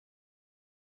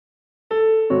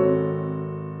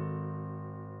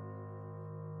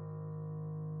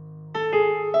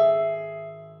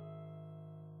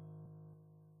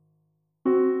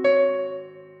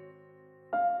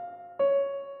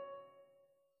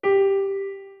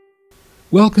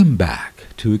Welcome back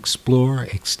to Explore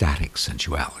Ecstatic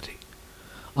Sensuality.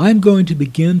 I'm going to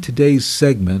begin today's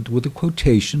segment with a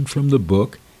quotation from the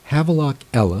book Havelock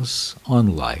Ellis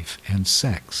on Life and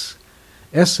Sex,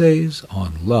 Essays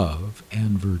on Love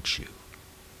and Virtue.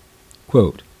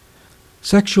 Quote,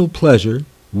 "Sexual pleasure,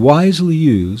 wisely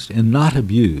used and not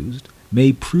abused,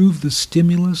 may prove the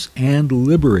stimulus and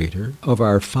liberator of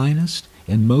our finest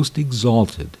and most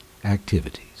exalted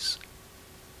activities."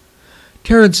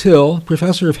 Terence Hill,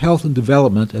 professor of health and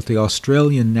development at the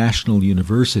Australian National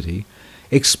University,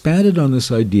 expanded on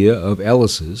this idea of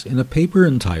Ellis's in a paper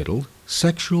entitled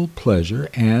Sexual Pleasure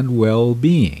and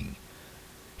Well-Being.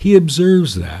 He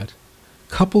observes that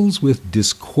couples with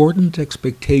discordant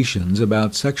expectations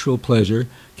about sexual pleasure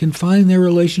can find their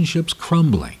relationships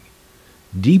crumbling.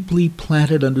 Deeply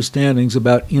planted understandings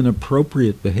about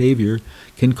inappropriate behavior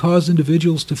can cause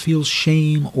individuals to feel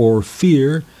shame or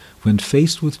fear when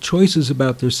faced with choices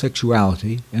about their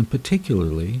sexuality and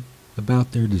particularly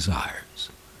about their desires.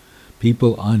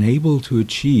 People unable to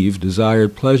achieve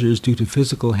desired pleasures due to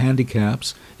physical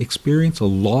handicaps experience a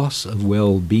loss of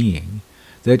well-being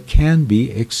that can be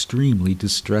extremely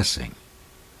distressing.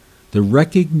 The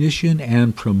recognition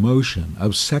and promotion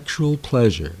of sexual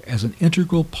pleasure as an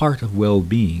integral part of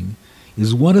well-being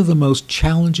is one of the most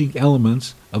challenging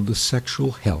elements of the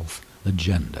sexual health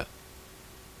agenda.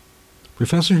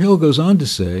 Professor Hill goes on to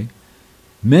say,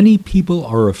 "Many people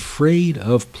are afraid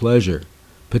of pleasure,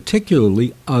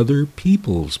 particularly other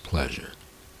people's pleasure."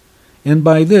 And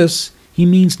by this, he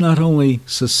means not only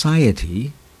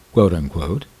society, quote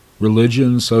unquote,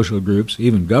 religion, social groups,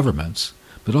 even governments,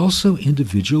 but also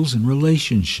individuals and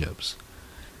relationships.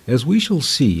 As we shall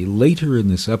see later in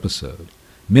this episode,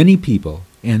 many people,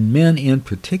 and men in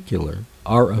particular,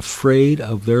 are afraid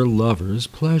of their lover's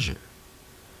pleasure.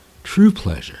 True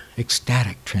pleasure,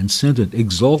 ecstatic, transcendent,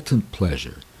 exultant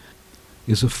pleasure,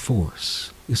 is a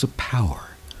force, is a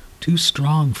power, too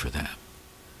strong for them.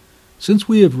 Since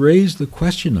we have raised the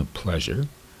question of pleasure,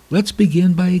 let's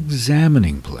begin by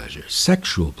examining pleasure,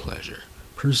 sexual pleasure,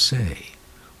 per se.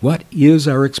 What is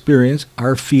our experience,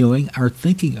 our feeling, our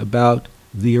thinking about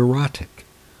the erotic?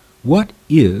 What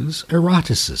is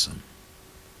eroticism?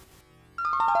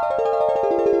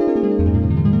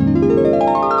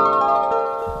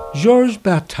 Georges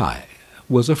Bataille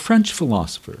was a French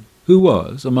philosopher who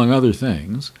was, among other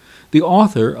things, the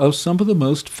author of some of the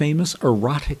most famous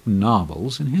erotic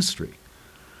novels in history.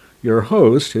 Your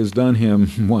host has done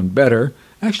him one better,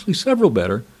 actually several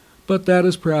better, but that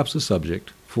is perhaps a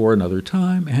subject for another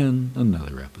time and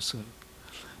another episode.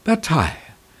 Bataille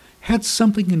had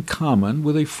something in common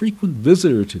with a frequent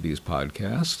visitor to these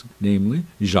podcasts, namely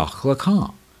Jacques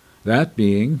Lacan, that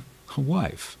being a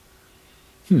wife.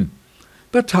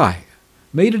 Bataille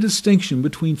made a distinction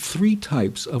between three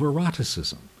types of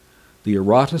eroticism: the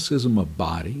eroticism of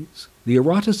bodies, the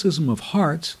eroticism of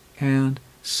hearts, and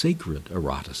sacred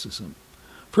eroticism.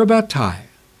 For Bataille,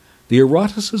 the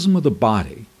eroticism of the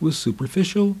body was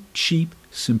superficial, cheap,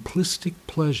 simplistic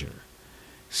pleasure.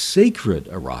 Sacred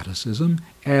eroticism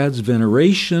adds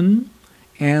veneration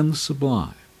and the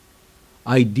sublime.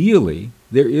 Ideally,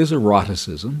 there is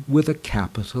eroticism with a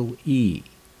capital E.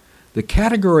 The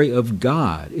category of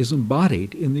God is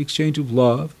embodied in the exchange of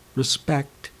love,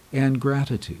 respect, and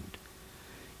gratitude.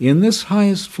 In this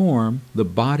highest form, the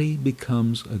body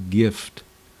becomes a gift,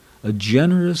 a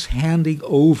generous handing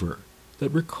over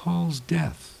that recalls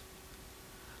death.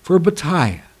 For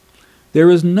Bataille, there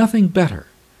is nothing better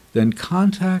than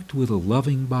contact with a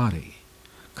loving body,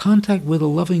 contact with a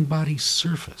loving body's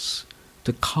surface,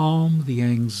 to calm the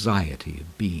anxiety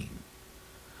of being.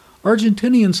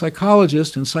 Argentinian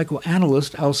psychologist and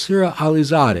psychoanalyst Alcira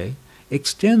Alizadeh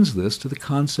extends this to the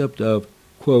concept of,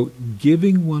 quote,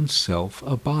 giving oneself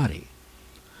a body,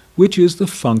 which is the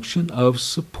function of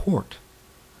support.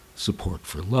 Support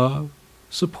for love,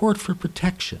 support for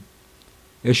protection.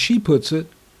 As she puts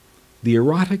it, the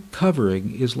erotic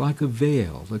covering is like a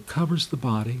veil that covers the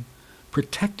body,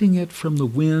 protecting it from the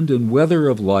wind and weather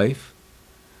of life.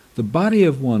 The body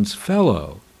of one's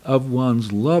fellow, of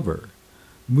one's lover,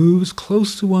 moves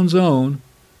close to one's own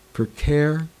for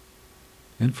care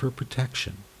and for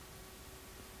protection.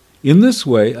 In this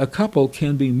way, a couple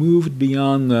can be moved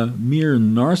beyond the mere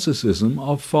narcissism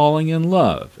of falling in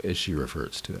love, as she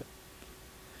refers to it.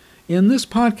 In this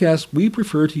podcast, we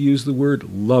prefer to use the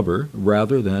word lover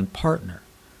rather than partner.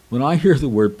 When I hear the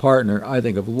word partner, I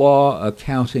think of law,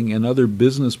 accounting, and other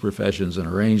business professions and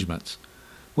arrangements.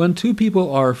 When two people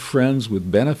are friends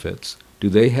with benefits, do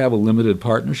they have a limited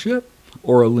partnership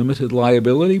or a limited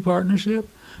liability partnership,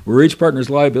 where each partner's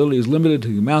liability is limited to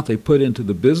the amount they put into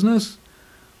the business?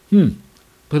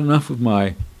 But enough of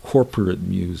my corporate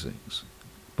musings.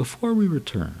 Before we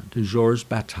return to Georges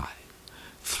Bataille,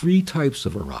 3 types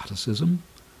of eroticism,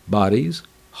 bodies,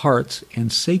 hearts,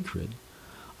 and sacred,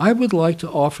 I would like to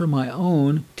offer my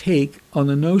own take on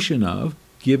the notion of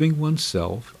giving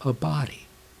oneself a body.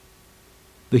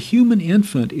 The human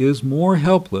infant is more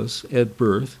helpless at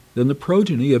birth than the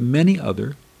progeny of many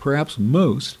other, perhaps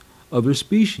most, other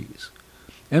species,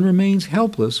 and remains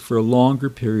helpless for a longer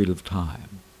period of time.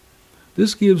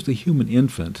 This gives the human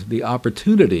infant the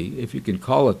opportunity, if you can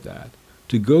call it that,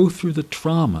 to go through the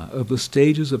trauma of the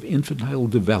stages of infantile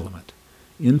development,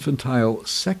 infantile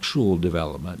sexual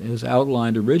development as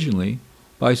outlined originally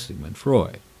by Sigmund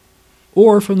Freud.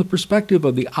 Or from the perspective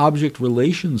of the object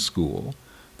relations school,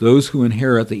 those who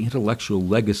inherit the intellectual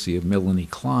legacy of Melanie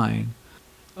Klein,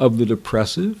 of the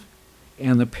depressive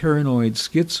and the paranoid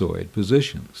schizoid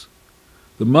positions.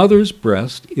 The mother's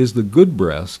breast is the good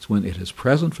breast when it is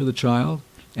present for the child,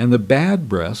 and the bad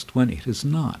breast when it is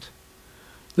not.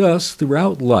 Thus,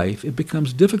 throughout life, it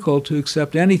becomes difficult to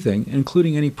accept anything,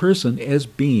 including any person, as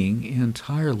being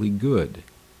entirely good.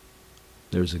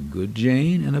 There's a good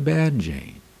Jane and a bad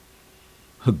Jane.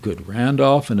 A good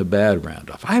Randolph and a bad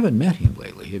Randolph. I haven't met him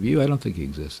lately, have you? I don't think he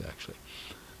exists, actually.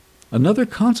 Another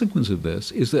consequence of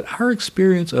this is that our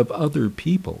experience of other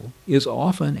people is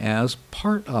often as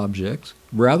part objects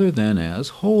rather than as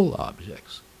whole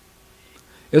objects.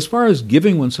 As far as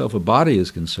giving oneself a body is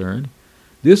concerned,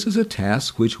 this is a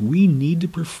task which we need to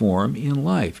perform in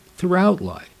life, throughout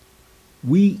life.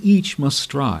 We each must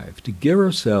strive to give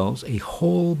ourselves a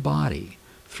whole body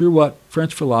through what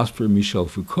French philosopher Michel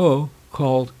Foucault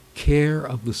called care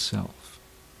of the self.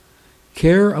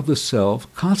 Care of the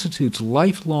self constitutes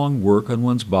lifelong work on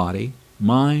one's body,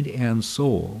 mind, and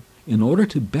soul in order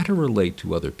to better relate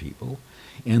to other people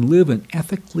and live an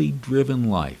ethically driven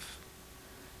life.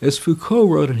 As Foucault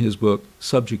wrote in his book,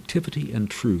 Subjectivity and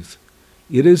Truth,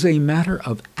 it is a matter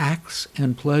of acts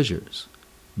and pleasures,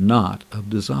 not of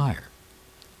desire.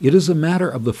 It is a matter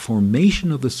of the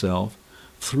formation of the self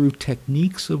through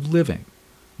techniques of living,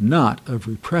 not of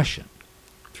repression,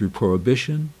 through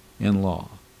prohibition and law.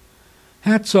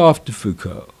 Hats off to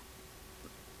Foucault.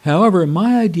 However,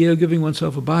 my idea of giving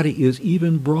oneself a body is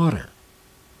even broader.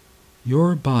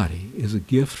 Your body is a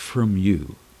gift from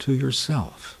you to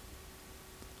yourself.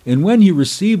 And when you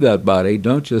receive that body,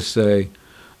 don't just say,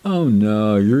 "Oh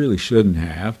no, you really shouldn't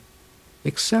have."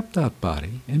 Accept that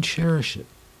body and cherish it.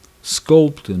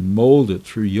 Sculpt and mold it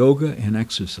through yoga and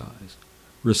exercise.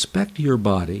 Respect your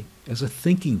body as a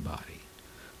thinking body.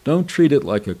 Don't treat it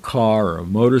like a car or a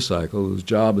motorcycle whose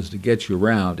job is to get you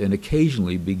around and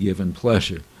occasionally be given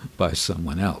pleasure by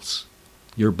someone else.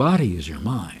 Your body is your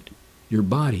mind. Your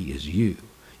body is you.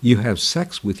 You have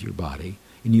sex with your body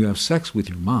and you have sex with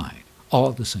your mind.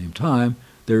 All at the same time,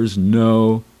 there's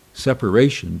no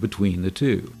separation between the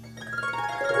two.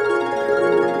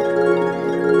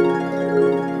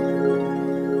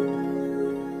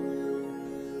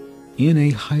 In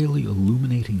a highly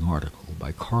illuminating article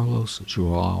by Carlos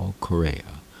João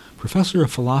Correa, professor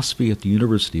of philosophy at the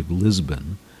University of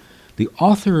Lisbon, the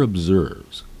author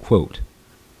observes, quote,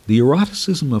 "The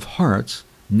eroticism of hearts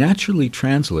naturally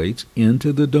translates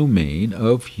into the domain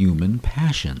of human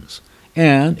passions,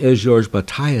 and, as Georges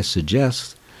Bataille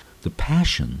suggests, the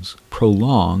passions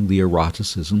prolong the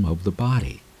eroticism of the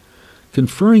body,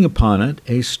 conferring upon it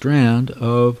a strand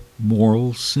of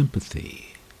moral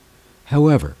sympathy.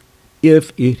 However,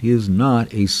 if it is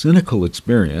not a cynical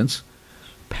experience,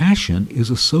 passion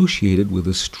is associated with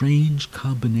a strange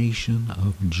combination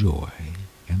of joy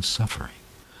and suffering.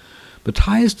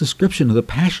 Bataille's description of the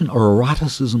passion or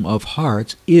eroticism of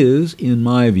hearts is, in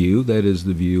my view, that is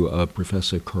the view of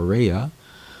Professor Correa,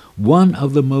 one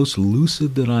of the most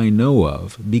lucid that I know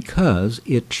of because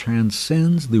it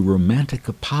transcends the romantic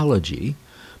apology,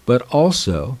 but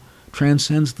also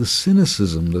transcends the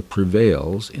cynicism that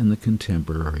prevails in the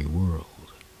contemporary world.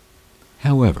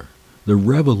 However, the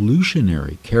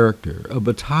revolutionary character of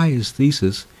Bataille's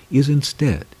thesis is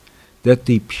instead that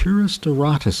the purest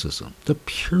eroticism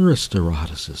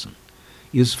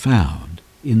is found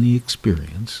in the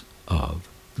experience of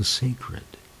the sacred.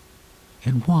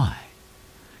 And why?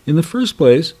 In the first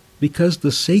place, because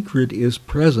the sacred is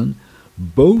present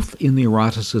both in the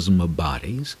eroticism of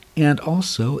bodies and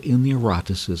also in the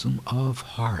eroticism of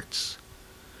hearts.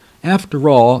 After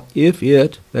all, if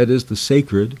it, that is the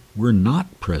sacred, were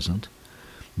not present,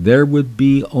 there would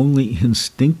be only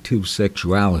instinctive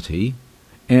sexuality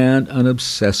and an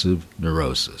obsessive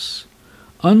neurosis.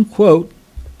 Unquote,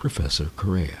 Professor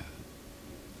Correa.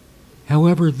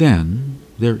 However, then,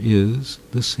 there is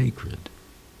the sacred.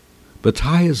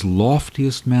 Bataille's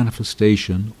loftiest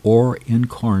manifestation or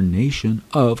incarnation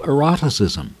of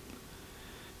eroticism.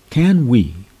 Can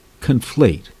we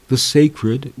conflate the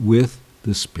sacred with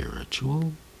the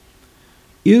spiritual?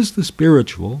 Is the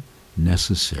spiritual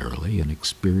necessarily an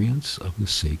experience of the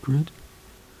sacred?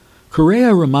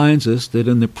 Correa reminds us that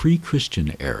in the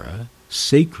pre-Christian era,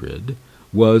 sacred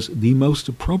was the most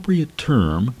appropriate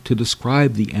term to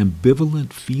describe the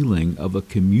ambivalent feeling of a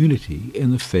community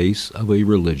in the face of a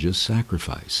religious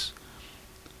sacrifice.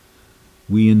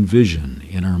 We envision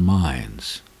in our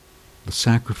minds the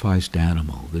sacrificed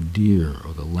animal, the deer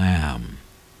or the lamb,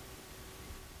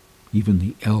 even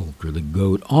the elk or the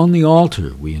goat. On the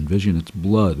altar, we envision its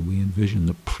blood. We envision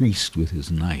the priest with his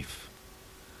knife.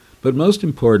 But most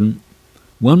important,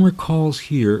 one recalls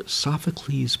here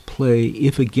Sophocles' play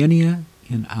Iphigenia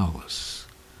in Aulis.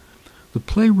 The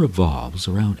play revolves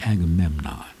around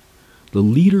Agamemnon, the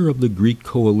leader of the Greek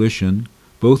coalition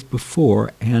both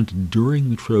before and during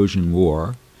the Trojan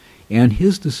War, and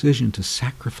his decision to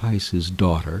sacrifice his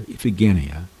daughter,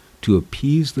 Iphigenia, to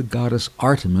appease the goddess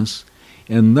Artemis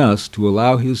and thus to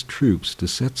allow his troops to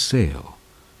set sail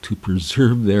to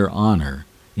preserve their honor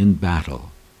in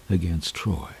battle against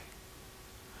Troy.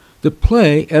 The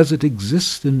play, as it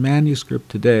exists in manuscript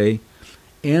today,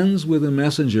 ends with a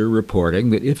messenger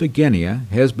reporting that Iphigenia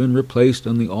has been replaced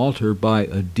on the altar by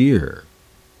a deer.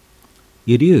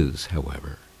 It is,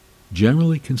 however,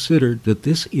 generally considered that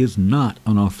this is not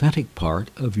an authentic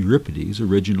part of Euripides'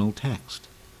 original text.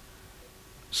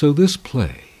 So this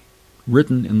play,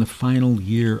 written in the final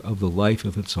year of the life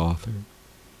of its author,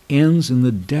 ends in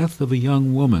the death of a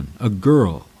young woman, a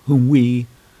girl whom we,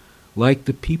 like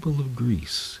the people of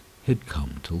Greece, had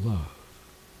come to love.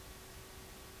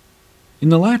 In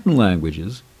the Latin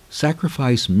languages,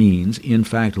 sacrifice means, in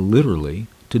fact, literally,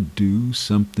 to do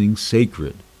something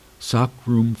sacred,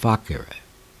 sacrum facere,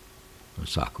 or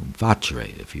sacrum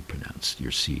facere if you pronounce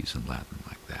your C's in Latin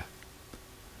like that.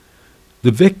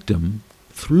 The victim,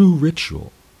 through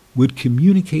ritual, would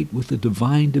communicate with the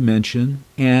divine dimension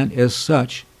and, as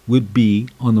such, would be,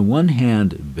 on the one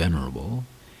hand, venerable,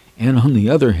 and on the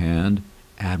other hand,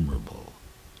 admirable.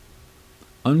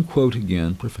 Unquote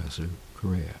again Professor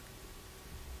Correa.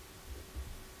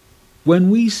 When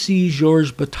we see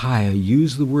Georges Bataille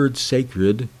use the word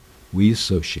sacred, we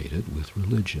associate it with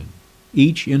religion,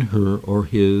 each in her or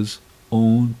his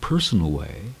own personal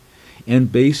way,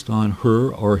 and based on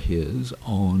her or his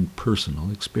own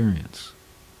personal experience.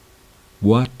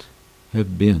 What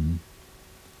have been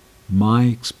my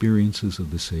experiences of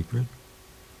the sacred?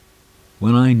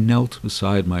 When I knelt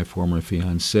beside my former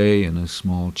fiancée in a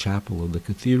small chapel of the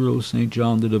Cathedral of St.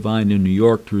 John the Divine in New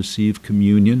York to receive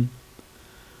communion,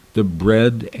 the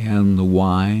bread and the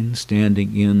wine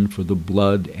standing in for the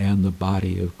blood and the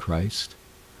body of Christ,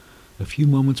 a few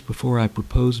moments before I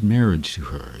proposed marriage to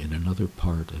her in another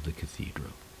part of the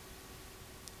cathedral.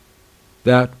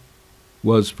 That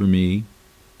was for me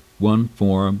one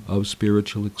form of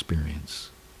spiritual experience.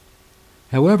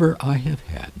 However, I have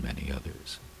had many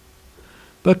others.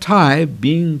 Bataille,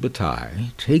 being Bataille,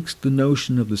 takes the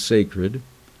notion of the sacred,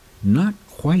 not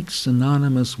quite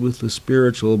synonymous with the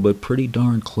spiritual, but pretty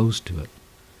darn close to it,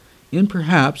 in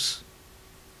perhaps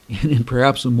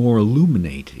a more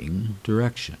illuminating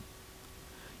direction.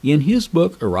 In his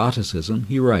book, Eroticism,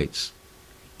 he writes,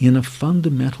 "In a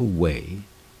fundamental way,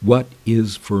 what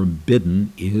is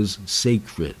forbidden is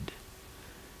sacred."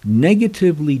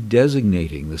 Negatively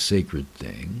designating the sacred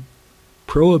thing,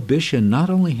 prohibition not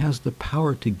only has the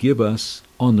power to give us,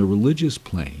 on the religious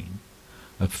plane,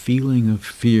 a feeling of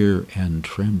fear and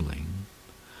trembling,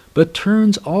 but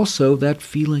turns also that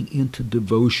feeling into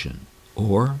devotion,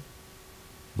 or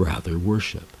rather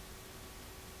worship.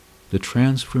 The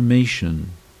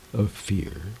transformation of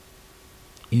fear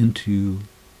into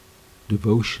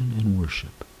devotion and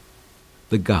worship.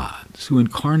 The gods who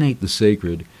incarnate the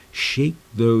sacred shake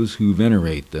those who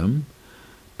venerate them,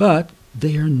 but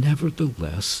they are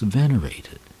nevertheless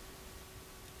venerated.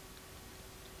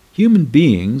 Human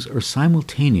beings are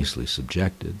simultaneously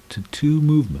subjected to two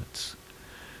movements,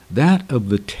 that of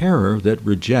the terror that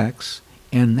rejects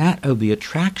and that of the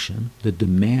attraction that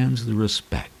demands the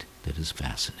respect that is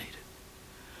fascinated.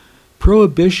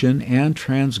 Prohibition and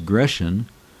transgression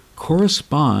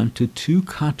correspond to two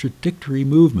contradictory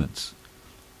movements.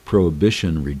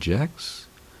 Prohibition rejects,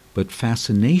 but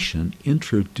fascination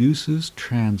introduces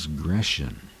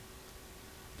transgression.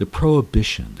 The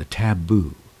prohibition, the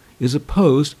taboo, is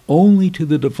opposed only to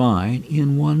the divine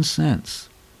in one sense.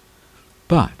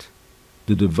 But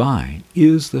the divine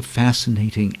is the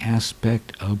fascinating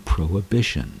aspect of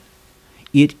prohibition.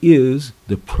 It is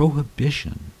the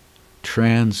prohibition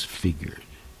transfigured.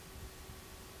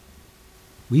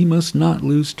 we must not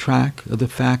lose track of the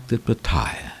fact that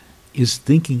Bhattaya is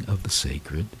thinking of the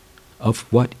sacred,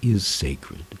 of what is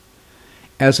sacred,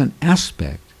 as an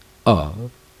aspect of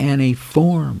and a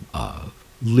form of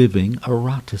living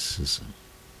eroticism.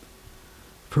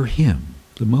 For him,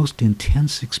 the most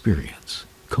intense experience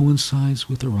coincides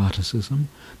with eroticism,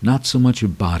 not so much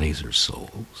of bodies or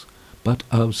souls, but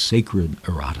of sacred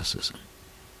eroticism.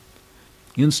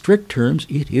 In strict terms,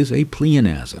 it is a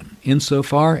pleonasm,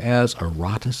 insofar as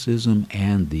eroticism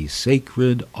and the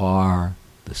sacred are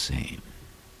the same.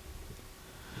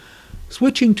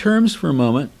 Switching terms for a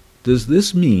moment, does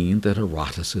this mean that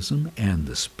eroticism and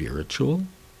the spiritual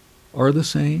are the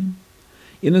same?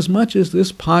 Inasmuch as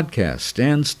this podcast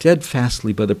stands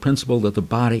steadfastly by the principle that the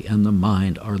body and the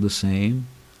mind are the same,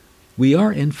 we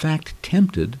are in fact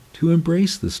tempted to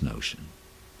embrace this notion.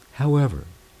 However,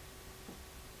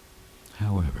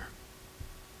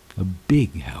 a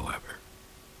big however,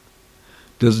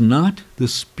 does not the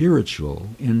spiritual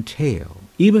entail,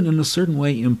 even in a certain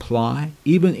way imply,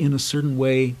 even in a certain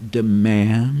way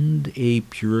demand a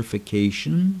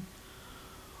purification?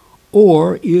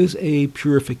 Or is a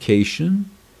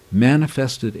purification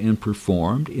manifested and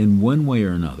performed in one way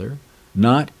or another,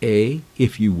 not a,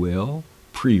 if you will,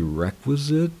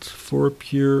 prerequisite for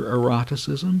pure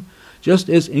eroticism, just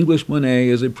as English 1A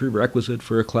is a prerequisite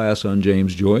for a class on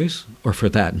James Joyce, or for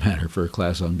that matter for a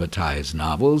class on Bataille's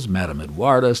novels, Madame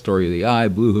Edwarda, Story of the Eye,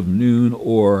 Blue of Noon,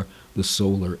 or The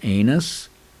Solar Anus.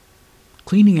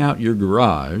 Cleaning out your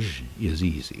garage is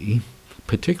easy,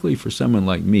 particularly for someone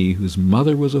like me whose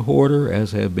mother was a hoarder,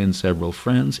 as have been several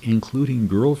friends, including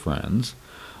girlfriends,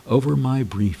 over my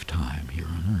brief time here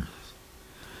on Earth.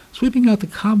 Sweeping out the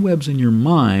cobwebs in your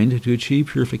mind to achieve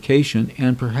purification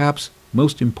and perhaps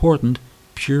most important,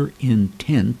 pure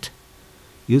intent,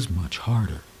 is much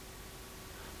harder.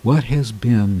 What has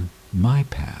been my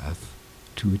path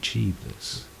to achieve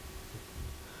this?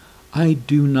 I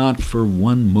do not for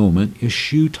one moment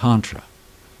eschew Tantra.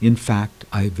 In fact,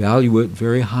 I value it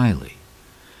very highly.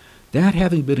 That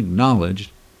having been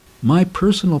acknowledged, my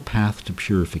personal path to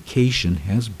purification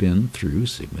has been through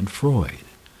Sigmund Freud,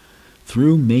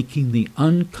 through making the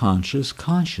unconscious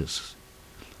conscious.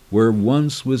 Where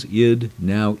once was id,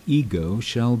 now ego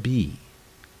shall be.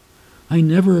 I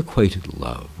never equated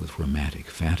love with romantic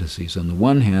fantasies on the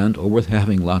one hand, or with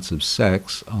having lots of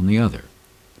sex on the other.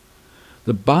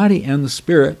 The body and the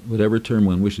spirit, whatever term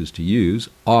one wishes to use,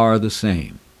 are the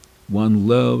same. One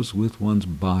loves with one's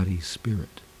body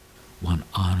spirit. One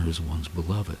honors one's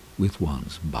beloved with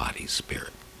one's body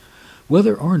spirit.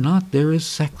 Whether or not there is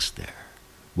sex there,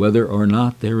 whether or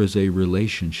not there is a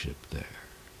relationship there,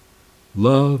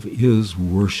 love is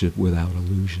worship without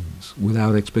illusions,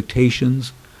 without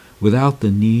expectations, without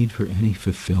the need for any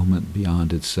fulfillment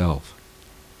beyond itself.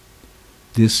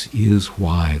 This is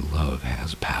why love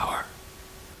has power.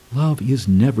 Love is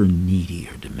never needy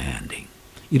or demanding.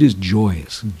 It is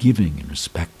joyous, giving, and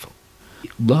respectful.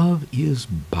 Love is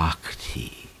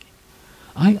bhakti.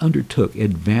 I undertook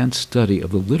advanced study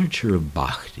of the literature of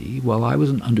bhakti while I was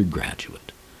an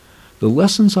undergraduate. The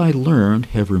lessons I learned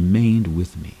have remained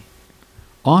with me.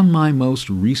 On my most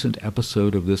recent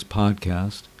episode of this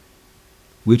podcast,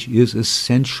 which is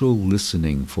essential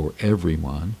listening for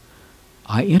everyone,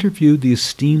 I interviewed the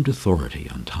esteemed authority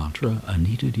on Tantra,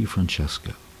 Anita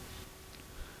DiFrancesco.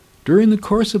 During the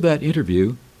course of that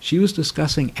interview, she was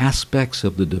discussing aspects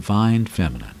of the divine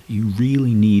feminine. You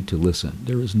really need to listen.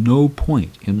 There is no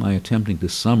point in my attempting to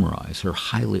summarize her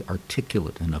highly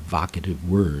articulate and evocative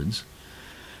words.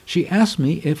 She asked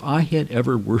me if I had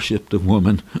ever worshipped a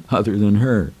woman other than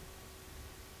her,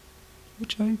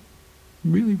 which I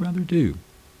really rather do.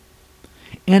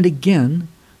 And again,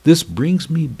 this brings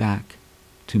me back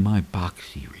to my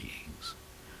bhakti readings.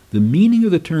 The meaning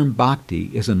of the term bhakti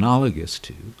is analogous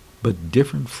to, but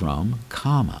different from,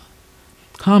 kama.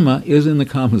 Kama is in the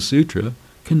Kama Sutra,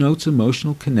 connotes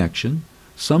emotional connection,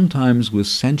 sometimes with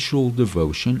sensual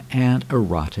devotion and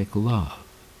erotic love.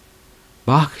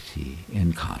 Bhakti,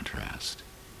 in contrast,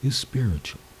 is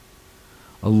spiritual.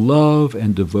 A love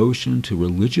and devotion to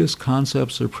religious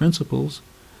concepts or principles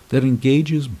that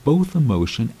engages both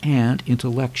emotion and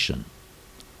intellection.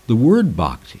 The word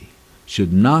bhakti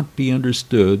should not be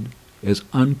understood as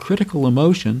uncritical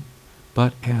emotion,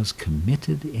 but as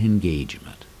committed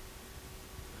engagement.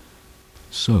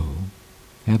 So,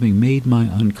 having made my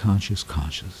unconscious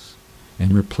conscious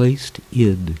and replaced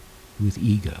id with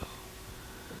ego,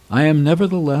 I am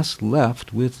nevertheless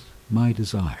left with my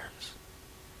desires.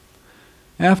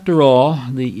 After all,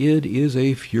 the id is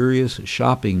a furious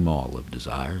shopping mall of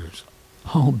desires,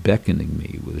 all beckoning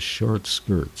me with short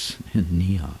skirts and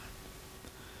neon.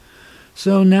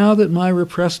 So now that my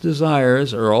repressed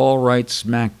desires are all right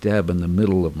smack dab in the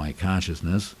middle of my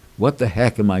consciousness, what the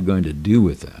heck am I going to do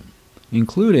with them?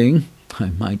 Including,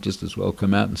 I might just as well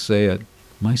come out and say it,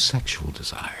 my sexual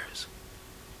desires.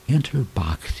 Enter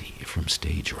Bhakti from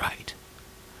stage right.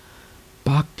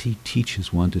 Bhakti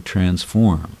teaches one to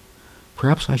transform,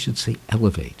 perhaps I should say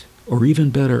elevate, or even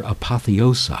better,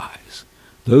 apotheosize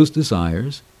those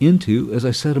desires into, as I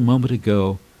said a moment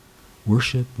ago,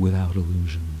 worship without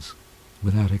illusions,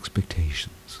 without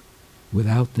expectations,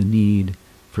 without the need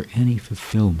for any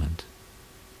fulfillment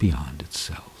beyond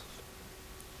itself.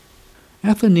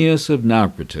 Athenaeus of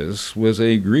Naucratis was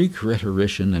a Greek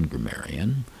rhetorician and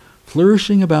grammarian,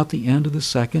 flourishing about the end of the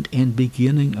 2nd and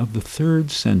beginning of the 3rd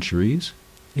centuries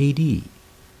A.D.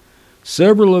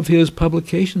 Several of his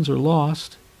publications are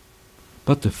lost,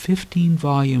 but the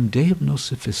 15-volume De Hypno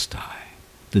Sophistae,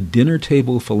 the dinner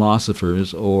table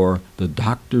philosophers or the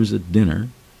doctors at dinner,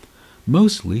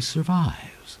 mostly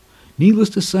survives. Needless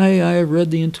to say, I have read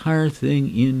the entire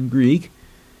thing in Greek.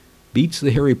 Beats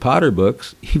the Harry Potter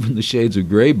books, even the Shades of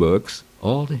Grey books,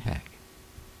 all to heck.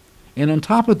 And on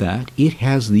top of that, it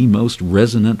has the most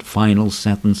resonant final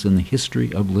sentence in the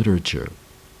history of literature.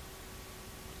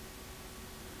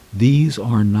 These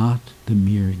are not the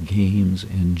mere games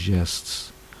and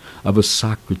jests of a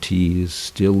Socrates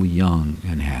still young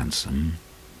and handsome,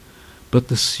 but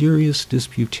the serious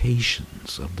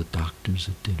disputations of the doctors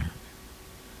at dinner.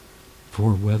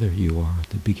 For whether you are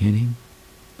at the beginning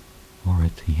or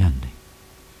at the ending,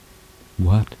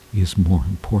 what is more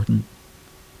important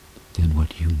than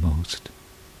what you most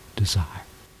desire?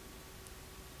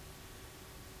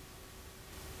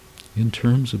 In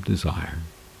terms of desire,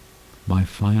 my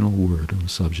final word on the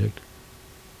subject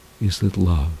is that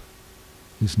love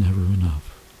is never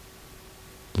enough.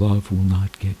 Love will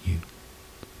not get you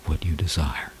what you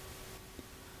desire.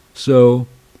 So,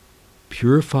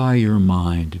 purify your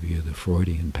mind via the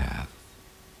Freudian path,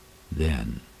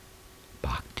 then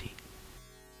Bhakti.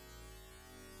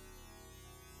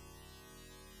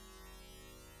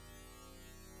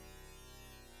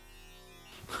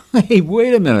 Hey,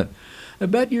 wait a minute. I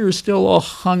bet you're still all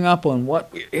hung up on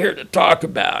what we're here to talk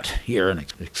about here in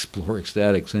Explore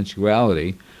Ecstatic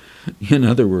Sensuality. In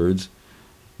other words,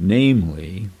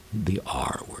 namely, the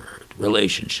R word,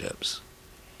 relationships.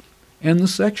 And the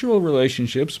sexual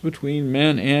relationships between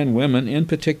men and women in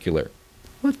particular.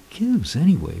 What gives,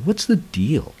 anyway? What's the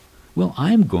deal? Well,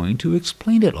 I'm going to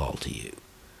explain it all to you,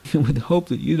 with the hope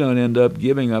that you don't end up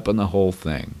giving up on the whole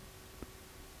thing.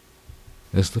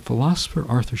 As the philosopher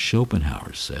Arthur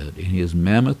Schopenhauer said in his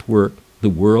mammoth work, The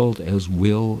World as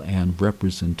Will and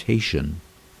Representation,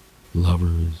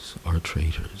 lovers are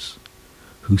traitors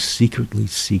who secretly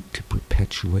seek to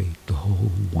perpetuate the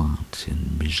whole want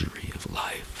and misery of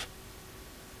life,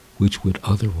 which would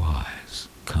otherwise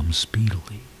come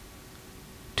speedily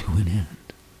to an end.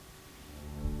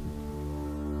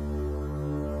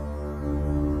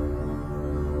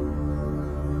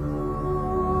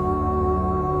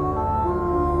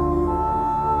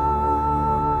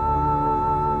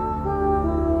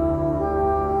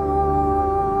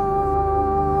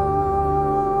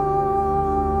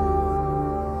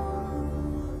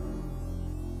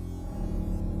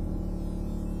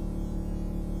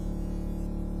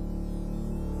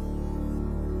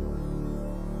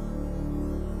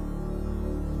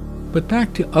 But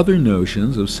back to other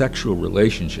notions of sexual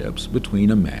relationships between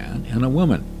a man and a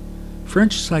woman.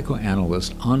 French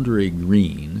psychoanalyst André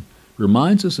Green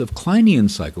reminds us of Kleinian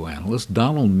psychoanalyst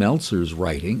Donald Meltzer's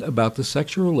writing about the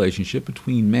sexual relationship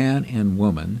between man and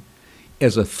woman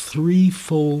as a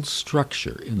threefold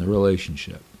structure in the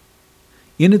relationship.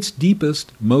 In its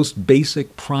deepest, most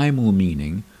basic primal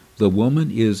meaning, the woman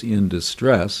is in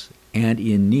distress and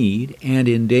in need and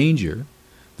in danger.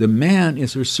 The man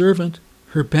is her servant,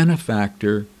 her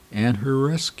benefactor, and her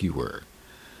rescuer.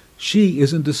 She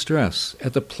is in distress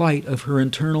at the plight of her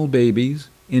internal babies,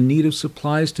 in need of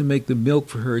supplies to make the milk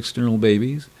for her external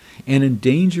babies, and in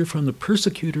danger from the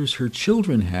persecutors her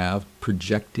children have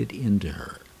projected into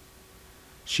her.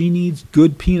 She needs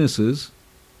good penises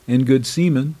and good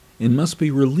semen, and must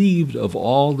be relieved of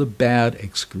all the bad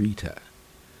excreta.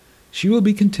 She will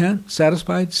be content,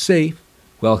 satisfied, safe,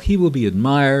 while he will be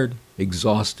admired,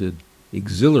 exhausted,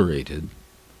 exhilarated,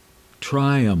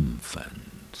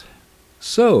 triumphant.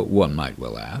 So, one might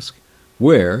well ask,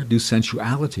 where do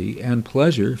sensuality and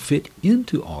pleasure fit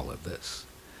into all of this?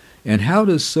 And how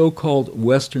does so-called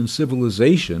Western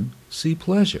civilization see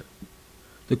pleasure?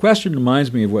 The question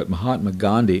reminds me of what Mahatma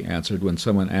Gandhi answered when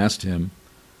someone asked him,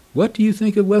 "What do you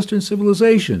think of Western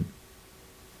civilization?"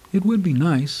 "It would be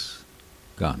nice,"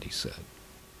 Gandhi said.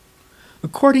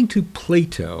 According to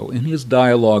Plato in his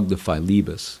dialogue The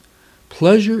Philebus,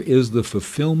 pleasure is the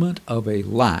fulfillment of a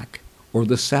lack or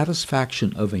the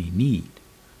satisfaction of a need,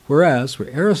 whereas for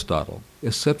Aristotle,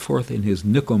 as set forth in his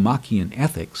Nicomachean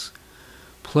Ethics,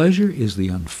 pleasure is the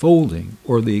unfolding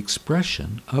or the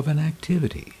expression of an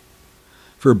activity.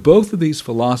 For both of these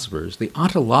philosophers, the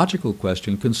ontological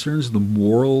question concerns the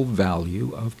moral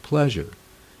value of pleasure.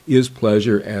 Is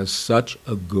pleasure as such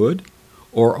a good,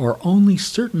 or are only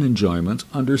certain enjoyments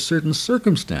under certain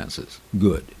circumstances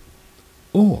good?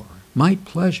 Or might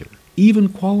pleasure even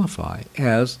qualify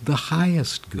as the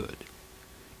highest good?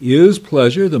 Is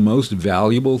pleasure the most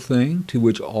valuable thing to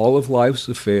which all of life's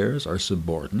affairs are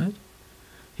subordinate?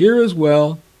 Here as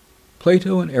well,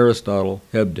 Plato and Aristotle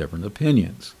have different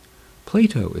opinions.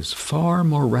 Plato is far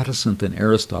more reticent than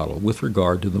Aristotle with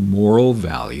regard to the moral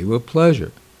value of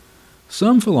pleasure.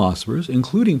 Some philosophers,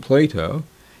 including Plato,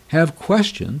 have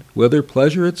questioned whether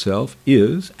pleasure itself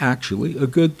is actually a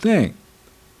good thing.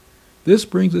 This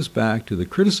brings us back to the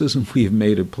criticism we have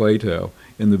made of Plato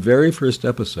in the very first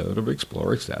episode of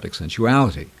Explore Ecstatic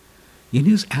Sensuality. In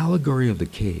his allegory of the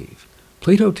cave,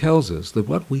 Plato tells us that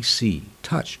what we see,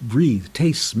 touch, breathe,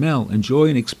 taste, smell, enjoy,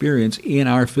 and experience in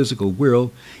our physical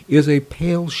world is a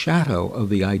pale shadow of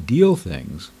the ideal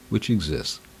things which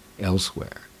exist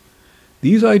elsewhere.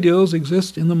 These ideals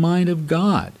exist in the mind of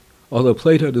God, although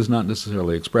Plato does not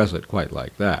necessarily express it quite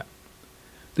like that.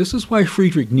 This is why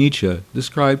Friedrich Nietzsche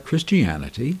described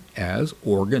Christianity as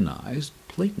organized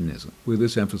Platonism, with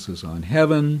its emphasis on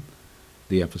heaven,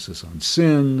 the emphasis on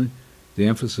sin, the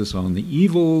emphasis on the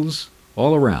evils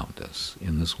all around us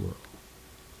in this world.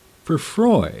 For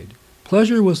Freud,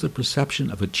 pleasure was the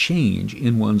perception of a change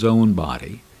in one's own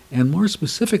body, and more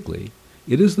specifically,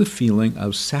 it is the feeling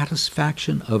of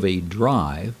satisfaction of a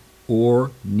drive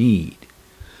or need.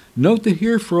 Note that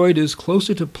here Freud is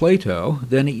closer to Plato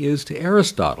than he is to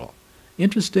Aristotle.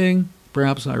 Interesting,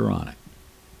 perhaps ironic.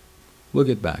 We'll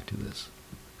get back to this.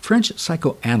 French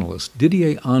psychoanalyst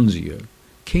Didier Anzieux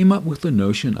came up with the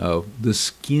notion of the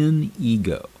skin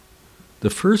ego, the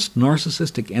first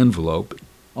narcissistic envelope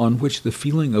on which the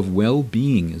feeling of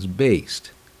well-being is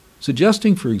based,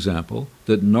 suggesting, for example,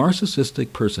 that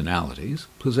narcissistic personalities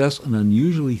possess an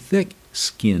unusually thick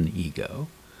skin ego,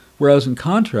 whereas in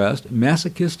contrast,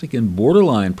 masochistic and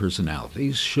borderline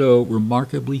personalities show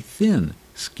remarkably thin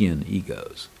skin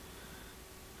egos.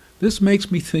 This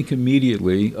makes me think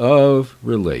immediately of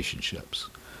relationships,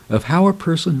 of how a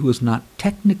person who is not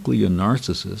technically a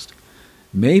narcissist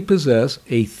may possess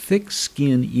a thick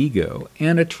skin ego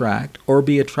and attract or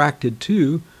be attracted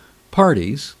to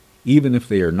parties, even if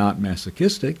they are not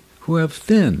masochistic, who have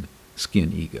thin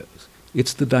skin egos.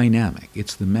 It's the dynamic,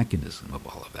 it's the mechanism of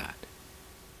all of that.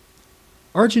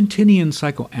 Argentinian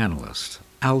psychoanalyst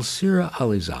Alcira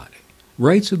Alizade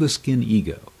writes of the skin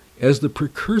ego as the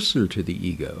precursor to the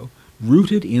ego,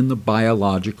 rooted in the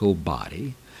biological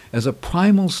body, as a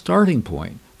primal starting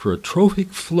point for a trophic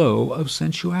flow of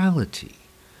sensuality.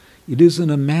 It is an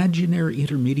imaginary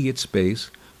intermediate space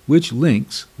which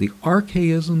links the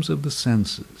archaisms of the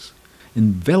senses,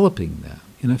 enveloping them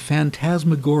in a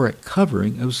phantasmagoric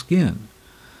covering of skin,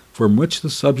 from which the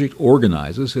subject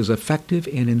organizes his affective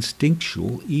and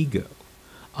instinctual ego.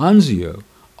 Anzieux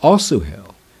also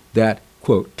held that,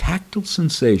 quote, tactile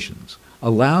sensations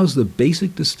allows the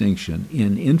basic distinction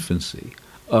in infancy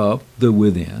of the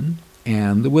within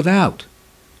and the without.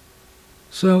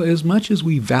 So as much as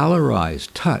we valorize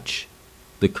touch,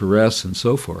 the caress, and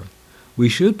so forth, we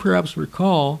should perhaps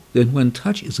recall that when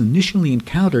touch is initially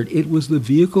encountered, it was the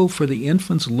vehicle for the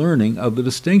infant's learning of the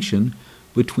distinction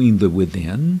between the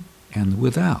within and the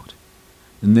without,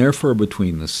 and therefore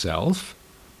between the self,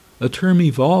 a term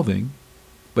evolving,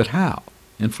 but how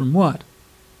and from what,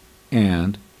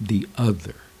 and the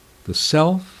other, the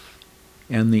self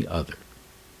and the other.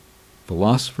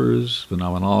 Philosophers,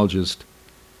 phenomenologists,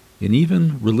 and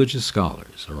even religious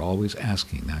scholars are always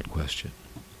asking that question.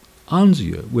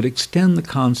 Anzieux would extend the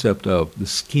concept of the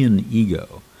skin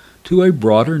ego to a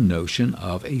broader notion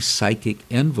of a psychic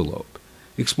envelope,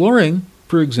 exploring,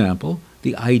 for example,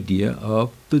 the idea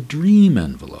of the dream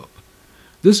envelope.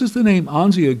 This is the name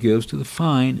Anzieux gives to the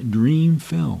fine dream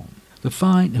film, the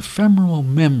fine ephemeral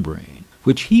membrane,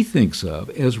 which he thinks of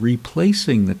as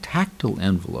replacing the tactile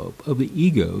envelope of the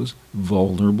ego's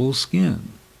vulnerable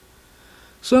skin.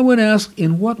 Someone asks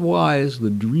in what wise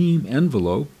the dream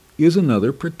envelope is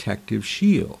another protective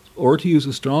shield, or to use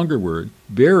a stronger word,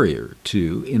 barrier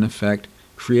to, in effect,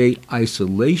 create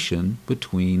isolation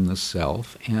between the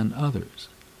self and others.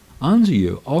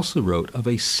 Anzieux also wrote of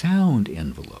a sound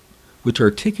envelope, which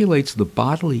articulates the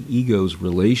bodily ego's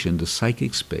relation to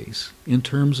psychic space in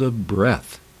terms of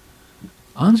breath.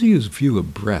 Anziu's view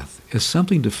of breath as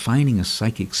something defining a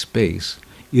psychic space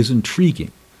is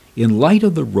intriguing in light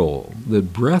of the role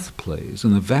that breath plays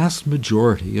in the vast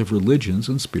majority of religions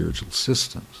and spiritual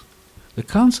systems. The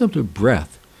concept of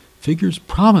breath figures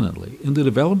prominently in the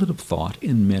development of thought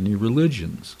in many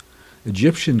religions.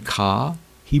 Egyptian Ka,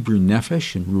 Hebrew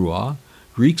Nefesh and Ruah,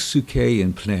 Greek Psyche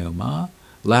and Pneuma,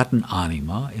 Latin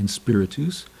Anima and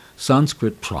Spiritus,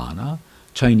 Sanskrit Prana,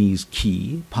 Chinese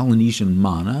Ki, Polynesian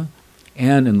Mana,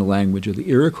 and in the language of the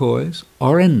Iroquois,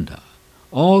 Orenda,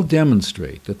 all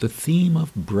demonstrate that the theme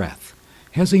of breath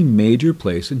has a major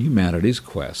place in humanity's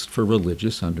quest for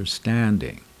religious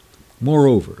understanding.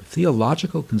 Moreover,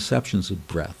 theological conceptions of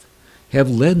breath have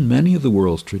led many of the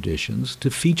world's traditions to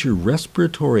feature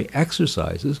respiratory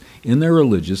exercises in their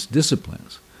religious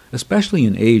disciplines, especially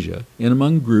in Asia and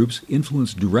among groups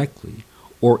influenced directly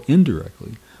or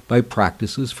indirectly by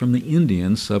practices from the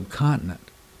Indian subcontinent.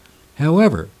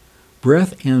 However,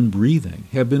 breath and breathing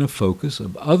have been a focus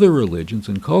of other religions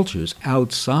and cultures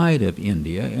outside of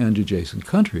India and adjacent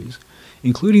countries,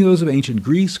 including those of ancient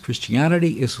Greece,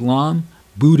 Christianity, Islam,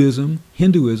 Buddhism,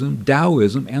 Hinduism,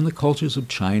 Taoism, and the cultures of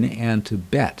China and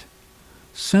Tibet.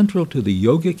 Central to the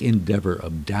yogic endeavor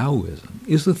of Taoism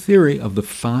is the theory of the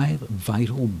 5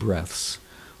 vital breaths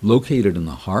located in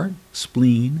the heart,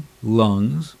 spleen,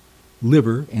 lungs,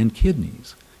 liver, and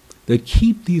kidneys that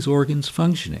keep these organs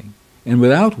functioning, and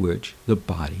without which the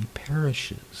body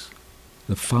perishes.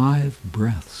 The 5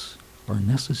 breaths are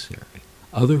necessary,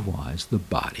 otherwise the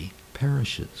body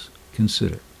perishes.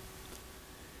 Consider.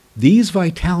 These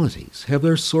vitalities have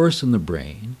their source in the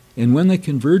brain, and when they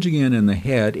converge again in the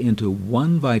head into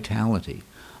one vitality,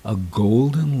 a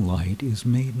golden light is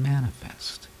made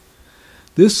manifest.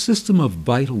 This system of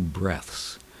vital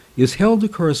breaths is held to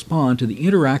correspond to the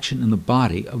interaction in the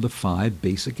body of the 5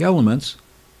 basic elements: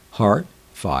 heart,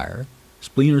 fire,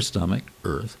 spleen or stomach,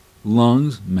 earth,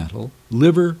 lungs, metal,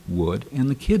 liver, wood, and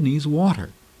the kidneys,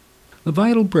 water. The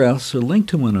vital breaths are linked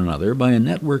to one another by a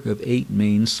network of 8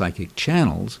 main psychic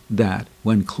channels that,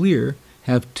 when clear,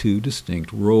 have 2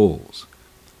 distinct roles: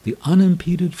 the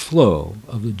unimpeded flow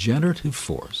of the generative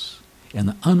force and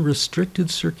the unrestricted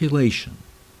circulation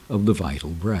of the vital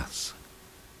breaths.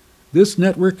 This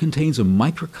network contains a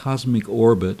microcosmic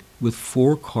orbit with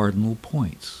 4 cardinal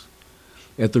points.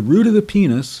 At the root of the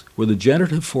penis, where the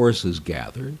generative force is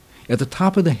gathered, at the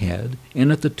top of the head,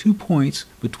 and at the 2 points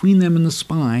between them in the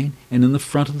spine and in the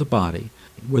front of the body,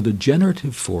 where the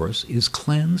generative force is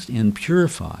cleansed and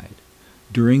purified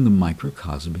during the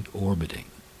microcosmic orbiting.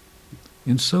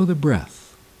 And so the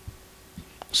breath.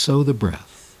 So the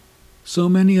breath. So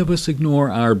many of us ignore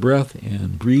our breath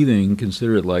and breathing,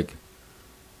 consider it like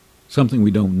something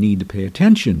we don't need to pay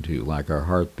attention to, like our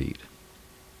heartbeat.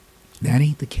 That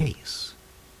ain't the case.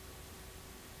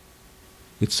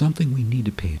 It's something we need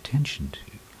to pay attention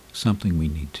to, something we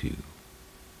need to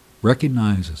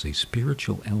recognize as a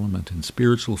spiritual element and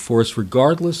spiritual force,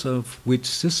 regardless of which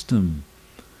system,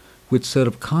 which set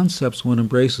of concepts one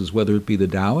embraces, whether it be the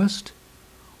Taoist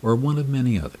or one of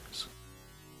many others.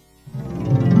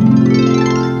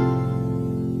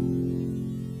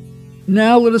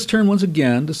 Now let us turn once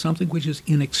again to something which is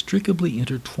inextricably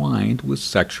intertwined with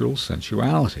sexual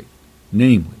sensuality,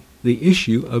 namely the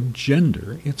issue of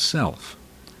gender itself.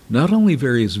 Not only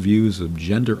various views of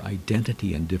gender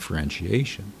identity and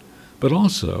differentiation, but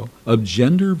also of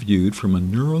gender viewed from a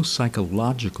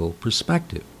neuropsychological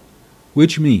perspective,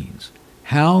 which means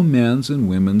how men's and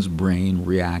women's brain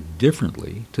react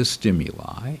differently to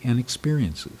stimuli and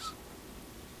experiences.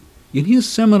 In his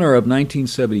seminar of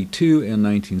 1972 and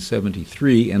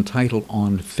 1973 entitled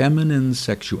On Feminine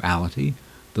Sexuality,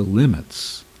 The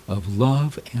Limits of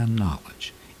Love and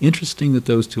Knowledge, interesting that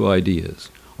those 2 ideas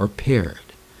are paired: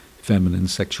 feminine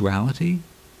sexuality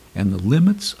and the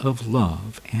limits of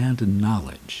love and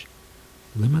knowledge.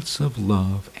 Limits of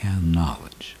love and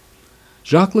knowledge.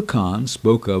 Jacques Lacan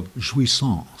spoke of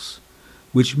jouissance,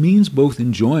 which means both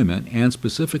enjoyment and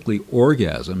specifically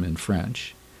orgasm in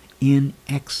French, in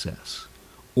excess,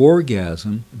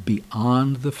 orgasm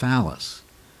beyond the phallus,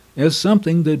 as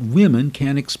something that women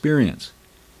can experience.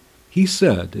 He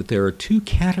said that there are 2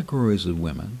 categories of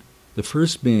women, the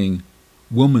first being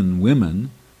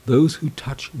women, those who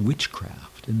touch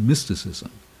witchcraft and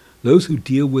mysticism, those who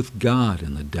deal with God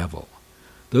and the devil,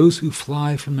 those who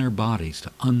fly from their bodies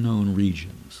to unknown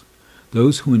regions,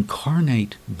 those who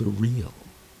incarnate the real.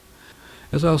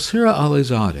 As Alcira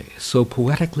Alizadeh so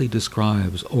poetically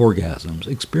describes orgasms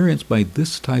experienced by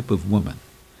this type of woman,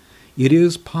 it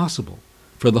is possible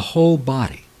for the whole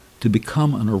body to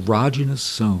become an erogenous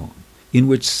zone in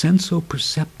which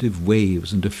senso-perceptive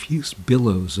waves and diffuse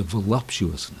billows of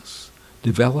voluptuousness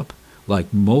develop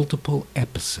like multiple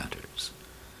epicenters.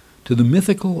 To the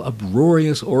mythical,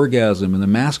 uproarious orgasm in the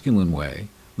masculine way,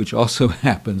 which also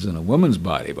happens in a woman's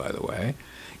body, by the way,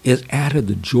 is added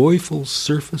the joyful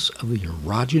surface of the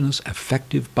erogenous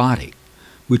affective body,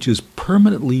 which is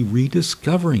permanently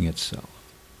rediscovering itself.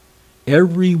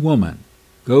 Every woman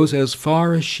goes as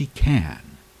far as she can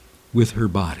with her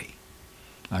body.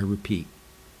 I repeat,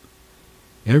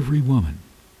 every woman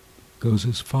goes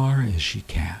as far as she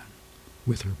can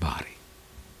with her body.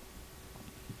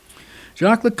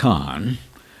 Jacques Lacan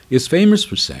is famous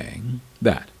for saying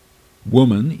that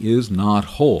woman is not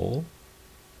whole,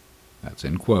 that's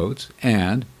in quotes,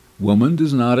 and woman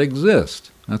does not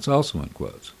exist, that's also in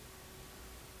quotes.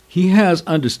 He has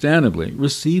understandably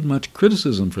received much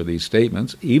criticism for these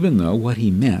statements, even though what he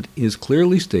meant is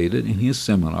clearly stated in his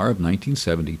seminar of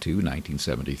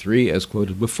 1972-1973, as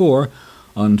quoted before,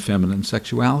 on feminine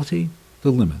sexuality,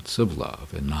 the limits of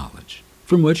love and knowledge,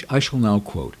 from which I shall now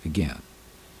quote again.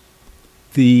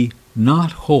 The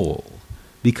not whole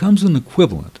becomes an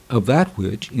equivalent of that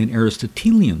which in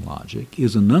Aristotelian logic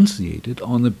is enunciated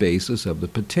on the basis of the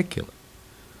particular.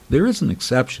 There is an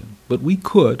exception, but we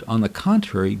could, on the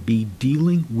contrary, be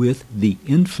dealing with the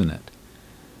infinite.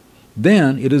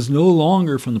 Then it is no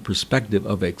longer from the perspective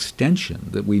of extension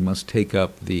that we must take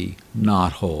up the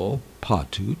not whole,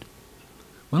 patut.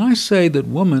 When I say that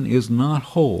woman is not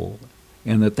whole,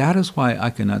 and that is why I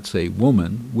cannot say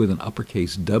woman with an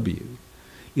uppercase W,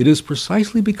 it is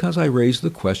precisely because I raise the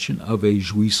question of a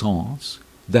jouissance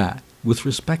that, with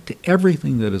respect to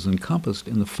everything that is encompassed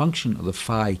in the function of the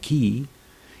phi key,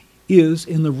 is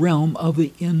in the realm of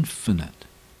the infinite.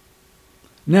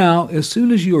 Now, as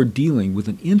soon as you are dealing with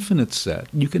an infinite set,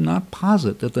 you cannot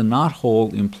posit that the not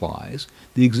whole implies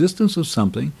the existence of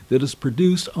something that is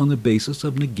produced on the basis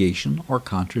of negation or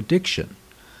contradiction.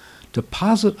 To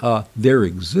posit a there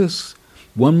exists,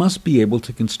 one must be able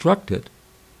to construct it,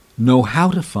 know how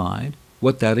to find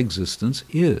what that existence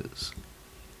is.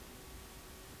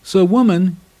 So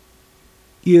woman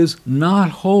is not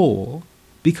whole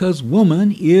because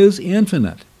woman is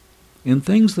infinite, and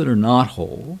things that are not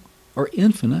whole are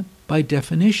infinite by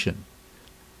definition.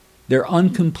 They're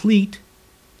incomplete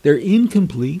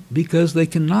because they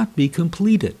cannot be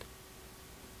completed.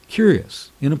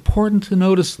 Curious and important to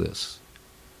notice this.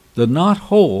 The not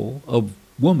whole of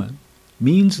woman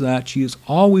means that she is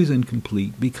always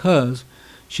incomplete because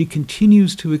she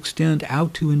continues to extend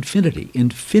out to infinity,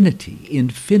 infinity,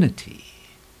 infinity,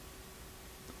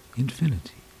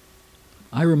 infinity.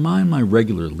 I remind my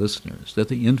regular listeners that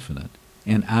the infinite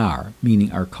and our,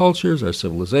 meaning our cultures, our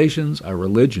civilizations, our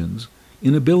religions,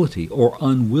 inability or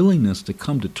unwillingness to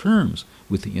come to terms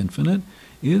with the infinite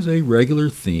is a regular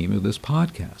theme of this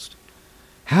podcast.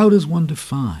 How does one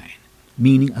define,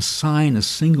 meaning assign a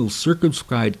single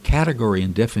circumscribed category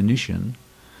and definition,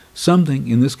 something,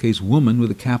 in this case woman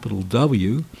with a capital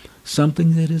W,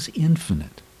 something that is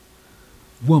infinite?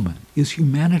 Woman is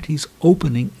humanity's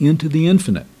opening into the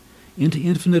infinite, into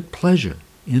infinite pleasure,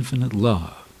 infinite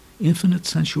love, infinite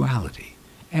sensuality,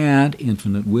 and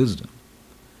infinite wisdom.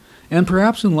 And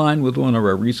perhaps in line with one of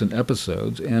our recent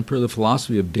episodes, and per the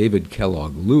philosophy of David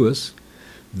Kellogg Lewis,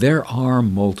 there are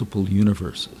multiple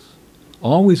universes,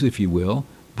 always, if you will,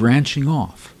 branching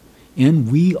off.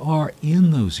 And we are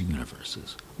in those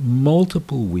universes,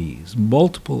 multiple we's,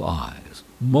 multiple I's,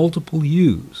 multiple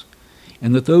you's,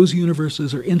 and that those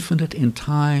universes are infinite in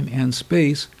time and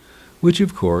space, which,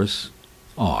 of course,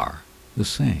 are the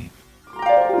same.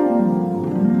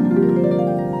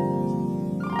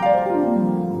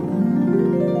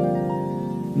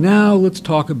 Now let's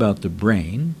talk about the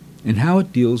brain and how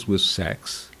it deals with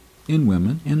sex in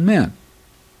women and men.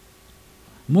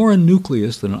 More a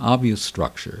nucleus than an obvious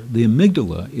structure, the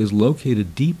amygdala is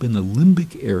located deep in the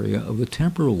limbic area of the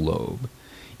temporal lobe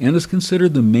and is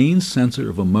considered the main sensor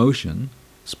of emotion,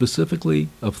 specifically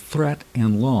of threat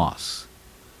and loss.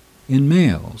 In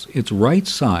males, its right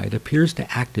side appears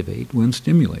to activate when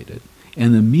stimulated,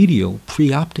 and the medial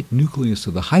preoptic nucleus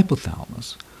of the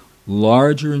hypothalamus,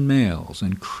 larger in males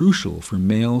and crucial for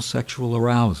male sexual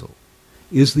arousal,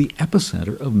 is the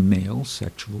epicenter of male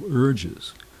sexual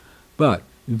urges. But,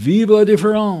 vive la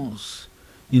différence!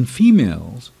 In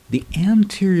females, the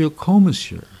anterior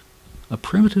commissure, a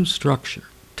primitive structure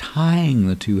tying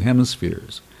the two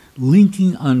hemispheres,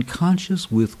 linking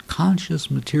unconscious with conscious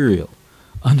material,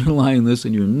 underline this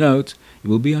in your notes, it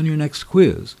will be on your next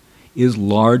quiz, is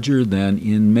larger than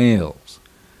in males.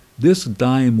 This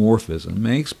dimorphism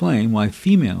may explain why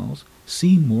females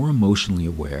seem more emotionally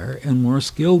aware and more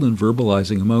skilled in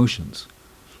verbalizing emotions.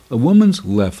 A woman's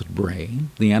left brain,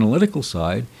 the analytical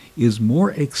side, is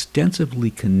more extensively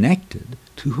connected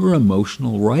to her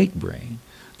emotional right brain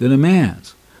than a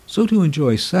man's. So to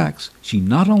enjoy sex, she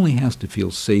not only has to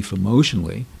feel safe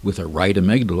emotionally with her right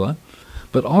amygdala,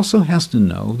 but also has to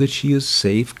know that she is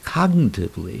safe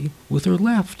cognitively with her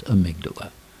left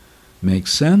amygdala.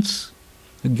 Makes sense?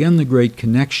 Again, the great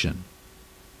connection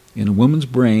in a woman's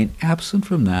brain absent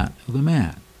from that of the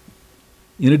man.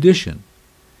 In addition,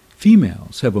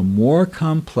 females have a more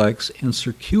complex and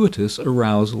circuitous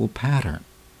arousal pattern.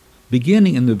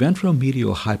 Beginning in the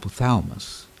ventromedial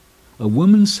hypothalamus, a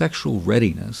woman's sexual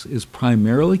readiness is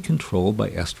primarily controlled by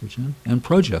estrogen and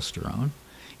progesterone,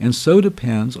 and so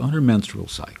depends on her menstrual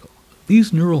cycle.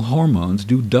 These neural hormones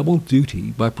do double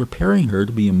duty by preparing her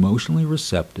to be emotionally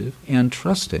receptive and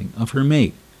trusting of her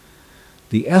mate.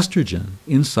 The estrogen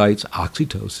incites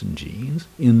oxytocin genes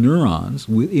in neurons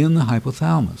within the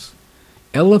hypothalamus,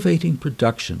 elevating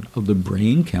production of the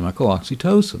brain chemical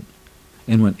oxytocin.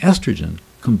 And when estrogen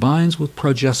combines with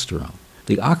progesterone,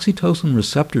 the oxytocin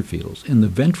receptor fields in the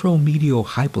ventromedial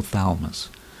hypothalamus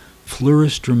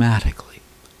flourish dramatically,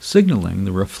 signaling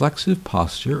the reflexive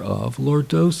posture of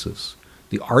lordosis,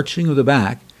 the arching of the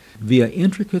back via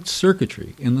intricate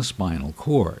circuitry in the spinal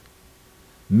cord.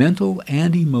 Mental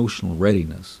and emotional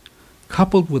readiness,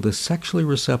 coupled with a sexually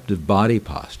receptive body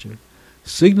posture,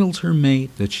 signals her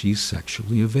mate that she's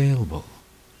sexually available.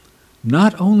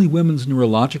 Not only women's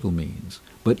neurological means,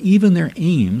 but even their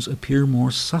aims appear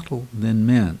more subtle than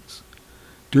men's.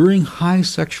 During high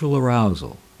sexual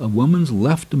arousal, a woman's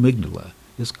left amygdala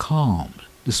is calmed,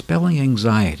 dispelling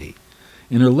anxiety,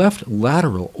 and her left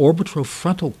lateral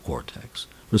orbitofrontal cortex,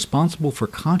 responsible for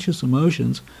conscious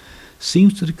emotions,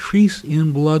 seems to decrease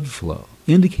in blood flow,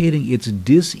 indicating its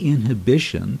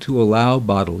disinhibition to allow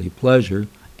bodily pleasure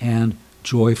and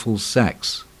joyful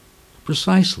sex.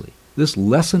 Precisely, this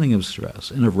lessening of stress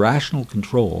and of rational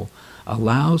control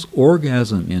allows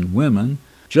orgasm in women,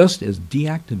 just as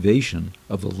deactivation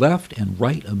of the left and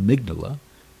right amygdala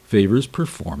favors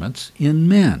performance in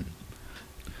men.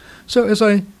 So as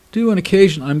I do on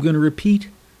occasion, I'm going to repeat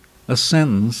a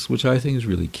sentence which I think is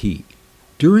really key.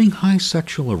 During high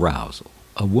sexual arousal,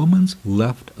 a woman's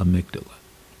left amygdala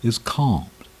is calmed,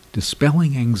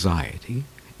 dispelling anxiety,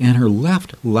 and her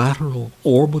left lateral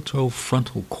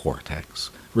orbitofrontal cortex,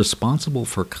 responsible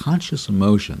for conscious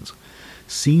emotions,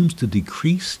 seems to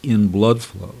decrease in blood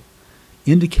flow,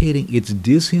 indicating its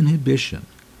disinhibition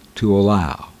to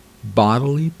allow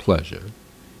bodily pleasure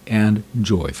and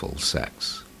joyful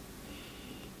sex.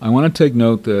 I want to take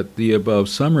note that the above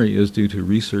summary is due to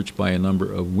research by a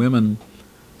number of women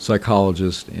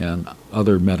psychologists and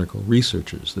other medical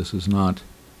researchers. This is not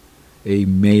a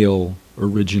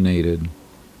male-originated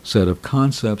set of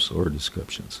concepts or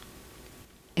descriptions.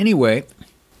 Anyway,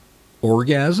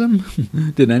 orgasm?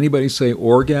 Did anybody say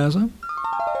orgasm?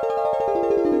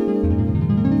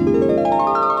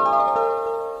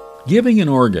 Giving an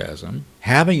orgasm,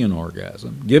 having an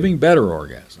orgasm, giving better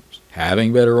orgasms,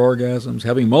 having better orgasms,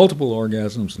 having multiple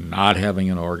orgasms, not having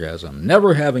an orgasm,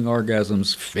 never having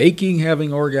orgasms, faking having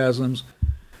orgasms.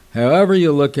 However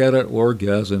you look at it,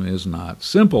 orgasm is not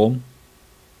simple.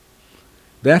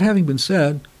 That having been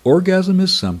said, orgasm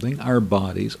is something our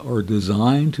bodies are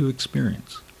designed to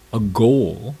experience, a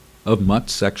goal of much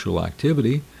sexual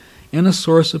activity, and a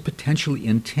source of potentially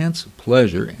intense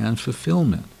pleasure and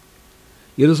fulfillment.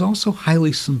 It is also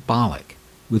highly symbolic,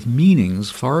 with meanings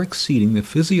far exceeding the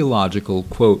physiological,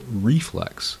 quote,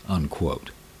 reflex,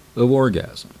 unquote, of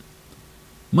orgasm.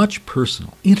 Much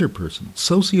personal, interpersonal,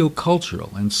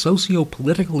 socio-cultural, and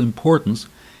socio-political importance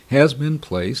has been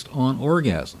placed on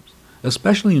orgasms,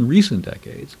 especially in recent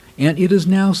decades, and it is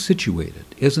now situated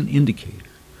as an indicator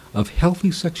of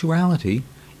healthy sexuality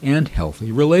and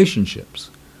healthy relationships.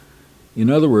 In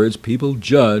other words, people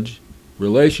judge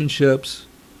relationships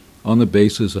on the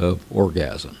basis of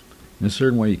orgasm. In a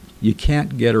certain way, you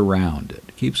can't get around it.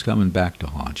 It keeps coming back to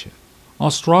haunt you.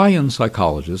 Australian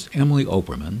psychologists Emily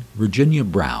Opperman, Virginia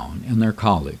Brown, and their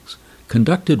colleagues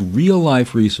conducted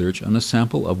real-life research on a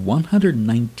sample of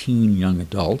 119 young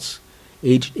adults,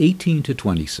 aged 18 to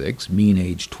 26, mean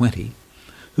age 20,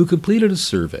 who completed a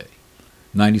survey.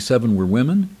 97 were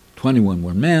women, 21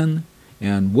 were men,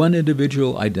 and one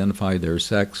individual identified their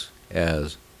sex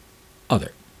as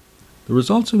other. The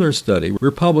results of their study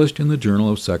were published in the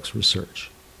Journal of Sex Research.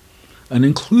 An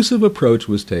inclusive approach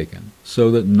was taken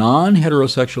so that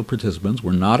non-heterosexual participants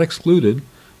were not excluded,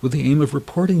 with the aim of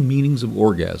reporting meanings of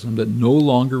orgasm that no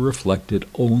longer reflected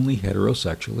only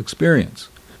heterosexual experience.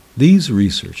 These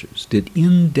researchers did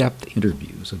in-depth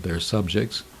interviews of their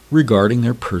subjects regarding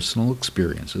their personal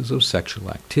experiences of sexual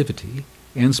activity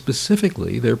and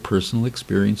specifically their personal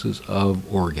experiences of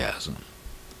orgasm.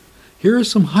 Here are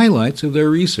some highlights of their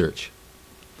research.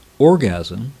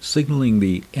 Orgasm, signaling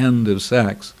the end of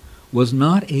sex, was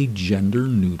not a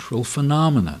gender-neutral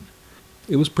phenomenon.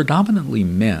 It was predominantly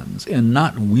men's and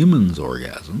not women's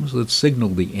orgasms that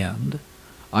signaled the end.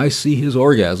 "I see his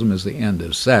orgasm as the end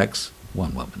of sex,"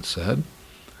 one woman said,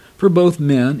 for both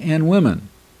men and women.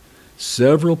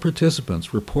 Several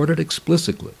participants reported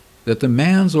explicitly that the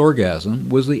man's orgasm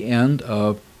was the end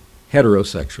of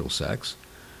heterosexual sex,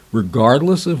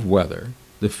 regardless of whether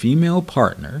the female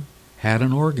partner had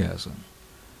an orgasm.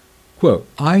 Quote,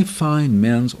 "I find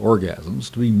men's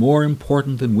orgasms to be more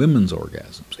important than women's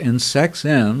orgasms, and sex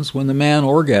ends when the man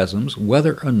orgasms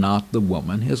whether or not the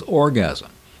woman has orgasm,"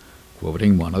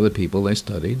 quoting one of the people they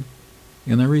studied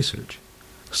in their research.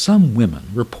 Some women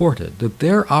reported that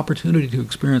their opportunity to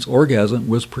experience orgasm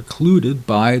was precluded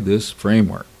by this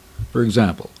framework. For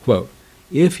example, quote,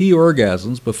 "If he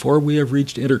orgasms before we have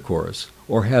reached intercourse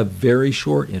or have very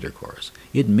short intercourse,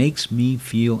 it makes me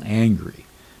feel angry,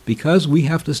 because we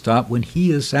have to stop when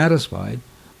he is satisfied,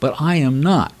 but I am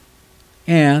not,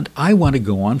 and I want to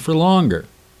go on for longer."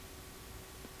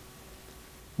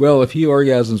 Well, if he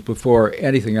orgasms before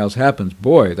anything else happens,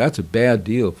 boy, that's a bad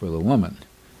deal for the woman.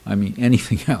 I mean,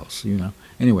 anything else,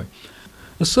 Anyway,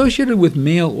 associated with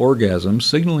male orgasm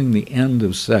signaling the end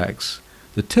of sex,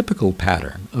 the typical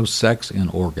pattern of sex and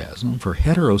orgasm for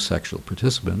heterosexual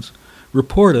participants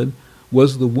reported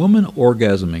was the woman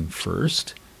orgasming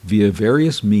first via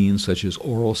various means such as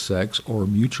oral sex or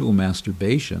mutual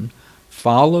masturbation,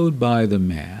 followed by the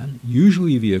man,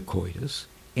 usually via coitus,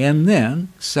 and then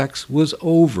sex was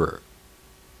over.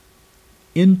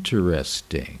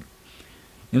 Interesting.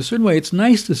 In a certain way, it's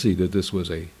nice to see that this was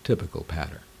a typical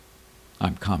pattern.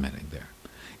 I'm commenting there.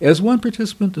 As one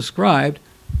participant described,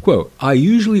 quote, "I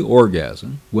usually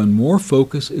orgasm when more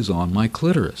focus is on my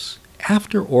clitoris.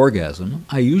 After orgasm,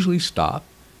 I usually stop,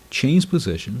 change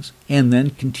positions, and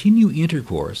then continue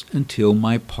intercourse until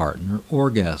my partner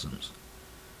orgasms."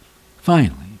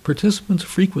 Finally, participants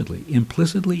frequently,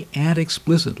 implicitly and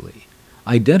explicitly,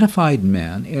 identified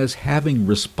men as having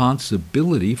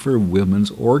responsibility for women's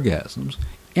orgasms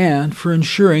and for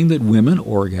ensuring that women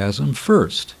orgasm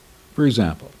first. For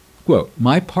example, quote,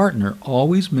 "My partner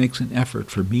always makes an effort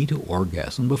for me to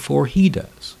orgasm before he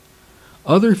does."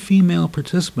 Other female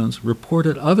participants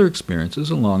reported other experiences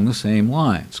along the same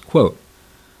lines. Quote,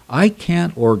 "I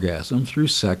can't orgasm through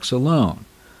sex alone.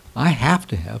 I have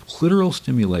to have clitoral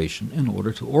stimulation in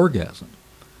order to orgasm.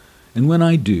 And when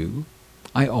I do,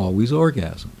 I always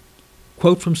orgasm."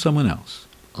 Quote from someone else,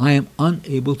 "I am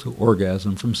unable to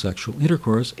orgasm from sexual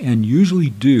intercourse and usually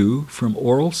do from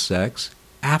oral sex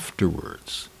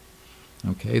afterwards."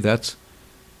 Okay, that's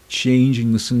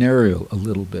changing the scenario a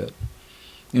little bit.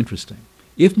 Interesting.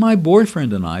 "If my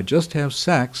boyfriend and I just have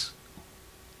sex,"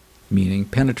 meaning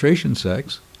penetration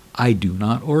sex, "I do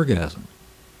not orgasm."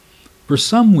 For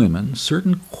some women,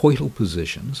 certain coital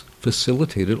positions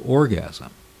facilitated orgasm.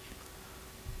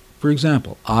 For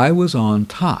example, I was on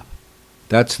top.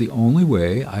 That's the only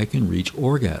way I can reach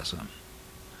orgasm.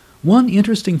 One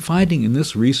interesting finding in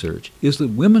this research is that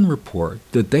women report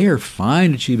that they are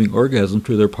fine achieving orgasm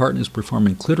through their partners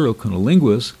performing clitoral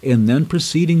cunnilingus and then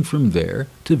proceeding from there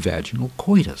to vaginal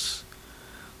coitus.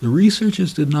 The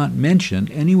researchers did not mention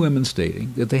any women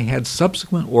stating that they had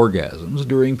subsequent orgasms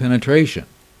during penetration,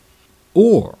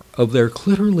 or of their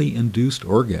clitorally induced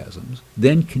orgasms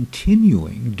then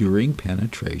continuing during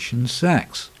penetration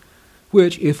sex,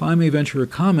 which, if I may venture a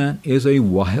comment, is a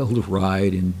wild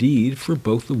ride indeed for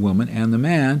both the woman and the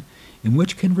man, and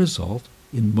which can result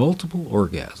in multiple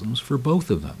orgasms for both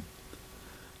of them.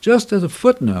 Just as a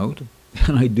footnote,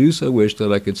 and I do so wish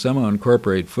that I could somehow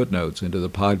incorporate footnotes into the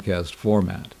podcast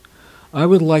format, I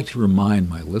would like to remind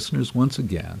my listeners once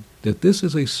again that this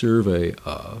is a survey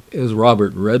of, as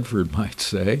Robert Redford might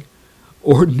say,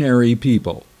 ordinary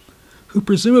people, who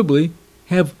presumably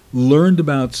have learned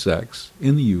about sex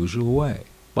in the usual way,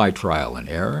 by trial and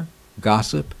error,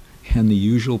 gossip, and the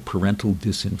usual parental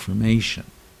disinformation.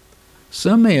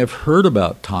 Some may have heard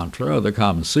about Tantra or the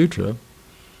Kama Sutra,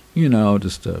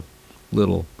 just a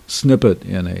little snippet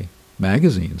in a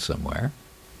magazine somewhere.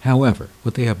 However,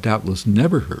 what they have doubtless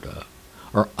never heard of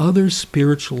are other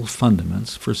spiritual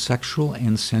fundaments for sexual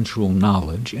and sensual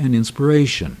knowledge and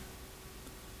inspiration.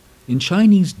 In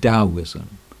Chinese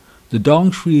Taoism, the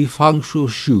Dongshui Fangshu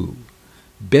Shu,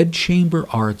 bedchamber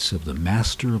arts of the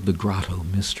master of the grotto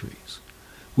mysteries,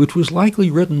 which was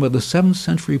likely written by the 7th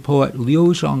century poet Liu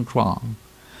Zhangchuang,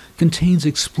 contains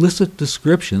explicit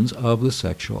descriptions of the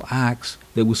sexual acts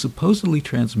that was supposedly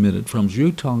transmitted from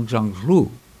Zhu Tong Zhangzhu.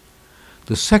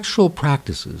 the sexual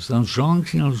practices that Zhang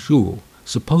Xiaozhu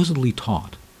supposedly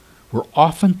taught were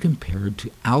often compared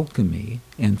to alchemy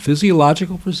and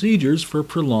physiological procedures for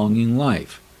prolonging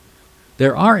life.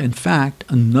 There are, in fact,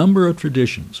 a number of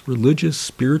traditions, religious,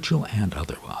 spiritual, and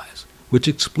otherwise, which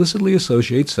explicitly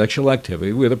associate sexual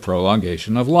activity with a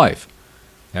prolongation of life.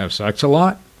 Have sex a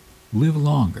lot? Live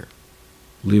longer.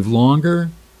 Live longer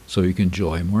so you can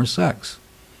enjoy more sex.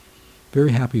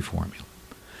 Very happy formula.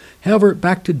 However,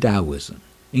 back to Taoism.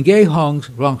 In Ge Hong's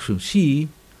Rang Xi,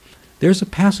 there's a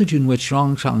passage in which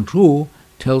Zhang Xiaozhu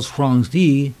tells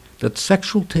Huangzi that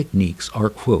sexual techniques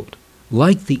are, quote,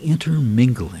 like the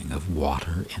intermingling of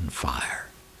water and fire.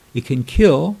 It can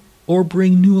kill or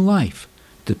bring new life,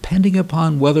 depending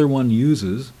upon whether one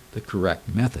uses the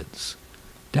correct methods.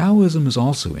 Taoism is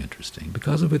also interesting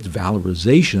because of its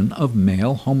valorization of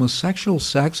male homosexual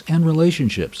sex and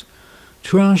relationships.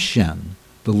 Tuan Shen,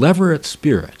 the Leveret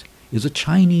spirit, is a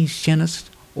Chinese Shenist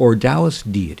or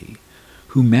Taoist deity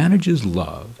who manages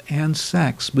love and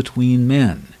sex between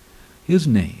men. His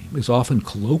name is often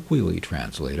colloquially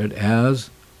translated as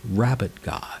Rabbit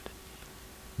God.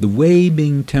 The Wei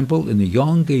Ming Temple in the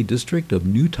Yongge district of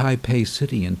New Taipei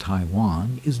City in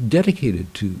Taiwan is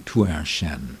dedicated to Tuan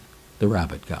Shen, the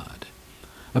Rabbit God.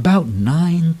 About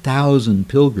 9,000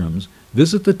 pilgrims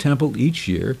visit the temple each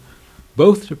year,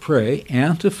 both to pray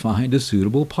and to find a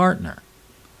suitable partner.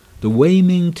 The Wei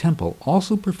Ming Temple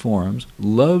also performs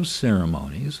love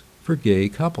ceremonies for gay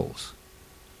couples.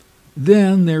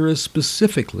 Then there is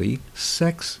specifically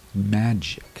sex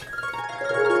magic.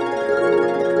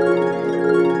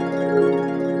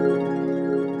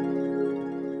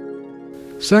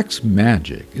 Sex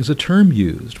magic is a term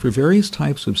used for various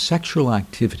types of sexual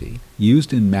activity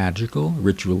used in magical,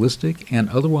 ritualistic, and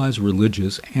otherwise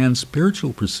religious and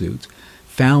spiritual pursuits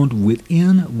found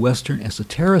within Western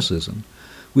esotericism,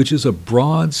 which is a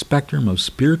broad spectrum of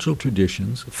spiritual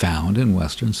traditions found in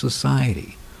Western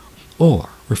society, or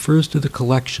refers to the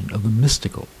collection of the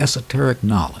mystical, esoteric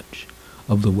knowledge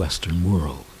of the Western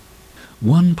world.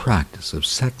 One practice of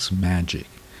sex magic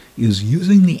is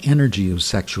using the energy of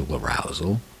sexual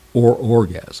arousal or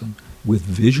orgasm with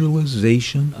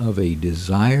visualization of a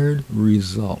desired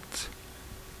result.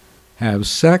 Have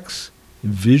sex,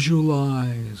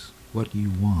 visualize what you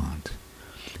want.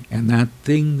 And that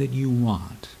thing that you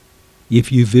want,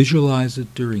 if you visualize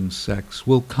it during sex,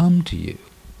 will come to you.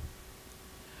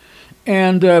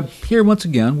 And here, once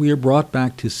again, we are brought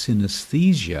back to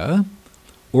synesthesia,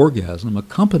 orgasm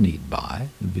accompanied by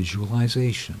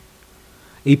visualization.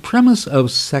 A premise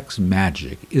of sex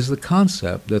magic is the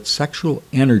concept that sexual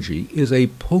energy is a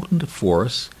potent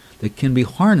force that can be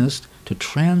harnessed to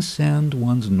transcend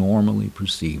one's normally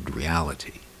perceived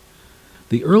reality.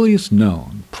 The earliest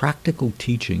known practical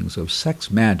teachings of sex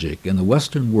magic in the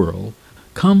Western world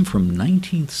come from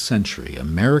 19th century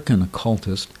American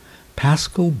occultist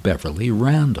Pascal Beverly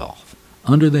Randolph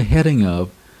under the heading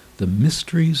of The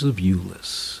Mysteries of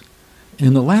Euless.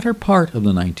 In the latter part of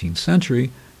the 19th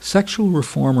century, sexual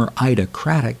reformer Ida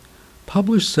Craddock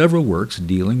published several works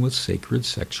dealing with sacred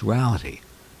sexuality,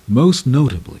 most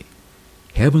notably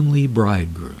Heavenly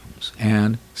Bridegrooms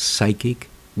and Psychic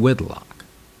Wedlock.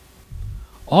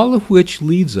 All of which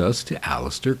leads us to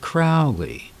Aleister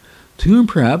Crowley, to whom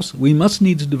perhaps we must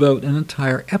needs devote an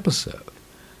entire episode.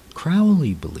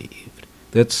 Crowley believed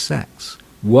that sex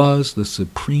was the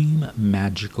supreme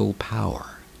magical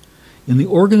power. In the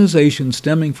organization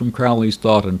stemming from Crowley's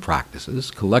thought and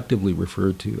practices, collectively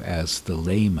referred to as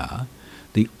Thelema,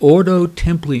 the Ordo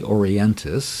Templi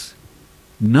Orientis,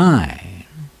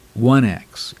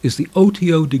 1X, is the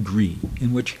OTO degree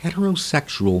in which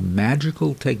heterosexual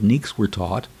magical techniques were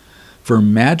taught for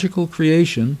magical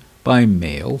creation by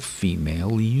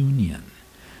male-female union.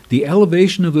 The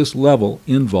elevation of this level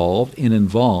involves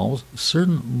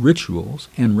certain rituals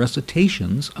and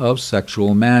recitations of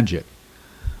sexual magic.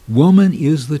 Woman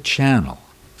is the channel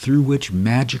through which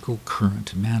magical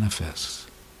current manifests.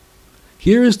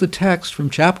 Here is the text from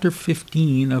chapter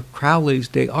 15 of Crowley's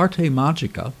De Arte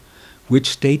Magica,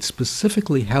 which states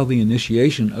specifically how the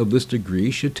initiation of this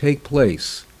degree should take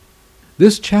place.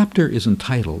 This chapter is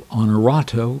entitled On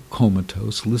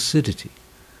Eroto-Comatose Lucidity,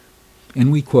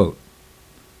 and we quote,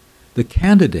 "The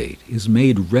candidate is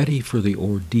made ready for the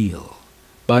ordeal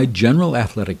by general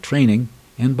athletic training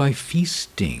and by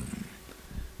feasting,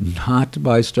 not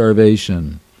by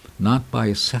starvation, not by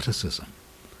asceticism,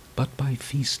 but by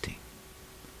feasting.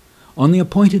 On the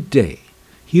appointed day,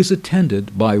 he is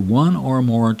attended by one or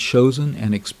more chosen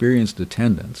and experienced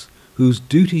attendants whose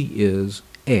duty is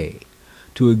A.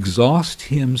 to exhaust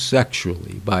him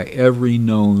sexually by every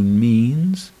known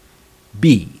means,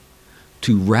 B.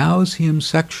 to rouse him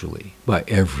sexually by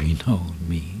every known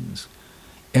means.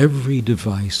 Every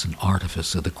device and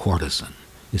artifice of the courtesan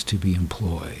is to be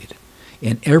employed,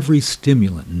 and every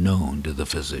stimulant known to the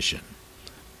physician.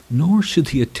 Nor should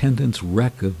the attendants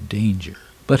reck of danger,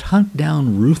 but hunt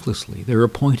down ruthlessly their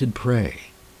appointed prey.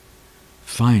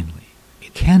 Finally, a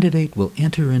candidate will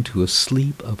enter into a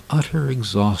sleep of utter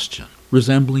exhaustion,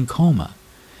 resembling coma,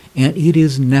 and it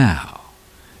is now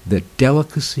that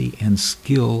delicacy and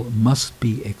skill must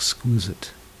be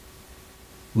exquisite.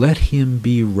 Let him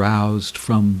be roused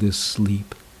from this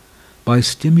sleep by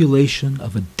stimulation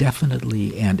of a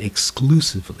definitely and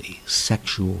exclusively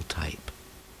sexual type.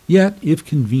 Yet, if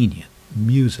convenient,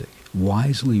 music,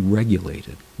 wisely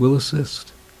regulated, will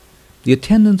assist. The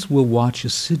attendants will watch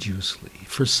assiduously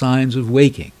for signs of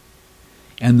waking,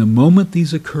 and the moment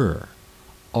these occur,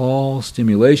 all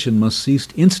stimulation must cease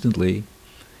instantly,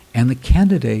 and the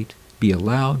candidate be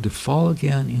allowed to fall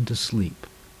again into sleep.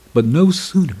 But no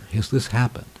sooner has this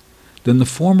happened than the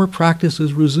former practice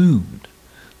is resumed.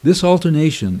 This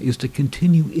alternation is to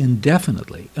continue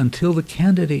indefinitely until the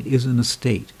candidate is in a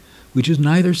state which is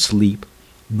neither sleep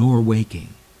nor waking,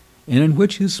 and in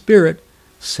which his spirit,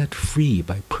 set free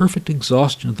by perfect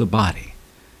exhaustion of the body,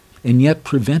 and yet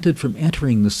prevented from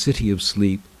entering the city of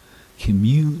sleep,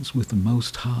 communes with the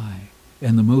Most High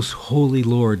and the most holy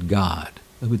Lord God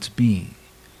of its being,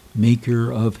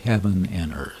 maker of heaven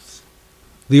and earth.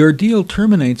 The ordeal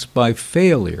terminates by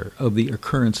failure of the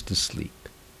occurrence to sleep,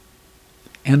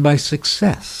 and by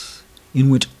success, in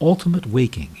which ultimate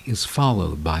waking is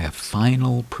followed by a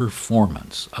final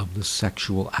performance of the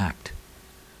sexual act.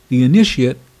 The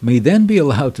initiate may then be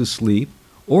allowed to sleep,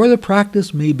 or the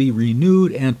practice may be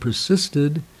renewed and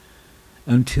persisted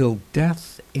until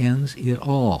death ends it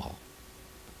all.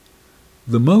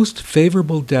 The most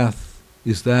favorable death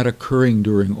is that occurring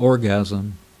during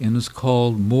orgasm, and is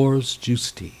called mors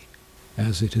justi,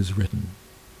 as it is written,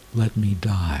 "Let me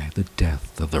die the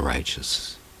death of the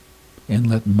righteous, and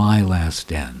let my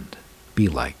last end be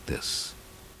like this."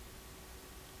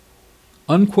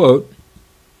 Unquote.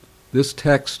 This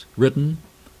text written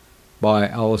by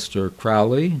Aleister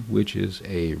Crowley, which is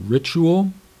a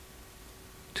ritual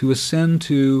to ascend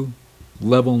to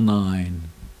level 9,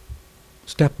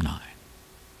 step 9.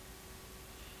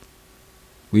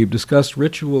 We've discussed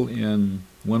ritual in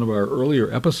one of our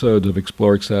earlier episodes of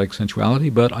Explore Ecstatic Sensuality,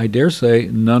 but I dare say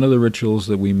none of the rituals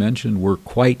that we mentioned were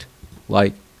quite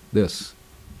like this.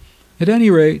 At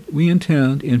any rate, we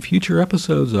intend in future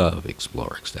episodes of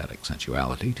Explore Ecstatic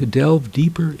Sensuality to delve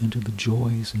deeper into the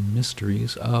joys and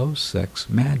mysteries of sex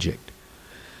magic.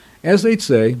 As they'd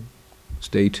say,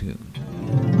 stay tuned.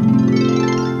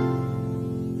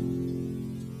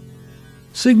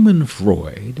 Sigmund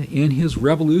Freud, in his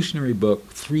revolutionary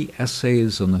book, 3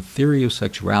 Essays on the Theory of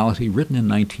Sexuality, written in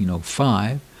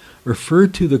 1905,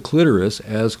 referred to the clitoris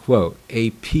as, quote,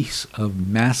 a piece of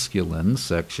masculine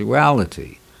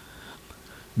sexuality.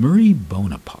 Marie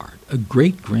Bonaparte, a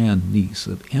great-grandniece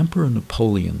of Emperor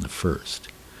Napoleon I,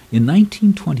 in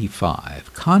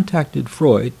 1925 contacted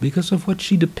Freud because of what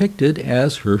she depicted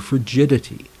as her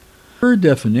frigidity. Her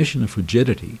definition of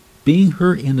frigidity being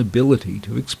her inability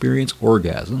to experience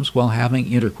orgasms while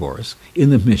having intercourse in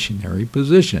the missionary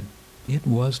position. It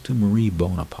was to Marie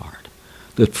Bonaparte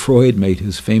that Freud made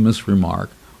his famous remark,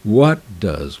 "What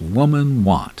does woman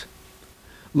want?"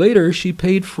 Later, she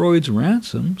paid Freud's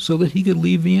ransom so that he could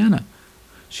leave Vienna.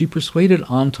 She persuaded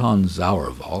Anton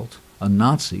Sauerwald, a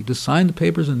Nazi, to sign the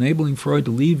papers enabling Freud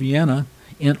to leave Vienna,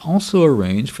 and also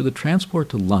arranged for the transport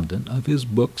to London of his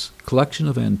book's collection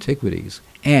of antiquities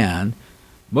and,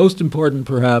 most important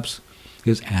perhaps,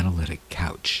 his analytic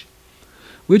couch,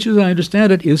 which, as I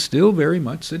understand it, is still very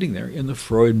much sitting there in the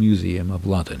Freud Museum of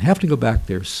London. Have to go back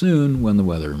there soon when the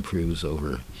weather improves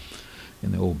over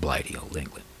in the old blighty old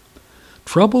England.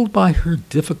 Troubled by her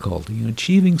difficulty in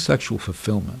achieving sexual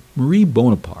fulfillment, Marie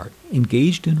Bonaparte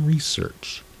engaged in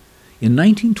research. In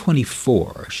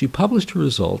 1924, she published her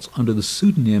results under the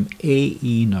pseudonym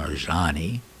A.E.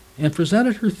 Narjani and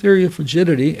presented her theory of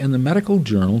frigidity in the medical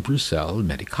journal Bruxelles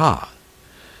Medical.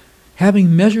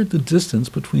 Having measured the distance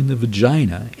between the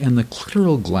vagina and the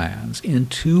clitoral glands in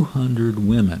 200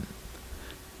 women,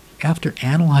 after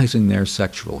analyzing their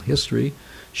sexual history,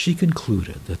 she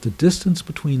concluded that the distance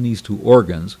between these two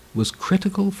organs was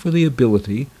critical for the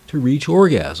ability to reach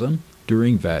orgasm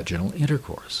during vaginal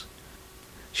intercourse.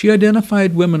 She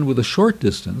identified women with a short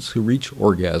distance who reached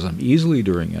orgasm easily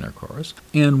during intercourse,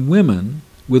 and women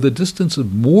with a distance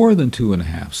of more than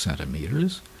 2.5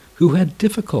 centimeters who had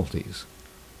difficulties,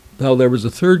 though there was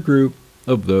a third group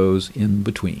of those in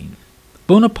between.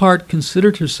 Bonaparte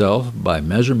considered herself, by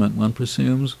measurement one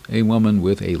presumes, a woman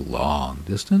with a long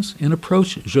distance, and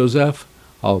approached Joseph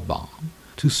Alban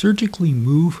to surgically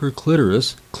move her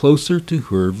clitoris closer to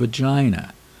her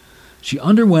vagina. She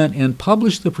underwent and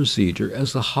published the procedure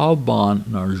as the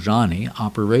Halban-Narjani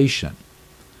operation.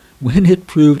 When it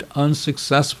proved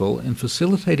unsuccessful in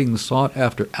facilitating the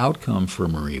sought-after outcome for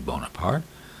Marie Bonaparte,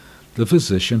 the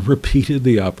physician repeated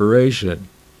the operation.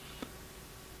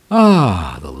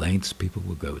 The lengths people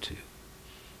will go to.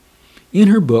 In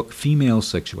her book, Female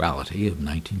Sexuality of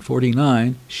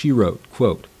 1949, she wrote,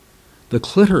 quote, "The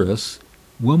clitoris,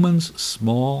 woman's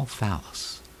small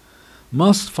phallus,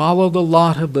 must follow the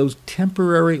lot of those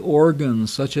temporary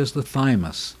organs such as the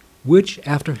thymus, which,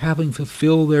 after having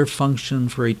fulfilled their function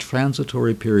for a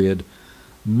transitory period,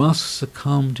 must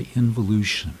succumb to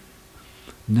involution.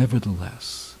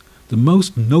 Nevertheless, the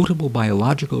most notable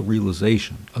biological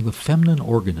realization of the feminine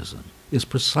organism is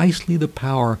precisely the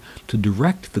power to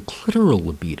direct the clitoral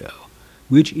libido,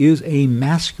 which is a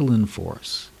masculine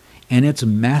force, and its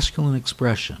masculine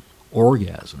expression,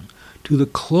 orgasm, to the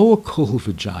cloacal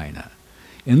vagina.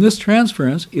 And this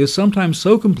transference is sometimes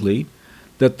so complete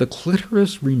that the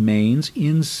clitoris remains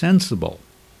insensible.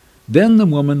 Then the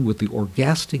woman with the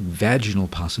orgastic vaginal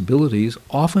possibilities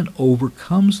often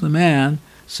overcomes the man,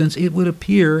 since it would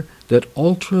appear that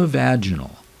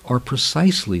ultravaginal are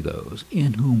precisely those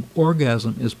in whom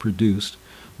orgasm is produced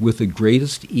with the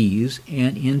greatest ease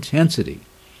and intensity."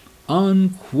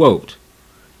 Unquote.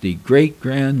 The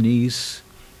great-grandniece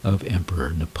of Emperor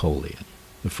Napoleon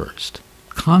I,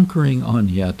 conquering on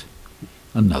yet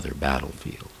another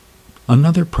battlefield.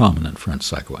 Another prominent French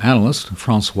psychoanalyst,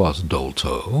 Françoise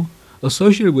Dolto,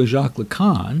 associated with Jacques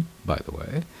Lacan, by the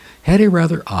way, had a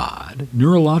rather odd,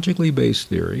 neurologically based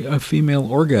theory of female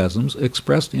orgasms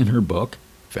expressed in her book,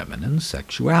 Feminine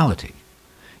Sexuality.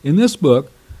 In this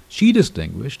book, she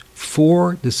distinguished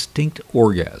 4 distinct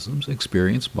orgasms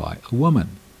experienced by a woman: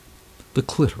 the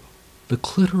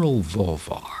clitoral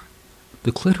vulvar,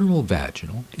 the clitoral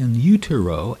vaginal, and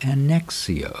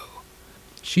utero-annexial.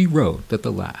 She wrote that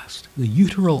the last, the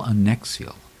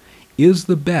uteral-annexial, is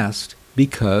the best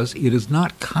because it is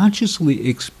not consciously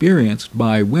experienced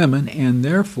by women, and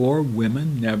therefore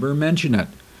women never mention it.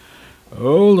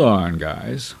 Hold on,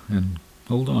 guys, and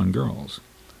hold on, girls.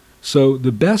 So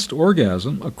the best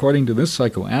orgasm, according to this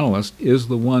psychoanalyst, is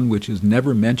the one which is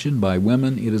never mentioned by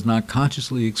women. It is not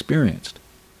consciously experienced.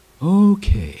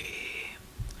 Okay.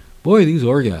 Boy, these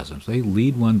orgasms, they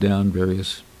lead one down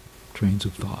various trains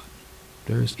of thought,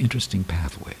 various interesting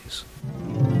pathways.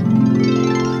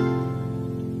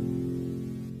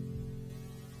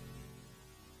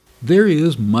 There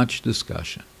is much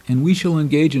discussion, and we shall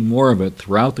engage in more of it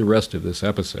throughout the rest of this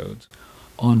episode,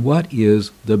 on what is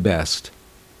the best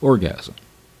orgasm.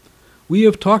 We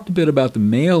have talked a bit about the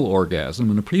male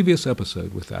orgasm in a previous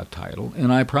episode with that title,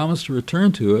 and I promise to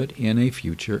return to it in a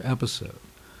future episode.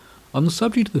 On the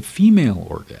subject of the female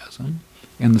orgasm,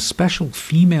 and the special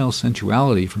female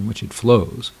sensuality from which it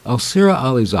flows, Alcira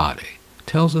Alizadeh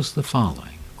tells us the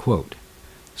following, quote,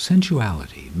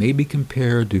 "Sensuality may be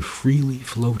compared to freely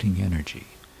floating energy,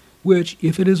 which,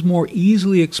 if it is more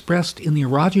easily expressed in the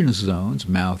erogenous zones,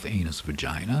 mouth, anus,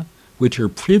 vagina, which are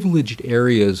privileged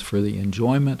areas for the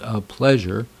enjoyment of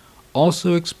pleasure,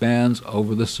 also expands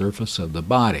over the surface of the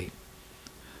body."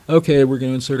 Okay, we're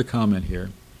going to insert a comment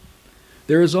here.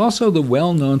 There is also the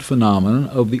well-known phenomenon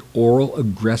of the oral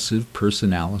aggressive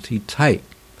personality type,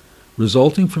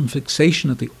 resulting from fixation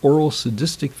at the oral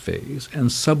sadistic phase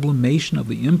and sublimation of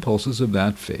the impulses of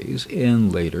that phase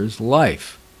in later's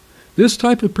life. This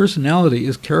type of personality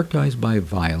is characterized by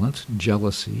violence,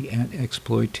 jealousy, and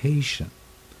exploitation.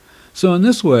 So in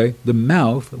this way, the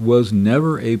mouth was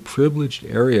never a privileged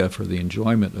area for the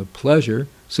enjoyment of pleasure,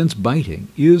 since biting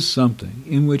is something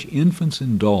in which infants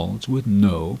indulge with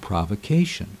no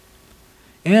provocation.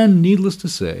 And needless to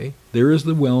say, there is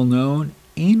the well-known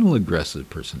anal aggressive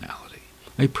personality,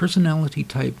 a personality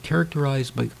type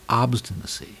characterized by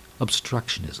obstinacy,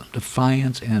 obstructionism,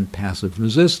 defiance, and passive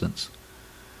resistance.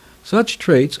 Such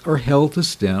traits are held to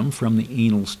stem from the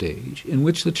anal stage, in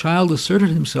which the child asserted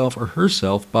himself or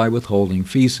herself by withholding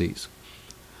feces.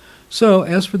 So,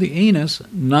 as for the anus,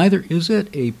 neither is it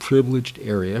a privileged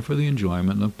area for the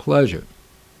enjoyment of pleasure.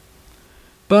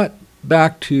 But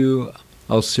back to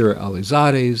Alcira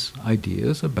Alizadeh's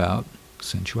ideas about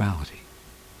sensuality.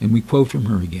 And we quote from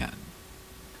her again.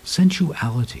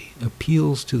 "Sensuality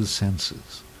appeals to the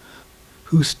senses,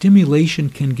 whose stimulation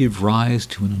can give rise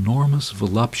to an enormous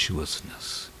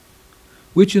voluptuousness,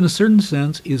 which in a certain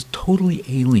sense is totally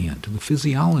alien to the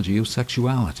physiology of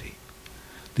sexuality.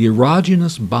 The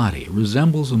erogenous body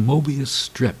resembles a Mobius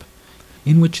strip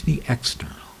in which the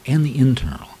external and the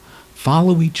internal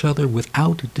follow each other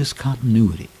without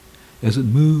discontinuity as it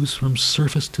moves from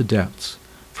surface to depths,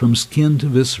 from skin to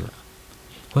viscera.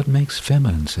 What makes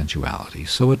feminine sensuality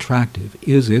so attractive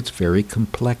is its very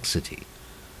complexity.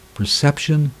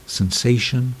 Perception,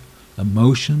 sensation,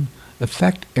 emotion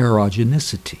affect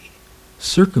erogenicity,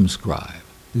 circumscribe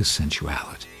this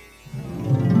sensuality.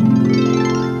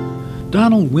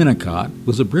 Donald Winnicott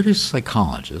was a British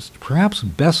psychologist, perhaps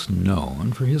best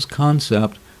known for his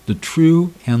concept, the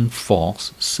true and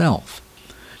false self.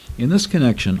 In this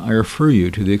connection, I refer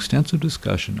you to the extensive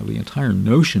discussion of the entire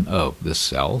notion of the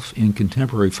self in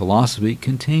contemporary philosophy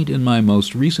contained in my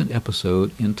most recent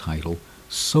episode entitled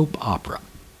Soap Opera.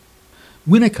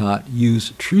 Winnicott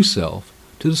used true self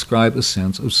to describe a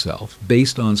sense of self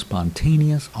based on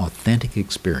spontaneous, authentic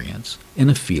experience and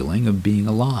a feeling of being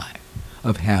alive,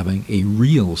 of having a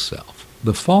real self.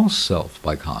 The false self,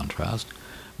 by contrast,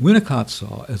 Winnicott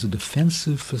saw as a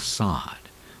defensive facade,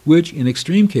 which in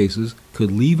extreme cases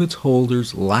could leave its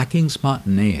holders lacking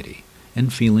spontaneity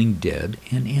and feeling dead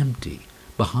and empty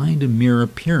behind a mere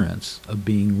appearance of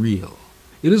being real.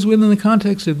 It is within the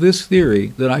context of this theory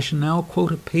that I shall now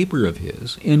quote a paper of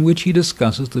his in which he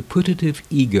discusses the putative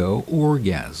ego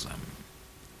orgasm.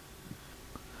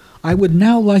 I would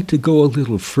now like to go a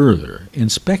little further in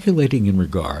speculating in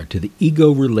regard to the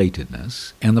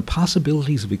ego-relatedness and the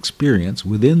possibilities of experience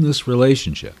within this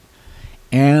relationship,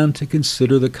 and to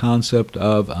consider the concept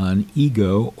of an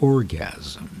ego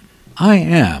orgasm. I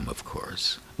am, of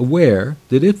course, aware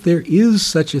that if there is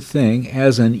such a thing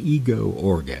as an ego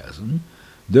orgasm,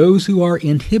 those who are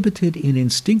inhibited in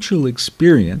instinctual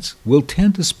experience will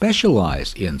tend to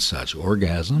specialize in such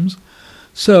orgasms,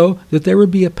 so that there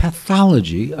would be a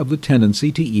pathology of the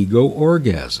tendency to ego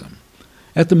orgasm.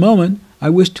 At the moment, I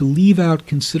wish to leave out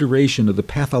consideration of the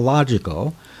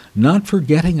pathological, not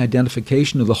forgetting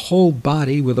identification of the whole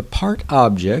body with a part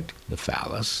object, the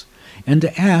phallus, and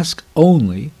to ask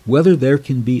only whether there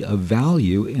can be a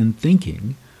value in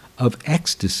thinking of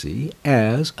ecstasy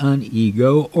as an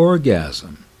ego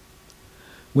orgasm.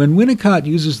 When Winnicott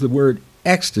uses the word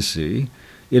ecstasy,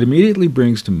 it immediately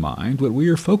brings to mind what we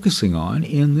are focusing on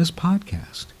in this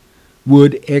podcast.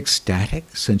 Would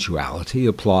ecstatic sensuality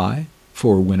apply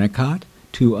for Winnicott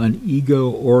to an ego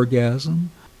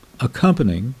orgasm,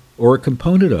 accompanying or a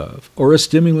component of or a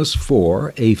stimulus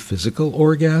for a physical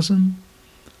orgasm?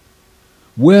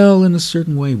 Well, in a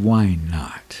certain way, why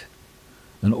not?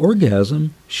 An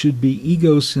orgasm should be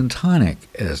egosyntonic,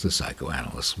 as the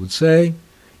psychoanalysts would say.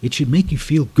 It should make you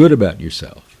feel good about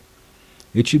yourself.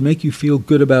 It should make you feel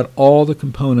good about all the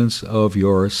components of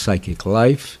your psychic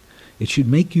life. It should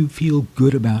make you feel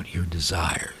good about your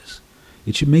desires.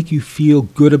 It should make you feel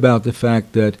good about the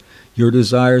fact that your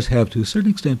desires have to a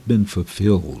certain extent been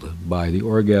fulfilled by the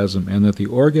orgasm, and that the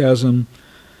orgasm,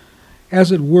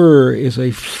 as it were, is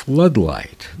a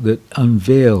floodlight that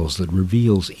unveils, that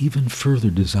reveals even further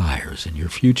desires in your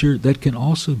future that can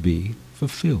also be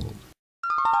fulfilled.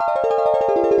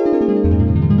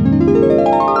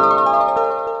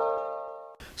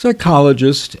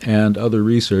 Psychologists and other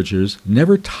researchers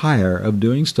never tire of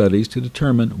doing studies to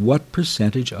determine what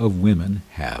percentage of women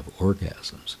have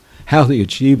orgasms, how they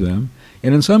achieve them,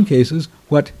 and in some cases,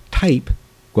 what type,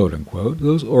 quote-unquote,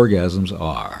 those orgasms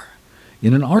are.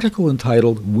 In an article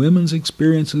entitled Women's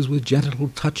Experiences with Genital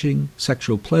Touching,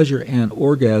 Sexual Pleasure, and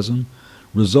Orgasm,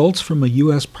 Results from a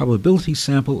U.S. Probability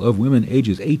Sample of Women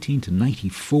Ages 18 to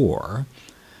 94,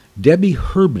 Debbie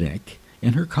Herbnick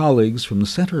and her colleagues from the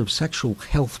Center of Sexual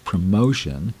Health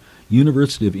Promotion,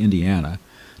 University of Indiana,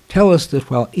 tell us that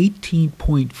while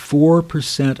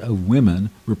 18.4% of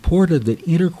women reported that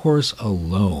intercourse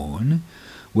alone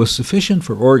was sufficient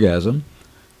for orgasm,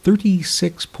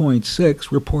 36.6%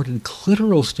 reported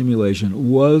clitoral stimulation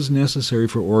was necessary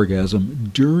for orgasm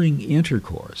during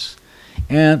intercourse,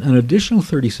 and an additional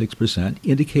 36%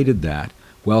 indicated that,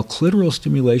 while clitoral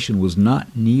stimulation was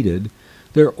not needed,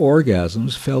 their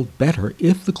orgasms felt better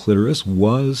if the clitoris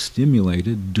was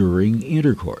stimulated during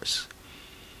intercourse.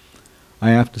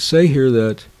 I have to say here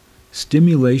that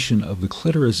stimulation of the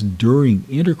clitoris during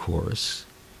intercourse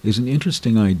is an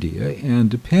interesting idea and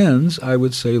depends, I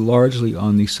would say, largely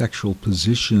on the sexual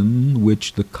position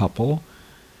which the couple,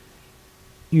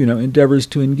 endeavors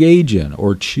to engage in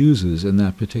or chooses in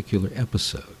that particular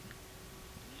episode.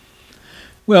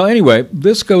 Well, anyway,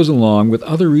 this goes along with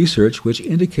other research which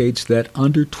indicates that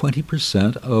under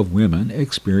 20% of women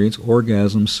experience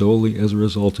orgasm solely as a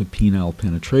result of penile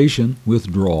penetration,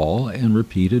 withdrawal, and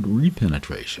repeated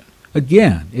repenetration.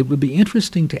 Again, it would be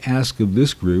interesting to ask of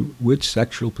this group which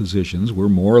sexual positions were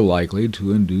more likely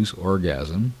to induce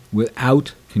orgasm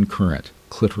without concurrent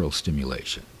clitoral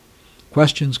stimulation.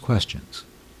 Questions, questions.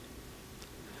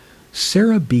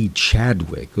 Sarah B.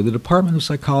 Chadwick of the Department of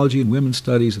Psychology and Women's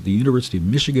Studies at the University of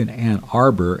Michigan, Ann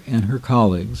Arbor, and her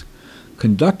colleagues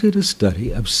conducted a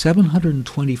study of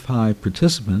 725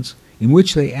 participants in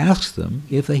which they asked them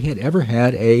if they had ever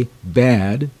had a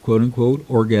bad, quote-unquote,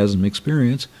 orgasm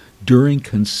experience during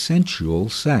consensual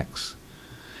sex.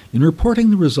 In reporting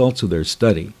the results of their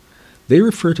study, they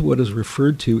refer to what is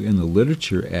referred to in the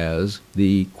literature as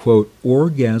the, quote,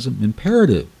 orgasm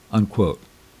imperative, unquote.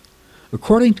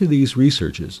 According to these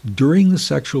researchers, during the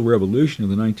sexual revolution of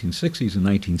the 1960s and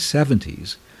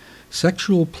 1970s,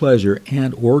 sexual pleasure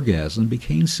and orgasm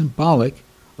became symbolic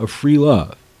of free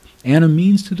love and a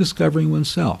means to discovering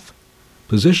oneself,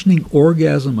 positioning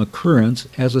orgasm occurrence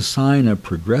as a sign of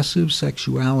progressive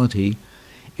sexuality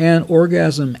and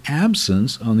orgasm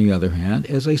absence, on the other hand,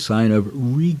 as a sign of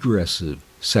regressive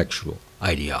sexual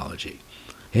ideology.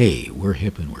 Hey, we're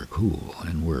hip and we're cool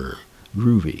and we're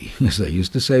groovy, as they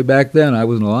used to say back then. I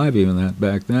wasn't alive even that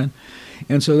back then.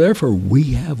 And so therefore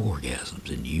we have orgasms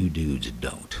and you dudes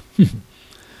don't.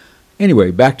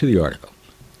 Anyway, back to the article.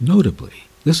 Notably,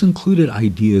 this included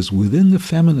ideas within the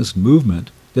feminist movement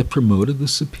that promoted the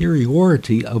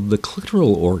superiority of the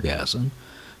clitoral orgasm,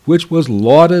 which was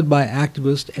lauded by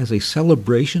activists as a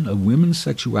celebration of women's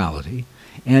sexuality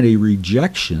and a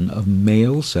rejection of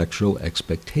male sexual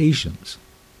expectations.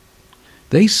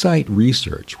 They cite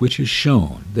research which has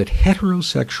shown that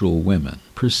heterosexual women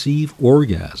perceive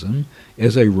orgasm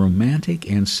as a romantic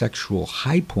and sexual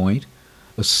high point,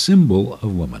 a symbol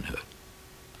of womanhood.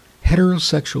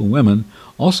 Heterosexual women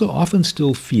also often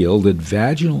still feel that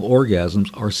vaginal orgasms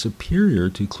are superior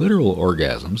to clitoral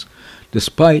orgasms,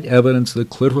 despite evidence that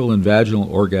clitoral and vaginal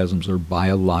orgasms are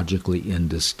biologically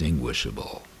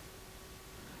indistinguishable.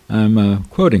 I'm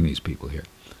quoting these people here.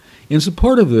 In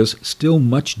support of this still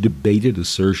much debated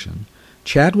assertion,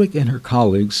 Chadwick and her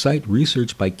colleagues cite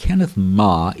research by Kenneth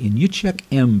Ma and Yitzhak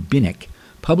M. Binek,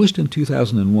 published in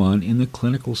 2001 in the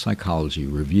Clinical Psychology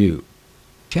Review.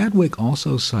 Chadwick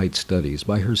also cites studies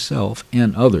by herself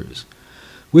and others,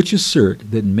 which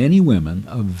assert that many women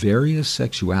of various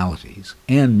sexualities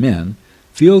and men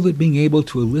feel that being able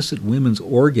to elicit women's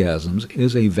orgasms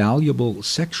is a valuable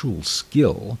sexual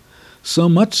skill, so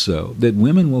much so that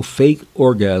women will fake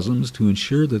orgasms to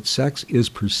ensure that sex is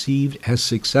perceived as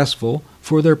successful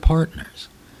for their partners.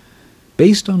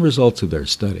 Based on results of their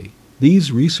study,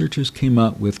 these researchers came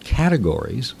up with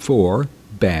categories for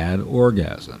bad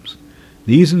orgasms.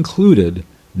 These included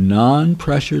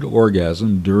non-pressured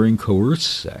orgasm during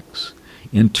coerced sex,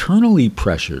 internally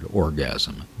pressured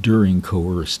orgasm during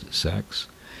coerced sex,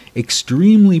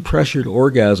 extremely pressured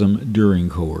orgasm during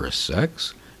coerced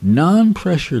sex,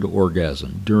 non-pressured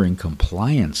orgasm during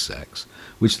compliant sex,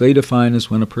 which they define as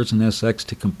when a person has sex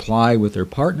to comply with their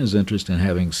partner's interest in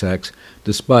having sex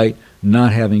despite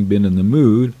not having been in the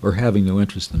mood or having no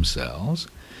interest themselves,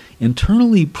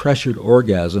 internally pressured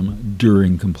orgasm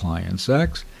during compliant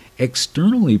sex,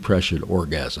 externally pressured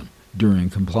orgasm during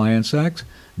compliant sex,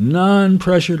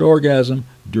 non-pressured orgasm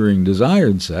during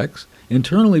desired sex,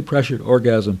 internally pressured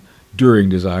orgasm during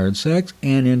desired sex,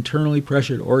 and internally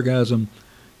pressured orgasm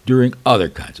during other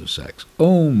kinds of sex.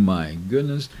 Oh my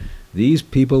goodness, these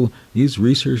people, these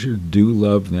researchers do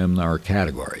love them, our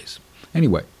categories.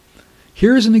 Anyway,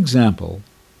 here's an example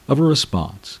of a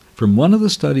response from one of the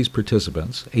study's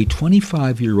participants, a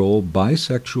 25-year-old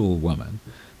bisexual woman,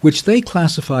 which they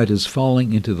classified as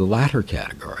falling into the latter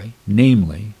category,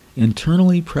 namely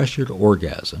internally pressured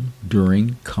orgasm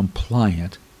during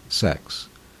compliant sex.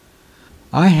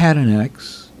 I had an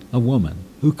ex, a woman,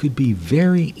 who could be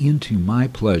very into my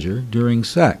pleasure during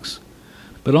sex,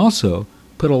 but also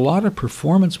put a lot of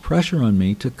performance pressure on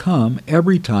me to come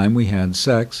every time we had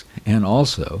sex and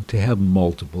also to have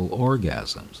multiple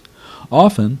orgasms.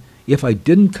 Often, if I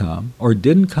didn't come or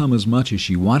didn't come as much as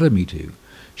she wanted me to,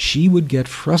 she would get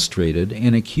frustrated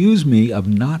and accuse me of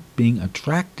not being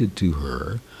attracted to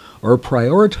her or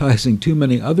prioritizing too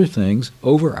many other things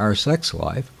over our sex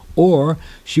life, or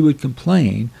she would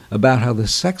complain about how the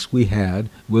sex we had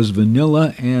was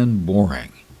vanilla and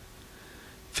boring.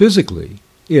 Physically,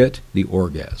 the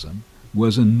orgasm,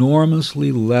 was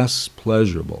enormously less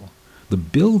pleasurable. The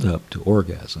build-up to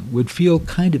orgasm would feel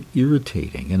kind of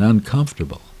irritating and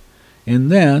uncomfortable.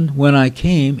 And then, when I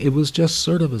came, it was just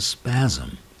sort of a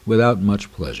spasm, without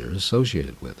much pleasure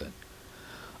associated with it.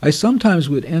 I sometimes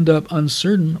would end up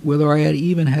uncertain whether I had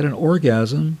even had an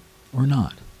orgasm or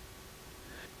not.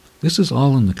 This is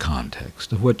all in the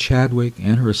context of what Chadwick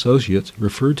and her associates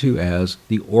refer to as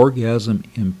the orgasm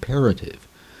imperative,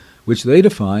 which they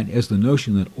define as the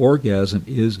notion that orgasm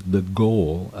is the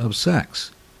goal of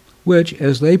sex. which,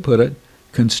 as they put it,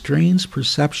 constrains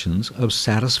perceptions of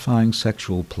satisfying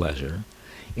sexual pleasure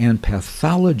and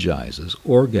pathologizes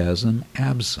orgasm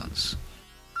absence.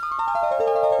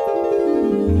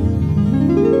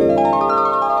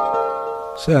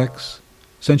 Sex,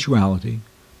 sensuality,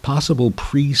 possible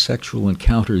pre-sexual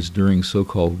encounters during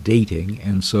so-called dating,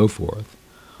 and so forth,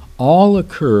 all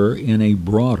occur in a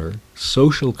broader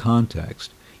social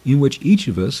context in which each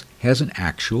of us has an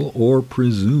actual or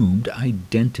presumed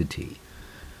identity.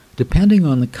 Depending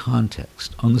on the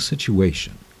context, on the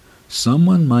situation,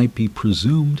 someone might be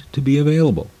presumed to be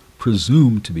available,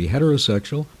 presumed to be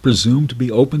heterosexual, presumed to be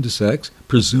open to sex,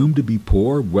 presumed to be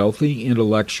poor, wealthy,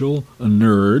 intellectual, a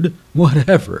nerd,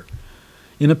 whatever.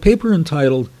 In a paper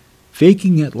entitled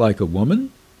Faking It Like a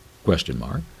Woman?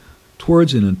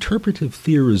 Towards an interpretive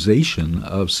theorization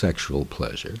of sexual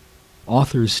pleasure,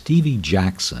 authors Stevie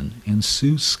Jackson and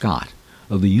Sue Scott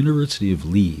of the University of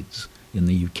Leeds in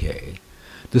the UK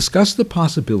discuss the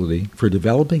possibility for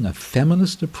developing a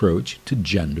feminist approach to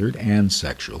gendered and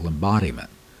sexual embodiment.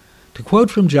 To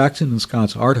quote from Jackson and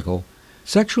Scott's article,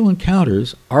 sexual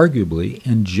encounters arguably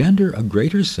engender a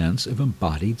greater sense of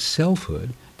embodied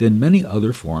selfhood than many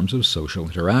other forms of social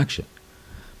interaction.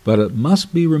 But it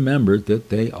must be remembered that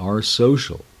they are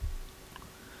social.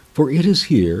 For it is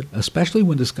here, especially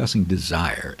when discussing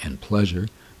desire and pleasure,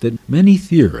 that many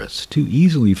theorists too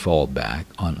easily fall back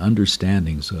on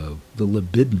understandings of the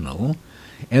libidinal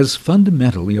as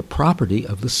fundamentally a property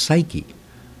of the psyche,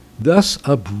 thus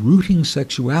uprooting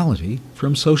sexuality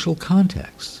from social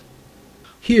contexts.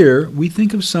 Here we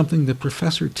think of something that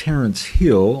Professor Terence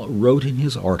Hill wrote in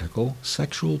his article,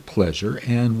 Sexual Pleasure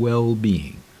and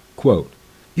Well-Being. Quote,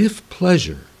 "If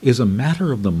pleasure is a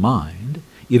matter of the mind,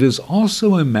 it is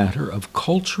also a matter of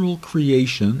cultural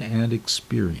creation and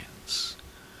experience."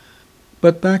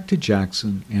 But back to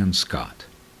Jackson and Scott.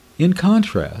 In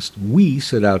contrast, we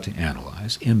set out to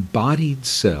analyze embodied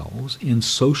selves in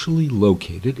socially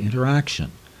located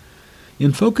interaction.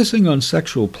 In focusing on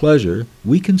sexual pleasure,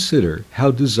 we consider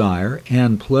how desire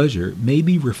and pleasure may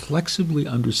be reflexively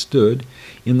understood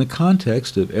in the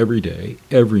context of everyday,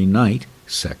 every night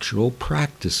sexual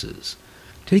practices.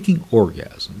 Taking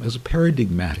orgasm as a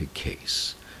paradigmatic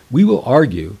case, we will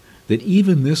argue that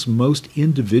even this most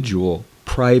individual,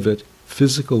 private,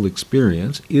 physical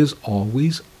experience is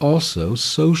always also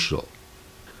social.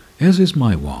 As is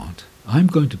my wont, I'm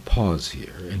going to pause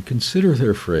here and consider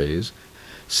their phrase,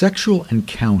 sexual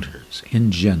encounters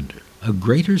engender a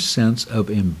greater sense of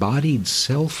embodied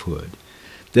selfhood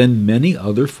than many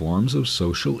other forms of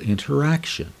social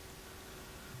interaction.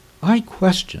 I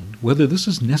question whether this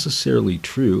is necessarily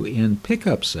true in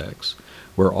pickup sex,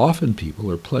 where often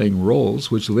people are playing roles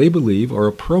which they believe are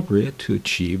appropriate to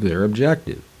achieve their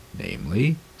objective,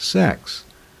 namely, sex.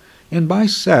 And by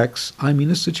sex, I mean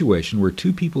a situation where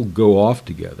two people go off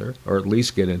together, or at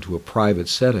least get into a private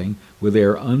setting where they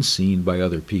are unseen by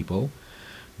other people,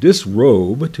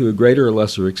 disrobe to a greater or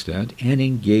lesser extent, and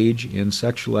engage in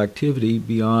sexual activity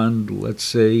beyond, let's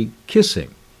say,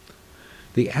 kissing.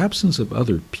 The absence of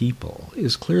other people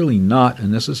is clearly not a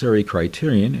necessary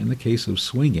criterion in the case of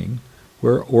swinging,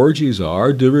 where orgies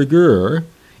are de rigueur,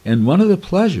 and one of the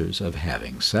pleasures of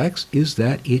having sex is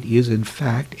that it is in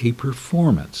fact a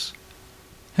performance.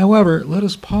 However, let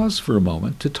us pause for a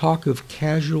moment to talk of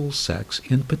casual sex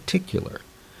in particular.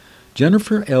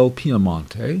 Jennifer L.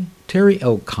 Piemonte, Terry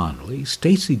L. Connolly,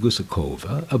 Stacy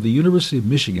Gusakova of the University of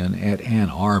Michigan at Ann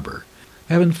Arbor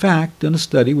have in fact done a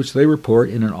study which they report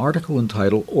in an article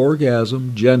entitled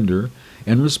Orgasm, Gender,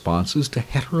 and Responses to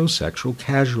Heterosexual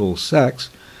Casual Sex,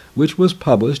 which was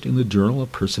published in the Journal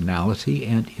of Personality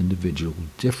and Individual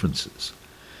Differences.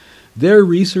 Their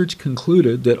research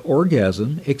concluded that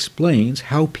orgasm explains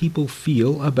how people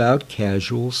feel about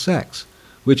casual sex,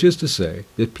 which is to say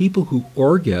that people who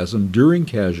orgasm during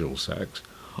casual sex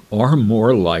are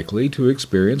more likely to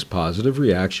experience positive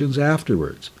reactions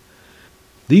afterwards.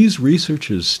 These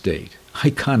researchers state,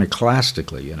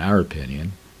 iconoclastically in our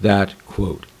opinion, that,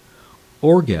 quote,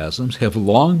 orgasms have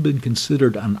long been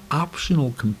considered an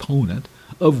optional component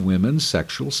of women's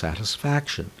sexual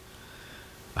satisfaction.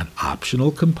 An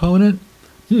optional component?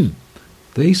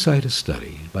 They cite a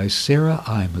study by Sarah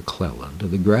I. McClelland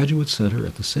of the Graduate Center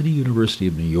at the City University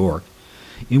of New York,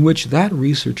 in which that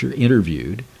researcher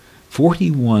interviewed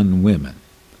 41 women,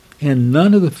 and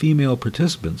none of the female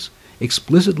participants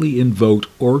explicitly invoked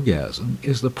orgasm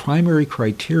as the primary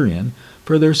criterion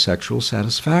for their sexual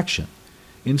satisfaction,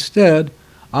 instead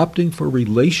opting for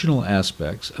relational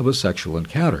aspects of a sexual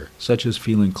encounter, such as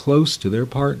feeling close to their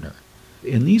partner.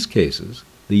 In these cases,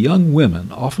 the young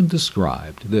women often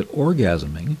described that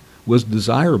orgasming was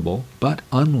desirable but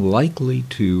unlikely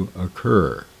to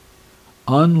occur.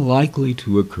 Unlikely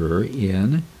to occur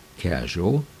in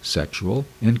casual sexual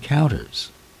encounters.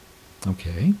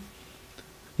 Okay?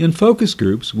 In focus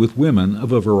groups with women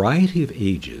of a variety of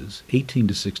ages, 18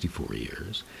 to 64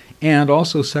 years, and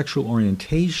also sexual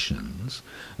orientations,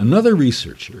 another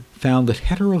researcher found that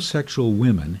heterosexual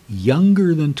women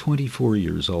younger than 24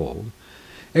 years old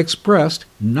expressed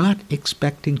not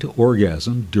expecting to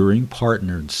orgasm during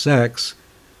partnered sex,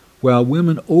 while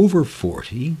women over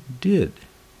 40 did.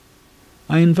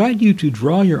 I invite you to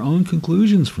draw your own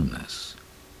conclusions from this.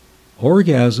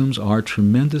 Orgasms are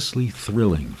tremendously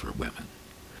thrilling for women.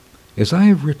 As I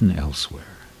have written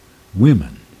elsewhere,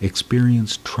 women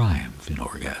experience triumph in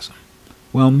orgasm,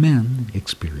 while men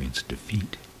experience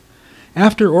defeat.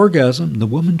 After orgasm, the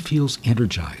woman feels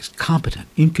energized, competent,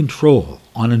 in control,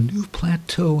 on a new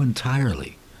plateau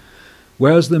entirely,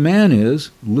 whereas the man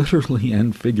is, literally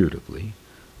and figuratively,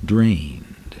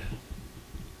 drained.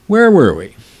 Where were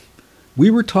we? We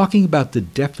were talking about the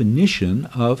definition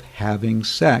of having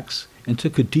sex and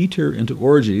took a detour into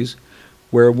orgies,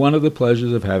 where one of the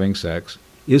pleasures of having sex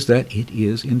is that it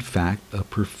is, in fact, a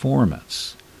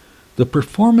performance. The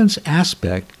performance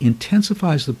aspect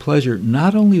intensifies the pleasure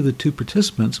not only of the two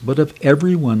participants, but of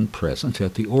everyone present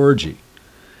at the orgy.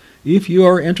 If you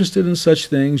are interested in such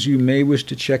things, you may wish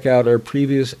to check out our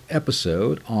previous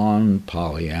episode on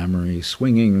polyamory,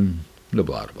 swinging, blah,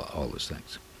 blah, blah, all those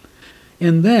things.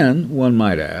 And then, one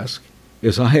might ask,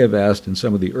 as I have asked in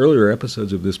some of the earlier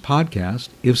episodes of this podcast,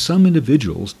 if some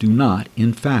individuals do not,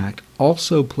 in fact,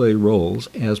 also play roles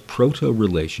as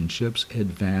proto-relationships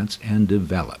advance and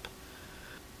develop.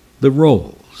 The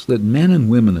roles that men and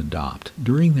women adopt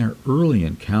during their early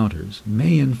encounters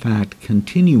may in fact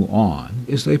continue on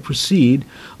as they proceed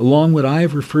along what I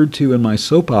have referred to in my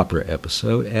soap opera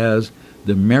episode as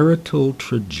the marital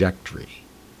trajectory.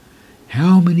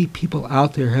 How many people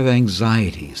out there have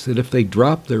anxieties that if they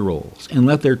drop their roles and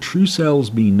let their true selves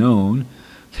be known,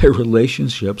 their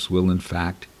relationships will in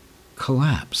fact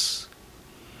collapse?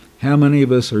 How many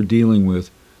of us are dealing with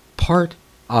part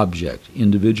object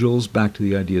individuals, back to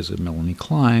the ideas of Melanie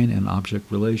Klein and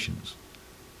object relations?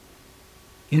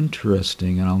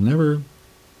 Interesting, and I'll never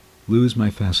lose my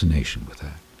fascination with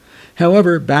that.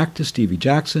 However, back to Stevie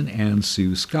Jackson and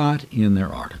Sue Scott in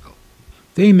their article.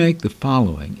 They make the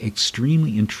following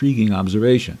extremely intriguing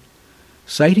observation.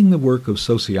 Citing the work of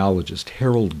sociologist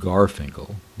Harold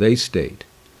Garfinkel, they state,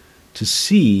 "To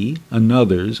see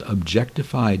another's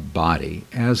objectified body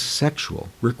as sexual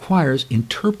requires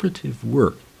interpretive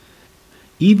work.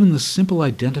 Even the simple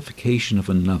identification of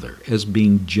another as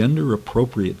being gender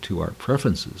appropriate to our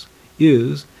preferences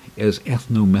is, as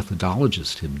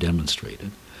ethnomethodologists have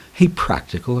demonstrated, a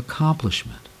practical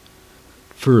accomplishment.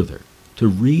 Further, to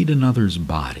read another's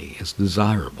body as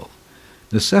desirable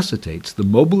necessitates the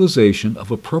mobilization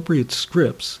of appropriate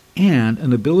scripts and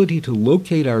an ability to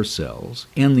locate ourselves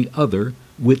and the other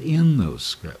within those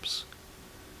scripts."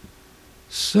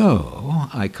 So,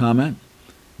 I comment,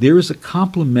 there is a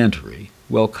complementary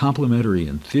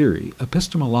in theory,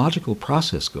 epistemological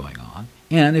process going on,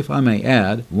 and, if I may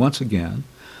add, once again,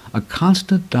 a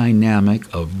constant dynamic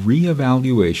of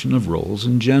re-evaluation of roles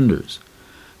and genders.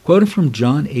 Quoted from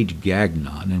John H.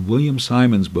 Gagnon in William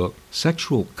Simon's book,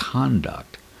 Sexual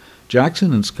Conduct,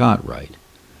 Jackson and Scott write,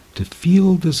 "To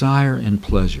feel desire and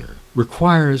pleasure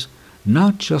requires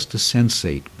not just a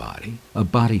sensate body, a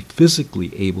body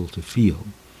physically able to feel,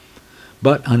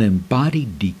 but an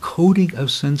embodied decoding of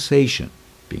sensation,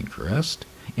 being caressed,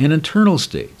 and internal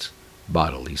states,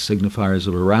 bodily signifiers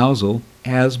of arousal,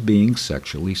 as being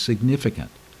sexually significant.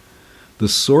 The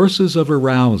sources of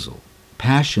arousal,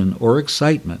 passion, or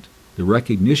excitement, the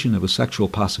recognition of a sexual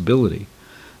possibility,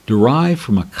 derive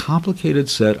from a complicated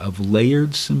set of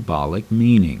layered symbolic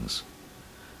meanings.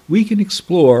 We can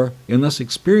explore and thus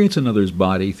experience another's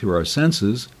body through our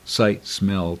senses, sight,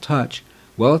 smell, touch,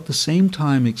 while at the same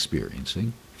time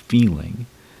experiencing, feeling,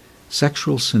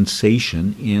 sexual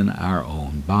sensation in our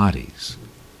own bodies.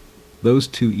 Those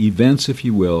two events, if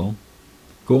you will,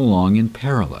 go along in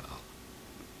parallel."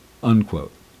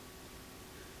 Unquote.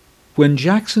 When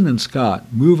Jackson and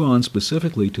Scott move on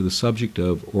specifically to the subject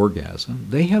of orgasm,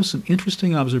 they have some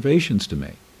interesting observations to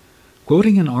make.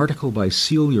 Quoting an article by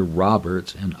Celia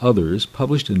Roberts and others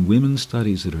published in Women's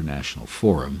Studies International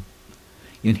Forum,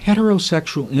 in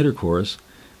heterosexual intercourse,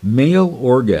 male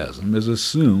orgasm is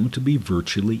assumed to be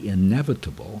virtually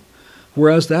inevitable,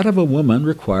 whereas that of a woman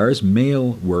requires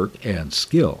male work and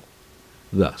skill.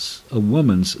 Thus, a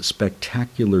woman's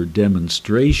spectacular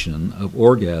demonstration of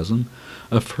orgasm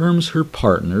affirms her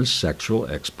partner's sexual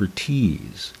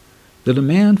expertise. The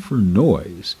demand for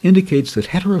noise indicates that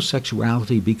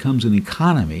heterosexuality becomes an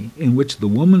economy in which the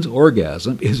woman's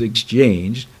orgasm is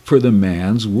exchanged for the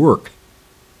man's work.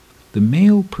 The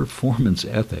male performance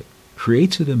ethic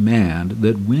creates a demand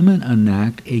that women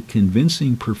enact a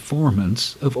convincing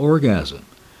performance of orgasm.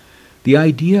 The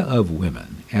idea of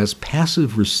women as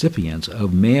passive recipients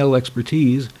of male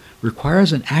expertise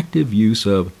requires an active use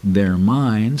of their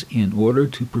minds in order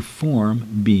to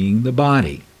perform being the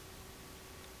body.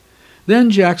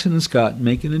 Then Jackson and Scott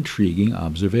make an intriguing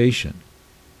observation.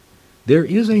 There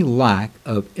is a lack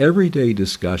of everyday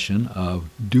discussion of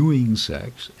doing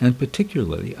sex, and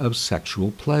particularly of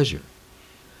sexual pleasure.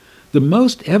 The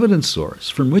most evident source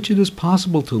from which it is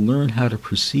possible to learn how to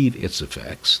perceive its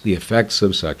effects, the effects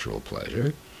of sexual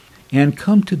pleasure, and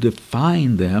come to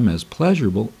define them as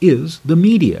pleasurable is the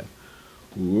media.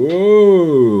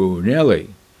 Whoa,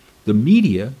 Nelly! The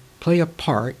media play a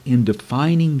part in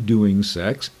defining doing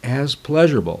sex as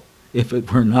pleasurable. If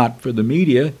it were not for the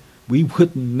media, we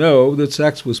wouldn't know that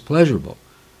sex was pleasurable.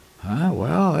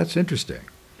 Well, that's interesting.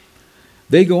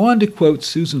 They go on to quote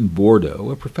Susan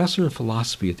Bordeaux, a professor of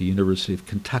philosophy at the University of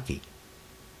Kentucky.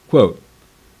 Quote,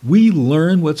 "We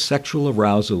learn what sexual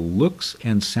arousal looks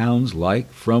and sounds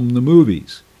like from the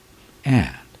movies.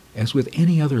 And, as with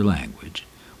any other language,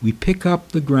 we pick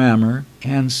up the grammar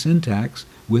and syntax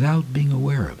without being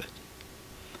aware of it.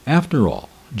 After all,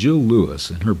 Jill Lewis,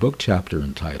 in her book chapter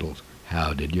entitled,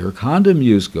 'How Did Your Condom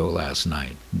Use Go Last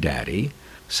Night, Daddy?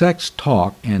 Sex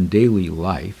Talk and Daily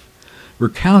Life,'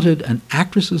 recounted an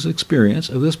actress's experience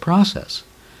of this process.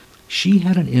 She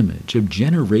had an image of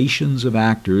generations of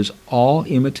actors all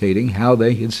imitating how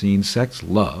they had seen sex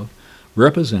love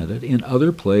represented in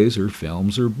other plays or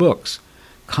films or books,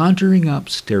 conjuring up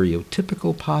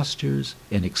stereotypical postures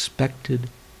and expected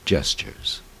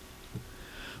gestures."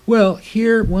 Well,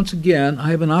 here, once again, I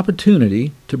have an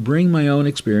opportunity to bring my own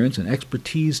experience and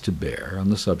expertise to bear on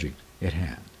the subject at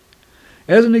hand.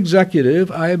 As an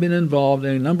executive, I have been involved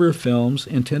in a number of films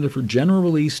intended for general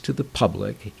release to the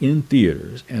public in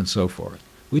theaters and so forth,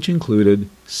 which included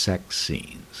sex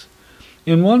scenes.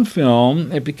 In one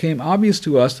film, it became obvious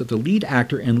to us that the lead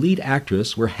actor and lead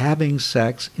actress were having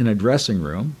sex in a dressing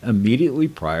room immediately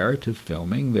prior to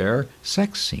filming their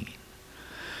sex scene.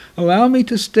 Allow me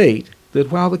to state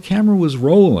that while the camera was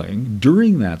rolling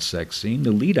during that sex scene,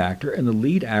 the lead actor and the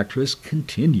lead actress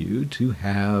continued to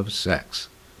have sex.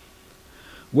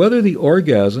 Whether the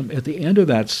orgasm at the end of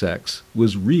that sex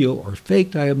was real or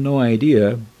faked, I have no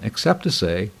idea, except to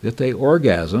say that they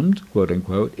orgasmed,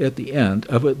 quote-unquote, at the end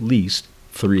of at least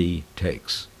 3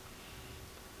 takes.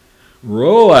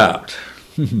 Roll out,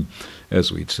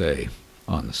 as we'd say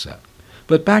on the set.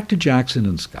 But back to Jackson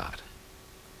and Scott.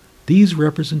 These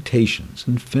representations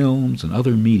in films and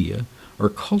other media are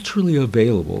culturally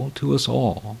available to us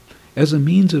all as a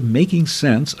means of making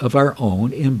sense of our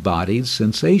own embodied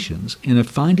sensations and of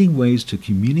finding ways to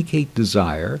communicate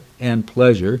desire and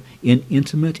pleasure in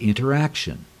intimate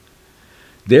interaction.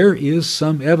 There is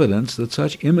some evidence that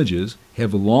such images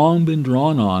have long been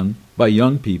drawn on by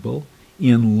young people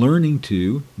in learning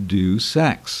to do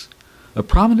sex. A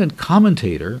prominent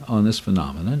commentator on this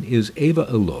phenomenon is Eva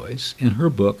Elois in her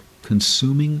book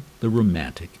Consuming the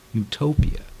Romantic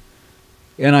Utopia.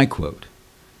 And I quote,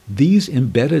 "These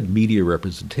embedded media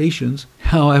representations,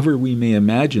 however we may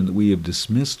imagine that we have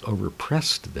dismissed or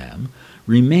repressed them,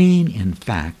 remain in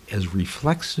fact as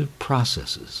reflexive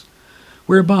processes,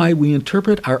 whereby we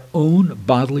interpret our own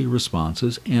bodily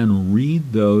responses and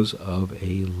read those of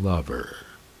a lover."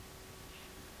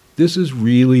 This is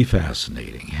really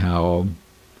fascinating, how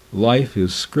life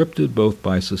is scripted both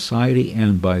by society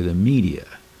and by the media.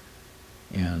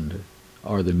 And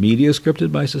are the media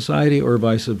scripted by society or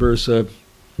vice versa?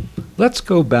 Let's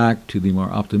go back to the more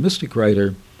optimistic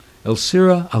writer,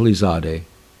 Elcira Alizadeh,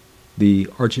 the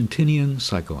Argentinian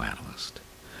psychoanalyst.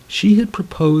 She had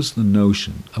proposed the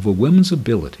notion of a woman's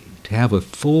ability to have a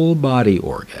full-body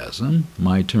orgasm,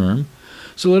 my term,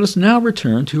 so let us now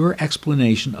return to her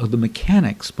explanation of the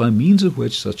mechanics by means of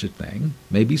which such a thing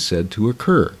may be said to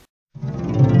occur.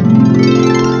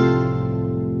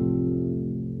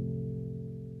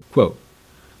 Quote,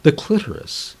 "The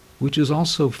clitoris, which is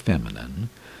also feminine,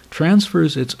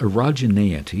 transfers its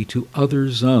erogeneity to other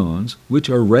zones which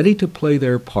are ready to play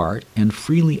their part and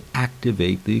freely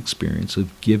activate the experience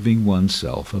of giving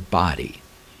oneself a body."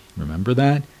 Remember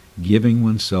that? Giving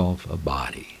oneself a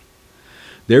body.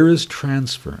 There is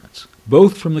transference,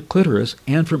 both from the clitoris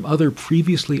and from other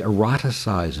previously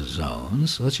eroticized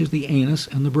zones, such as the anus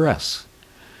and the breasts.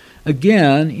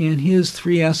 Again, in his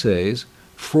 3 essays,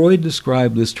 Freud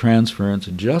described this transference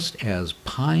just as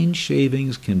pine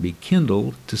shavings can be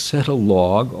kindled to set a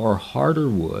log or harder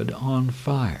wood on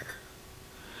fire.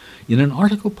 In an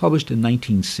article published in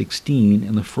 1916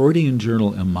 in the Freudian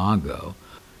journal Imago,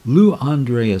 Lou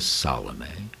Andreas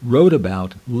Salome wrote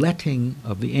about letting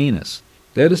of the anus,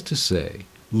 that is to say,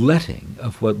 letting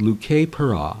of what Luque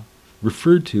Perrat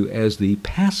referred to as the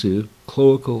passive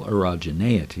cloacal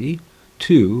erogeneity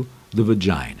to the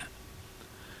vagina.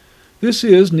 This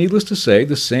is, needless to say,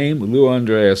 the same Lou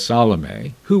Andreas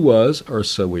Salome who was, or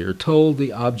so we are told,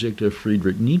 the object of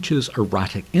Friedrich Nietzsche's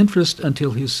erotic interest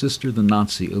until his sister, the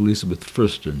Nazi Elisabeth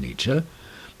Förster Nietzsche,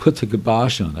 put the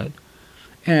kibosh on it,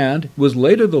 and was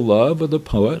later the love of the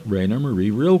poet Rainer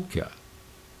Maria Rilke.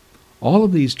 All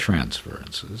of these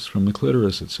transferences from the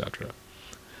clitoris, etc.,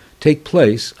 take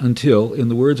place until, in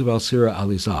the words of Alcira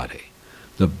Alizadeh,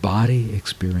 the body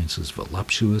experiences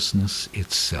voluptuousness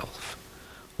itself.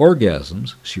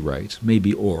 Orgasms, she writes, may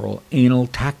be oral, anal,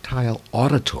 tactile,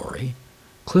 auditory,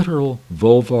 clitoral,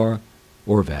 vulvar,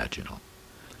 or vaginal.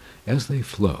 As they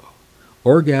flow,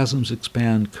 orgasms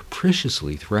expand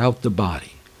capriciously throughout the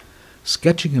body,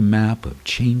 sketching a map of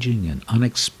changing and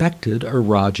unexpected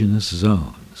erogenous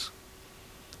zones.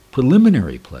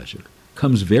 Preliminary pleasure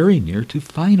comes very near to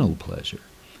final pleasure,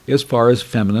 as far as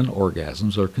feminine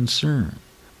orgasms are concerned.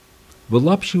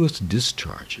 Voluptuous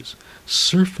discharges,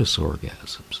 surface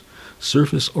orgasms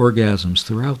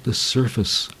throughout the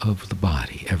surface of the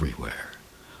body everywhere,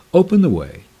 open the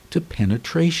way to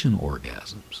penetration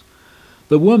orgasms.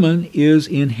 The woman is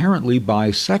inherently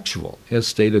bisexual, as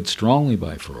stated strongly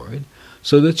by Freud,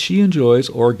 so that she enjoys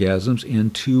orgasms in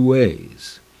two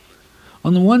ways.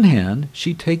 On the one hand,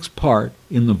 she takes part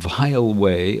in the vile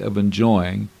way of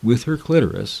enjoying, with her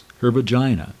clitoris, her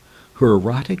vagina, her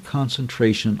erotic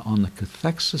concentration on the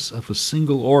cathexis of a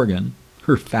single organ,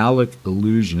 her phallic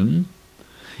illusion,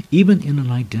 even in an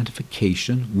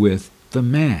identification with the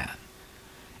man.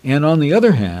 And on the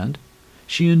other hand,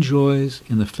 she enjoys,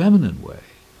 in the feminine way,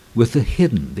 with the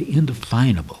hidden, the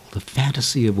indefinable, the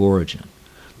fantasy of origin,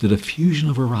 the diffusion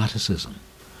of eroticism,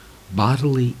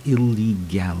 bodily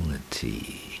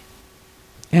illegality,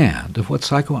 and of what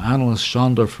psychoanalyst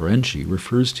Chandra Ferenczi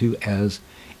refers to as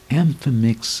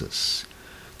amphimixis,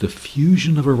 the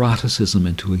fusion of eroticism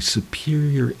into a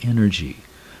superior energy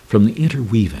from the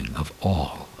interweaving of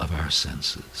all of our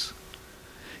senses.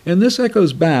 And this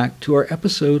echoes back to our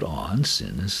episode on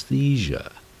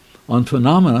synesthesia, on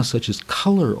phenomena such as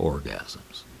color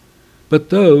orgasms. But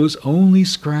those only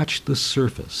scratch the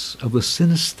surface of the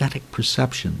synesthetic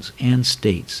perceptions and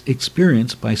states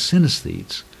experienced by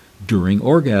synesthetes during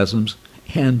orgasms,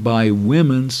 and by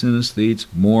women synesthetes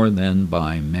more than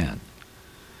by men.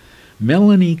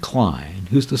 Melanie Klein,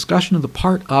 whose discussion of the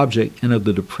part-object and of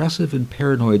the depressive and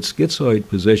paranoid schizoid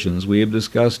positions we have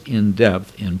discussed in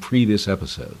depth in previous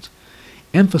episodes,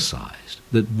 emphasized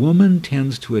that woman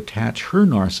tends to attach her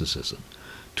narcissism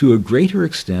to a greater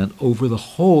extent over the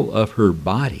whole of her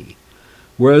body,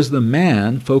 whereas the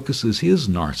man focuses his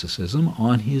narcissism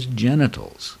on his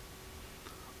genitals.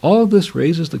 All of this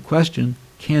raises the question,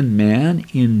 can man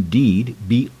indeed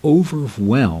be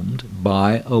overwhelmed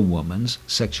by a woman's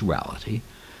sexuality,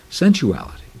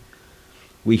 sensuality?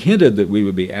 We hinted that we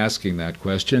would be asking that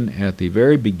question at the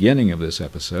very beginning of this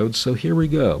episode, so here we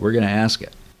go. We're going to ask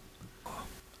it.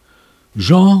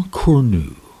 Jean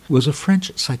Cornu was a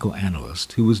French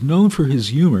psychoanalyst who was known for his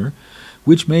humor,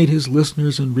 which made his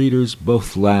listeners and readers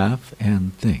both laugh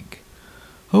and think.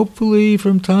 Hopefully,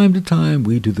 from time to time,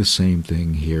 we do the same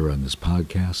thing here on this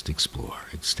podcast, Explore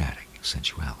Ecstatic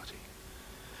Sensuality.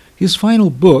 His final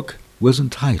book was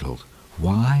entitled,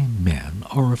 Why Men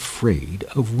Are Afraid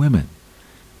of Women.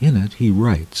 In it, he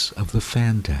writes of the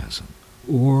phantasm,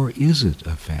 or is it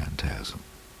a phantasm,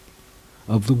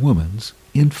 of the woman's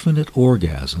infinite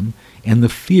orgasm and the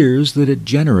fears that it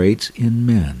generates in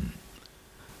men.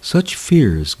 Such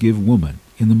fears give woman,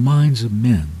 in the minds of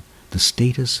men, the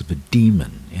status of a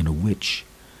demon and a witch.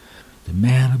 The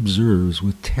man observes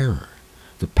with terror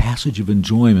the passage of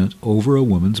enjoyment over a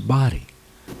woman's body.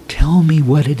 Tell me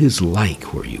what it is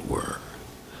like where you were,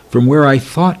 from where I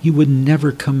thought you would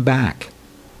never come back,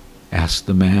 asked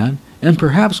the man, and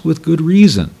perhaps with good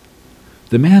reason.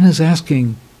 The man is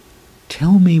asking,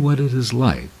 tell me what it is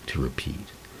like, to repeat,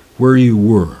 where you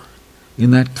were,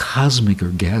 in that cosmic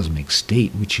orgasmic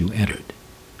state which you entered.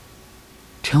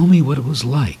 Tell me what it was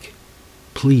like.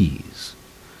 Please.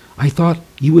 I thought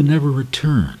you would never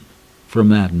return from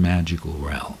that magical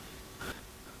realm.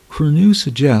 Cornu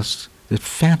suggests that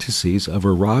fantasies of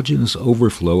erogenous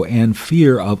overflow and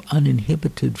fear of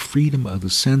uninhibited freedom of the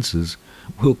senses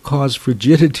will cause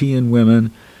frigidity in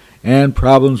women and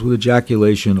problems with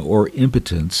ejaculation or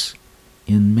impotence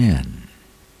in men.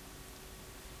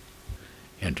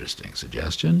 Interesting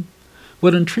suggestion.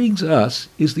 What intrigues us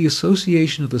is the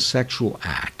association of the sexual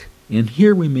act, and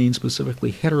here we mean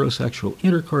specifically heterosexual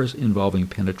intercourse involving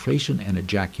penetration and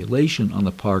ejaculation on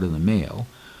the part of the male,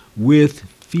 with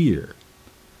fear.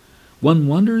 One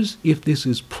wonders if this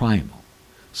is primal,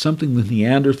 something the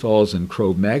Neanderthals and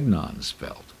Cro-Magnons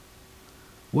felt.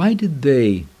 Why did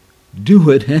they do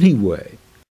it anyway?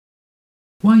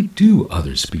 Why do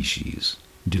other species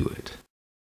do it?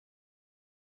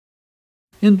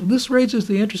 And this raises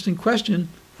the interesting question,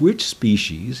 which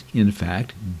species, in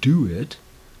fact, do it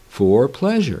for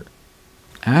pleasure?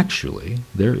 Actually,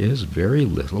 there is very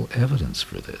little evidence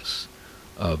for this,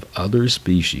 of other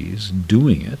species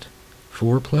doing it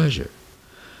for pleasure.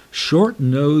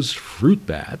 Short-nosed fruit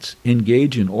bats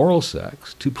engage in oral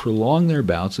sex to prolong their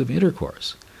bouts of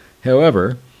intercourse.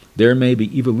 However, there may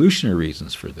be evolutionary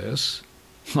reasons for this,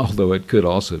 although it could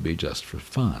also be just for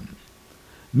fun.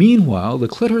 Meanwhile, the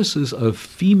clitorises of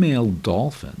female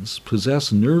dolphins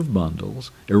possess nerve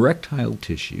bundles, erectile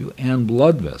tissue, and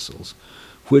blood vessels,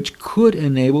 which could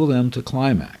enable them to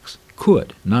climax.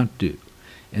 Could, not do.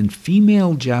 And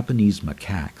female Japanese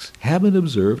macaques have been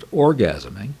observed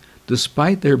orgasming,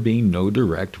 despite there being no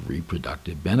direct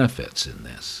reproductive benefits in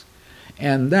this.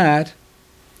 And that,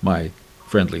 my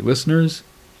friendly listeners,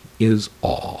 is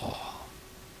all.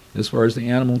 As far as the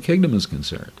animal kingdom is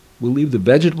concerned, we'll leave the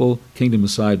vegetable kingdom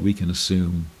aside. We can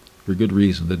assume, for good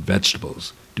reason, that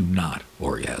vegetables do not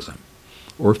orgasm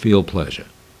or feel pleasure.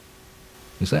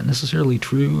 Is that necessarily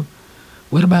true?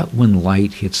 What about when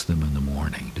light hits them in the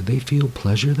morning? Do they feel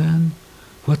pleasure then?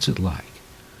 What's it like?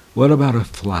 What about a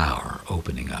flower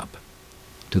opening up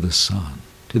to the sun,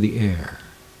 to the air,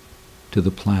 to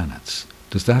the planets?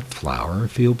 Does that flower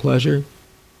feel pleasure?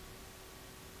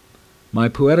 My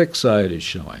poetic side is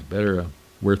showing. Better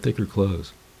wear thicker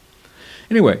clothes.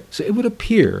 Anyway, so it would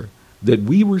appear that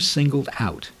we were singled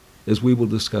out, as we will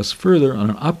discuss further on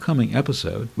an upcoming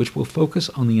episode, which will focus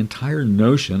on the entire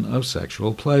notion of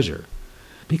sexual pleasure.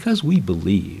 Because we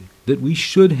believe that we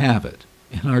should have it,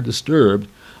 and are disturbed,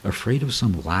 afraid of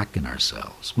some lack in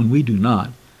ourselves, when we do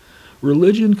not,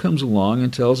 religion comes along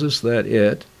and tells us that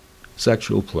it,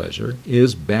 sexual pleasure,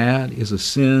 is bad, is a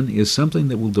sin, is something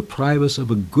that will deprive us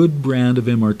of a good brand of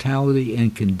immortality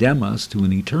and condemn us to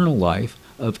an eternal life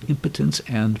of impotence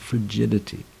and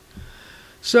frigidity.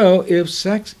 So, if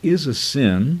sex is a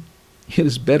sin, it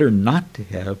is better not to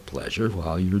have pleasure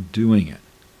while you're doing it.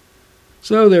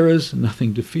 So there is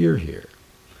nothing to fear here.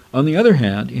 On the other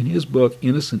hand, in his book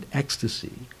Innocent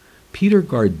Ecstasy, Peter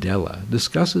Gardella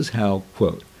discusses how,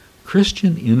 quote,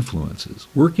 Christian influences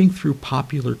working through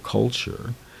popular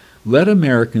culture led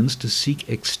Americans to seek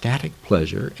ecstatic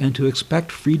pleasure and to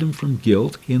expect freedom from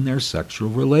guilt in their sexual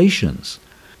relations.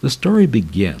 The story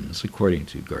begins, according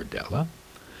to Gardella,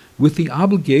 with the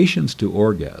obligations to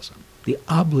orgasm in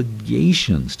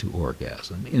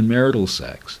marital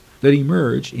sex that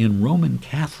emerged in Roman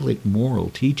Catholic moral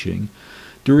teaching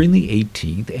during the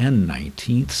 18th and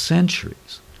 19th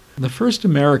centuries. The first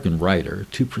American writer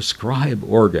to prescribe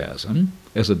orgasm,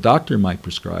 as a doctor might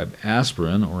prescribe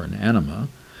aspirin or an enema,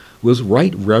 was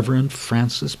Right Reverend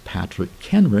Francis Patrick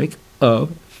Kenrick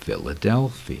of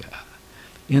Philadelphia.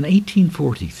 In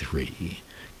 1843,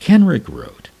 Kenrick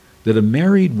wrote that a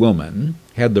married woman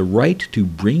had the right to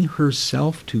bring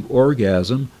herself to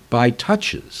orgasm by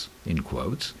touches, in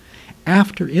quotes,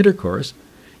 after intercourse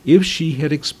if she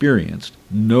had experienced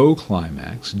no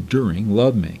climax during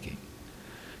lovemaking.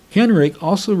 Kenrick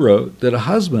also wrote that a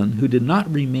husband who did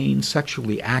not remain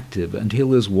sexually active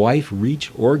until his wife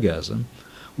reached orgasm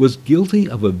was guilty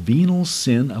of a venal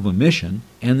sin of omission,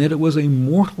 and that it was a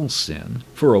mortal sin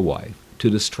for a wife to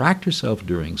distract herself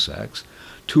during sex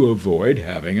to avoid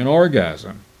having an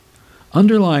orgasm.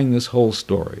 Underlying this whole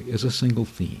story is a single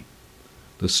theme: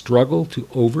 the struggle to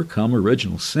overcome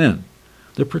original sin.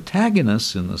 The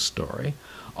protagonists in the story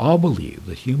all believe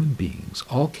that human beings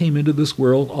all came into this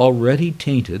world already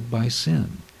tainted by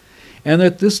sin, and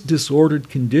that this disordered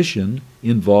condition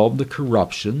involved the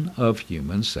corruption of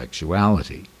human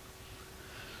sexuality.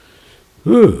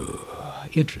 Ooh,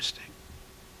 interesting.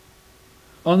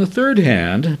 On the third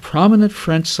hand, prominent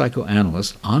French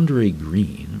psychoanalyst André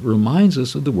Green reminds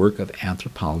us of the work of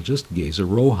anthropologist Geza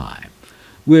Roheim,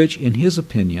 which, in his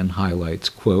opinion, highlights,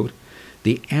 quote,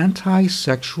 the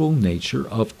anti-sexual nature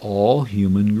of all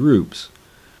human groups,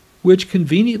 which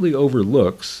conveniently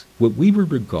overlooks what we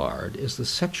would regard as the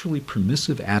sexually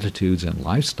permissive attitudes and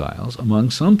lifestyles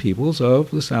among some peoples of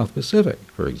the South Pacific,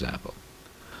 for example.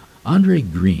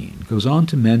 André Green goes on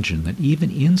to mention that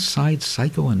even inside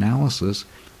psychoanalysis,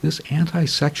 this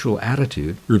anti-sexual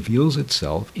attitude reveals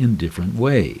itself in different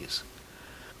ways.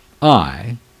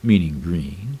 I, meaning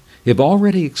Green, have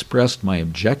already expressed my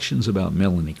objections about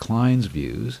Melanie Klein's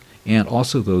views, and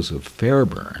also those of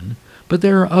Fairbairn, but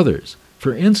there are others.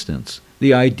 For instance,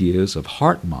 the ideas of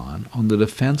Hartmann on the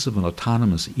defense of an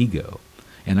autonomous ego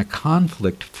and a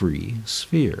conflict-free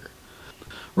sphere.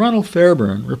 Ronald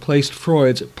Fairbairn replaced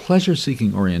Freud's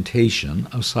pleasure-seeking orientation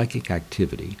of psychic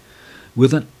activity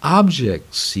with an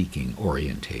object-seeking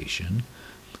orientation,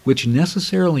 which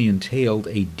necessarily entailed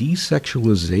a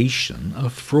desexualization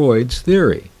of Freud's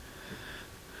theory.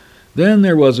 Then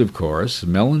there was, of course,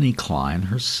 Melanie Klein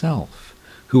herself,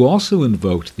 who also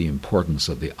invoked the importance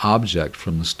of the object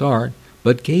from the start,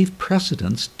 but gave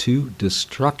precedence to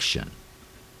destruction.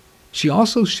 She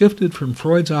also shifted from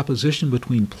Freud's opposition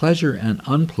between pleasure and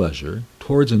unpleasure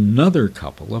towards another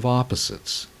couple of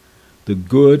opposites, the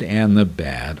good and the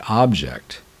bad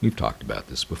object. We've talked about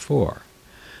this before.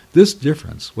 This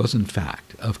difference was, in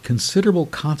fact, of considerable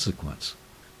consequence,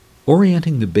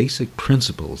 orienting the basic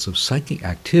principles of psychic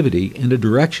activity in a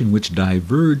direction which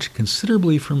diverged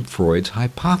considerably from Freud's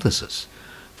hypothesis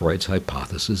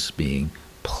being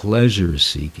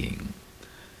pleasure-seeking.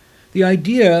 The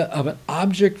idea of an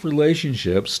object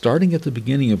relationship starting at the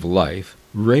beginning of life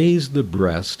raised the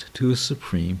breast to a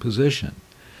supreme position.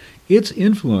 Its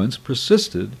influence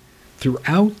persisted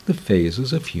throughout the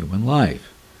phases of human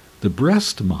life. The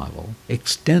breast model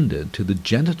extended to the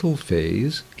genital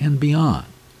phase and beyond.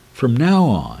 From now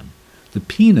on, the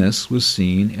penis was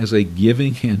seen as a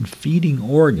giving and feeding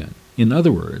organ, in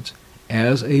other words,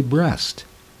 as a breast,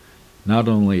 not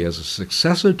only as a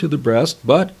successor to the breast,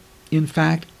 but, in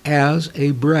fact, as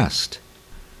a breast.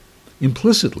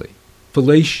 Implicitly,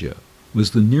 fellatio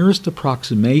was the nearest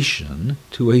approximation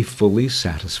to a fully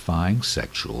satisfying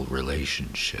sexual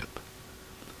relationship.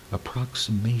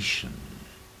 Approximation.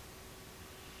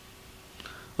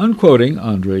 Unquoting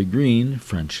André Green,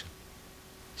 French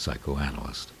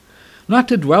psychoanalyst. Not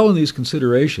to dwell on these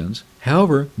considerations,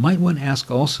 however, might one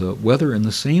ask also whether in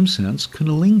the same sense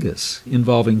cunnilingus,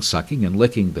 involving sucking and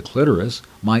licking the clitoris,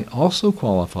 might also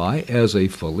qualify as a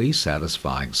fully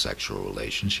satisfying sexual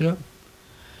relationship?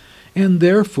 And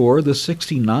therefore the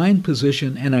 69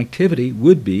 position and activity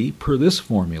would be, per this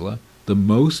formula, the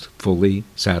most fully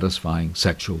satisfying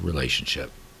sexual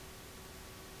relationship.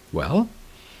 Well,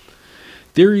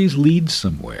 theories lead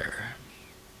somewhere.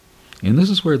 And this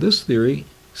is where this theory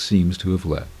seems to have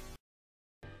led.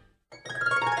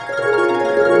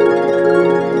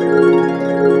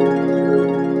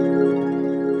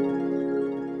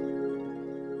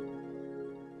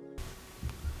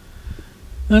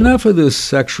 Enough of this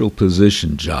sexual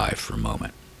position jive for a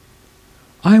moment.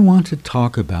 I want to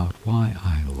talk about why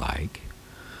I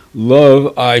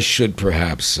love, I should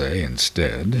perhaps say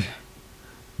instead,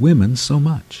 women so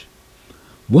much.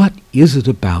 What is it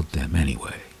about them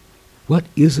anyway? What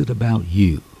is it about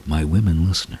you, my women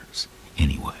listeners,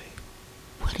 anyway?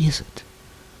 What is it?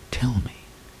 Tell me.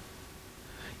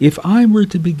 If I were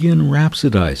to begin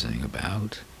rhapsodizing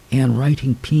about and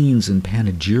writing paeans and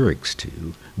panegyrics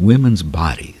to women's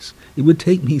bodies, it would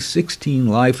take me 16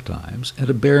 lifetimes at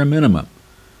a bare minimum,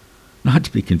 not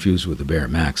to be confused with the bare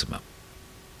maximum.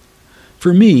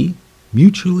 For me,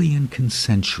 mutually and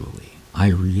consensually, I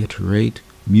reiterate,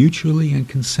 mutually and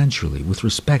consensually, with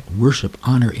respect, worship,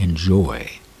 honor, and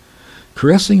joy.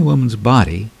 Caressing a woman's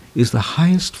body is the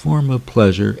highest form of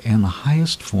pleasure and the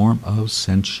highest form of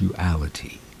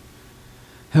sensuality.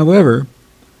 However,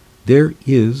 there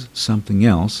is something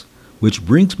else, which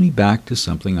brings me back to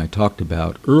something I talked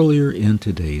about earlier in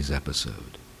today's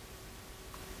episode.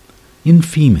 In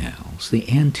females, the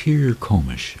anterior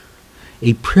commissure,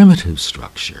 a primitive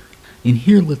structure, and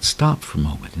here let's stop for a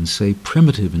moment and say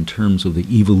primitive in terms of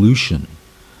the evolution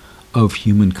of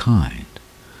humankind,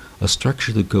 a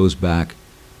structure that goes back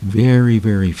very,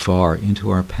 very far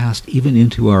into our past, even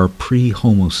into our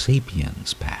pre-Homo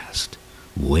sapiens past,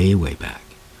 way, way back.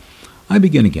 I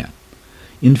begin again.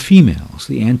 In females,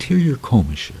 the anterior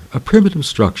commissure, a primitive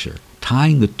structure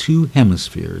tying the two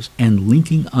hemispheres and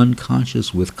linking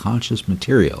unconscious with conscious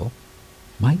material,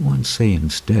 might one say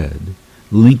instead,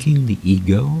 linking the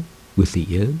ego with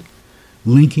the id,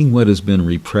 linking what has been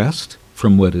repressed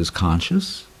from what is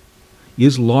conscious,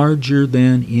 is larger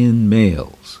than in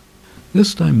males.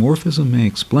 This dimorphism may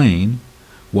explain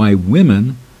why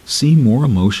women seem more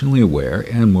emotionally aware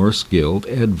and more skilled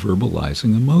at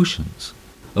verbalizing emotions.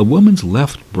 A woman's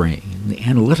left brain, the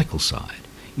analytical side,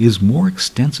 is more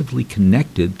extensively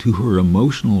connected to her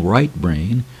emotional right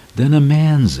brain than a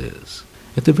man's is.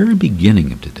 At the very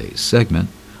beginning of today's segment,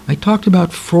 I talked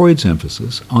about Freud's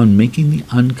emphasis on making the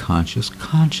unconscious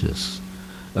conscious.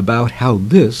 about how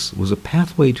this was a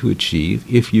pathway to achieve,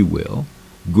 if you will,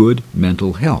 good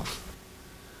mental health.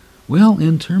 Well,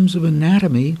 in terms of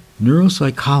anatomy,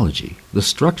 neuropsychology, the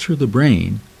structure of the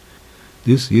brain,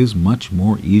 this is much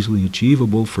more easily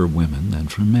achievable for women than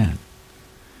for men.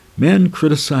 Men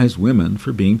criticize women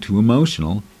for being too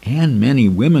emotional, and many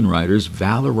women writers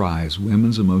valorize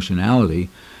women's emotionality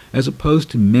as opposed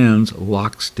to men's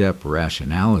lockstep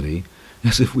rationality,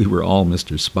 as if we were all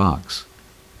Mr. Spocks.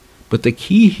 But the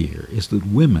key here is that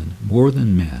women, more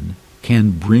than men,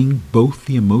 can bring both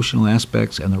the emotional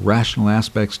aspects and the rational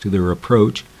aspects to their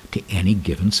approach to any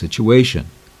given situation.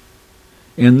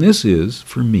 And this is,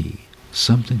 for me,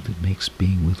 something that makes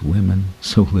being with women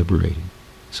so liberating,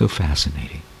 so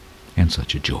fascinating, and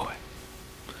such a joy.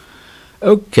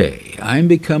 Okay, I'm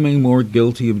becoming more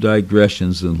guilty of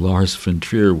digressions than Lars von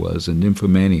Trier was in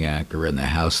Nymphomaniac or in The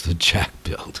House That Jack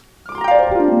Built.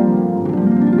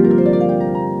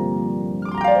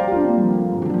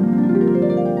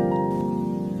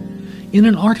 In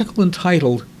an article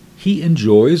entitled, "He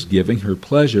Enjoys Giving Her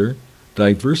Pleasure,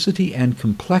 Diversity and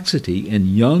Complexity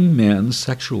in Young Men's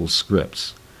Sexual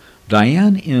Scripts,"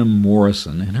 Diane M.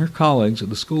 Morrison and her colleagues at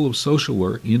the School of Social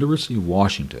Work, University of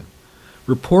Washington,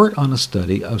 report on a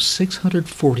study of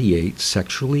 648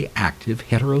 sexually active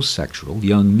heterosexual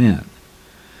young men.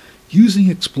 Using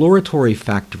exploratory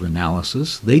factor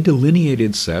analysis, they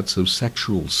delineated sets of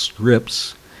sexual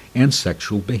scripts and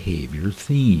sexual behavior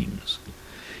themes.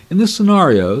 In the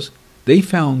scenarios, they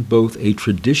found both a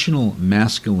traditional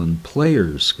masculine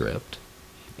player script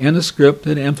and a script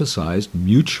that emphasized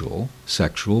mutual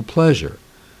sexual pleasure.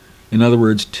 In other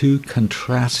words, two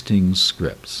contrasting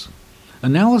scripts.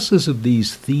 Analysis of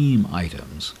these theme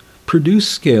items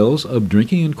produced scales of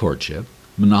drinking and courtship,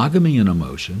 monogamy and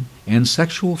emotion, and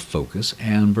sexual focus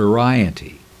and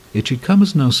variety. It should come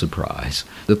as no surprise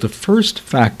that the first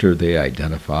factor they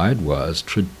identified was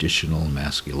traditional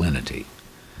masculinity.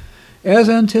 As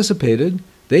anticipated,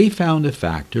 they found a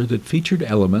factor that featured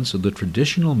elements of the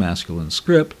traditional masculine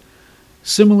script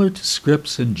similar to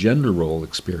scripts and gender role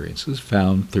experiences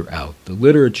found throughout the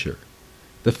literature.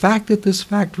 The fact that this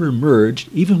factor emerged,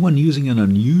 even when using an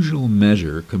unusual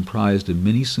measure comprised of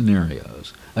many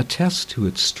scenarios, attests to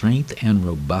its strength and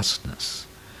robustness.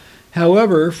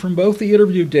 However, from both the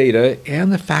interview data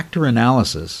and the factor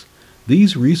analysis,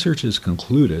 these researchers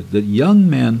concluded that young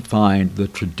men find the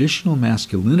traditional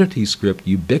masculinity script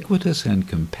ubiquitous and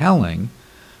compelling,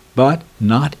 but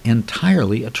not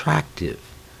entirely attractive.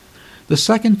 The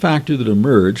second factor that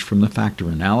emerged from the factor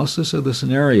analysis of the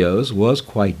scenarios was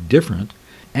quite different,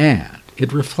 and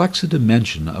it reflects a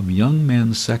dimension of young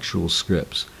men's sexual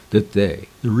scripts that they,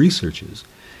 the researchers,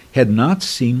 had not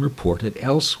seen reported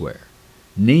elsewhere,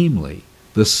 namely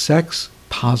the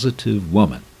sex-positive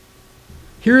woman.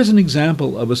 Here is an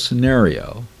example of a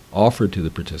scenario offered to the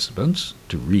participants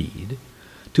to read,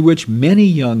 to which many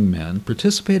young men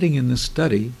participating in this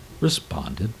study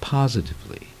responded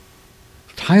positively.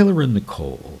 Tyler and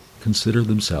Nicole consider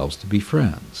themselves to be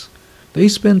friends. They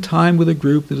spend time with a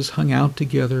group that has hung out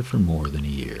together for more than a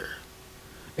year.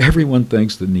 Everyone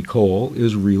thinks that Nicole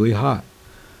is really hot.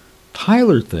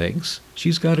 Tyler thinks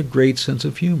she's got a great sense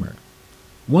of humor.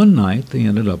 One night they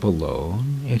ended up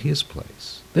alone at his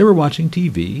place. They were watching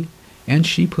TV, and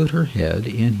she put her head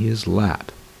in his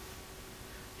lap.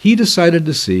 He decided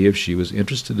to see if she was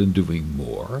interested in doing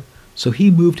more, so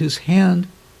he moved his hand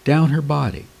down her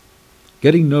body.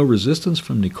 Getting no resistance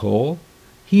from Nicole,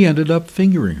 he ended up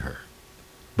fingering her.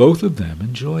 Both of them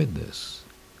enjoyed this.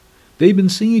 They'd been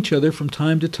seeing each other from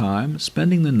time to time,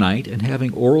 spending the night and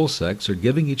having oral sex or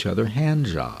giving each other hand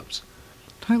jobs.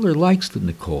 Tyler likes that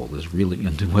Nicole is really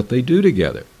into what they do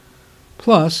together.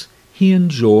 Plus, he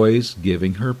enjoys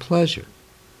giving her pleasure.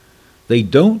 They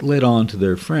don't let on to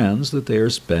their friends that they are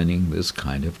spending this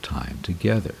kind of time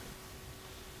together.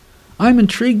 I'm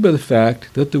intrigued by the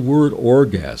fact that the word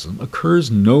orgasm occurs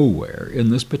nowhere in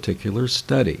this particular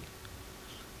study.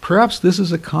 Perhaps this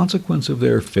is a consequence of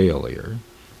their failure,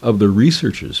 of the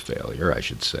researchers' failure, I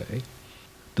should say,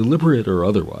 deliberate or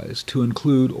otherwise, to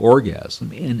include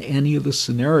orgasm in any of the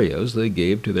scenarios they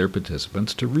gave to their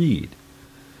participants to read.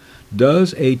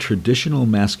 Does a traditional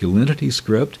masculinity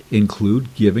script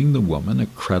include giving the woman a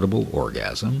credible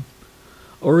orgasm?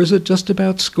 Or is it just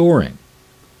about scoring?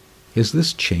 Has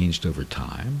this changed over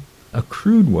time? A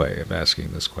crude way of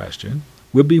asking this question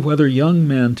would be whether young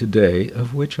men today,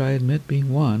 of which I admit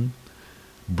being one,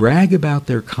 brag about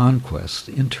their conquests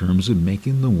in terms of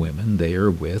making the women they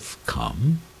are with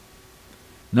come.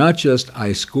 Not just,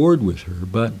 I scored with her,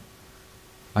 but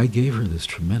I gave her this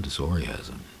tremendous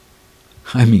orgasm.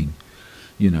 I mean,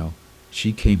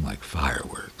 she came like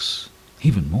fireworks,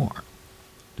 even more.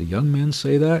 Do young men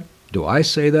say that? Do I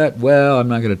say that? Well, I'm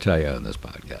not going to tell you on this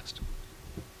podcast.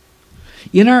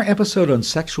 In our episode on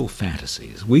sexual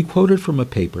fantasies, we quoted from a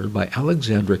paper by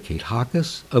Alexandra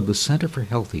Kate-Hawkes of the Center for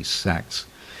Healthy Sex,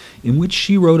 in which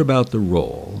she wrote about the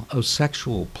role of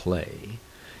sexual play,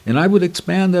 and I would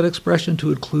expand that expression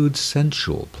to include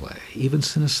sensual play, even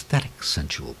synesthetic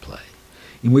sensual play,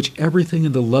 in which everything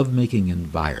in the lovemaking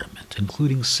environment,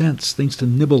 including scents, things to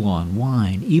nibble on,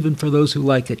 wine, even for those who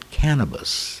like it,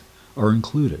 cannabis, are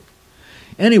included.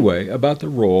 Anyway, about the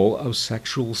role of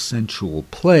sexual sensual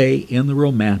play in the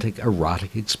romantic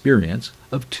erotic experience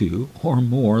of two or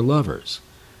more lovers.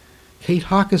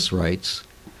 Kate-Hawkes writes,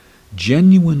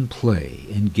 "Genuine play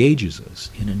engages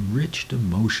us in enriched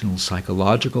emotional,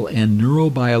 psychological, and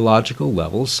neurobiological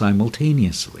levels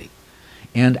simultaneously,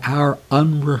 and our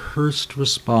unrehearsed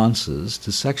responses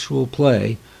to sexual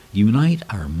play unite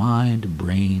our mind,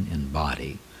 brain, and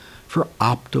body for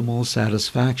optimal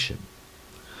satisfaction.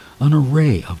 An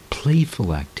array of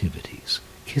playful activities,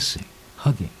 kissing,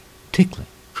 hugging, tickling,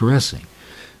 caressing,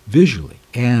 visually,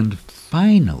 and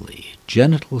finally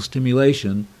genital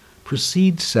stimulation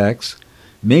precedes sex,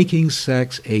 making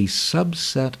sex a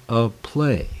subset of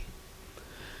play.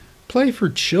 Play for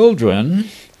children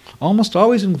almost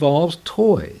always involves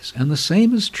toys, and the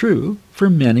same is true for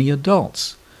many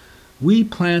adults. We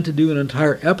plan to do an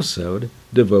entire episode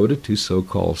devoted to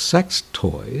so-called sex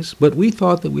toys, but we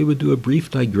thought that we would do a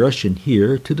brief digression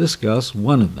here to discuss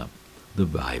one of them, the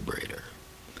vibrator.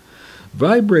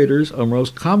 Vibrators are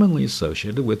most commonly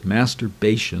associated with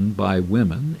masturbation by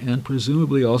women and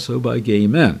presumably also by gay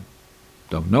men.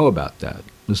 Don't know about that.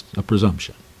 Just a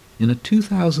presumption. In a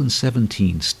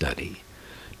 2017 study,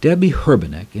 Debbie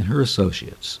Herbenek and her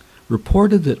associates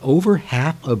reported that over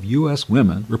half of U.S.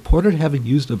 women reported having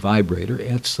used a vibrator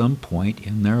at some point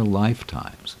in their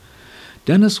lifetimes.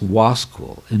 Dennis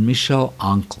Waskell and Michelle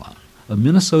Anklon of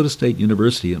Minnesota State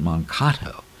University at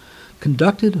Mankato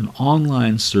conducted an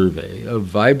online survey of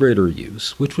vibrator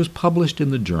use, which was published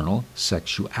in the journal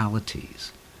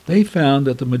Sexualities. They found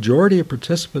that the majority of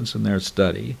participants in their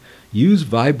study use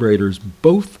vibrators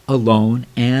both alone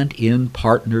and in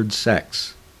partnered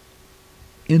sex.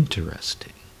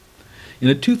 Interesting. In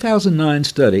a 2009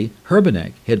 study,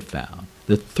 Herbenek had found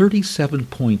that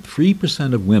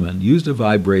 37.3% of women used a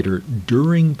vibrator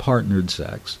during partnered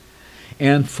sex,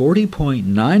 and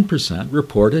 40.9%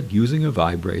 reported using a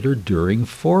vibrator during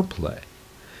foreplay.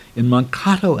 In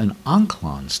Mankato and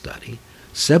Anklon study,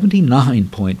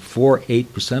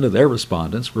 79.48% of their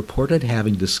respondents reported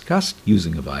having discussed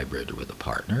using a vibrator with a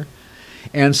partner,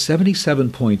 and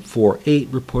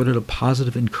 77.48% reported a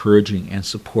positive, encouraging, and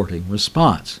supporting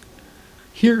response.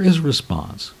 Here is a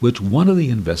response which one of the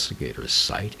investigators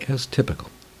cite as typical.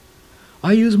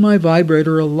 "I use my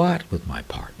vibrator a lot with my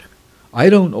partner. I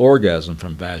don't orgasm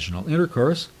from vaginal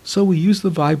intercourse, so we use the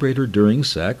vibrator during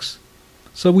sex,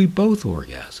 so we both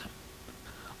orgasm.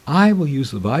 I will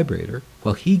use the vibrator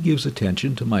while he gives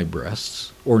attention to my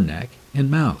breasts or neck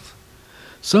and mouth.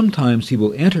 Sometimes he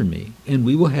will enter me and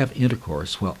we will have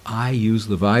intercourse while I use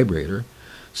the vibrator,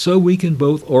 so we can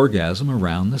both orgasm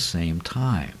around the same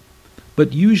time.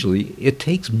 But usually it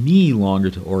takes me longer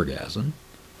to orgasm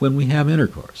when we have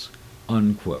intercourse."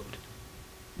 Unquote.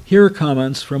 Here are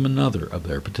comments from another of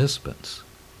their participants.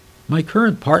 "My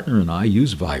current partner and I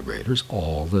use vibrators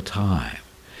all the time.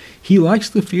 He likes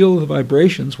the feel of the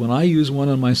vibrations when I use one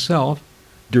on myself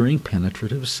during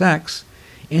penetrative sex,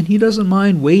 and he doesn't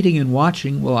mind waiting and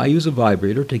watching while I use a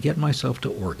vibrator to get myself to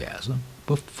orgasm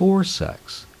before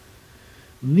sex."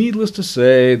 Needless to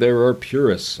say, there are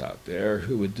purists out there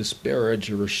who would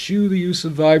disparage or eschew the use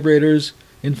of vibrators,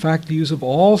 in fact the use of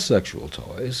all sexual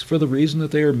toys, for the reason that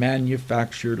they are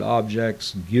manufactured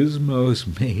objects, gizmos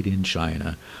made in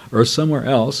China, or somewhere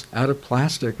else out of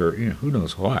plastic or who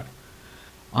knows what.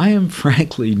 I am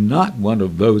frankly not one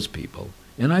of those people,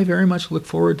 and I very much look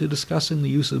forward to discussing the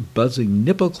use of buzzing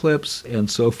nipple clips and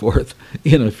so forth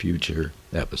in a future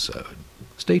episode.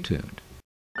 Stay tuned.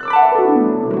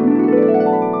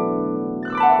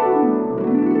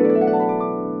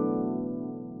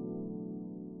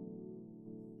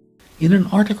 In an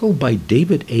article by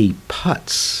David A.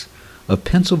 Putz of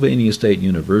Pennsylvania State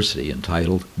University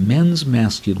entitled "Men's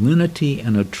Masculinity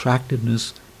and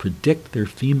Attractiveness Predict Their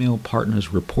Female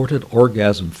Partner's Reported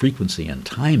Orgasm Frequency and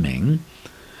Timing,"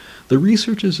 the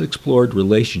researchers explored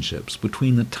relationships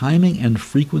between the timing and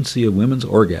frequency of women's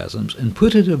orgasms and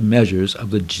putative measures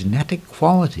of the genetic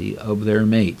quality of their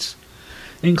mates,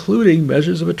 including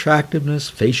measures of attractiveness,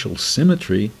 facial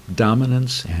symmetry,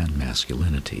 dominance, and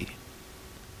masculinity.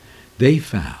 They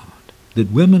found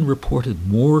that women reported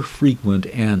more frequent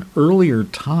and earlier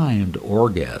timed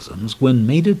orgasms when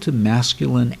mated to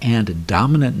masculine and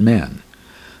dominant men,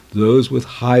 those with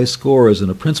high scores in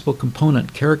a principal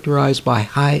component characterized by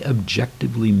high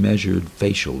objectively measured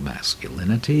facial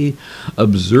masculinity,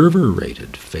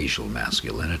 observer-rated facial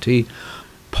masculinity,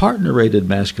 partner-rated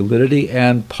masculinity,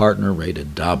 and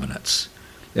partner-rated dominance.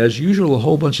 As usual, a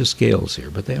whole bunch of scales here,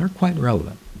 but they are quite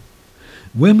relevant.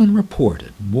 Women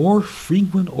reported more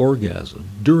frequent orgasm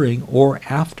during or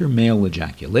after male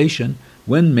ejaculation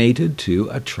when mated to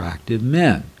attractive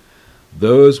men,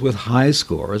 those with high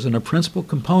scores and a principal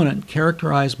component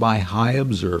characterized by high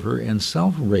observer and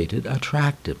self-rated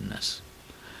attractiveness.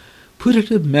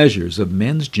 Putative measures of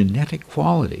men's genetic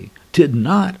quality did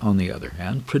not, on the other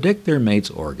hand, predict their mate's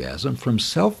orgasm from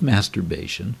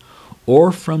self-masturbation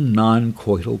or from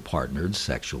non-coital partnered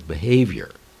sexual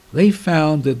behavior. They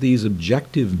found that these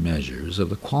objective measures of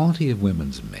the quality of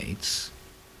women's mates,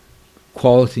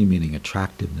 quality meaning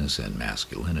attractiveness and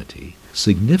masculinity,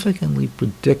 significantly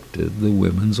predicted the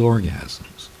women's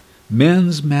orgasms.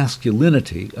 Men's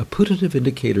masculinity, a putative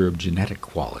indicator of genetic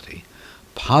quality,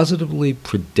 positively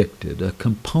predicted a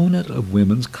component of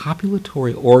women's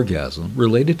copulatory orgasm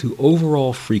related to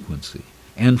overall frequency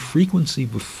and frequency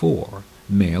before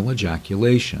male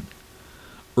ejaculation.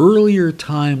 Earlier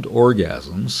timed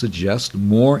orgasms suggest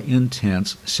more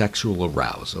intense sexual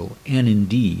arousal and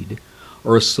indeed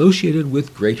are associated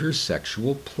with greater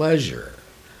sexual pleasure.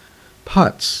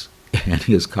 Putz and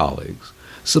his colleagues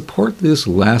support this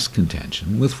last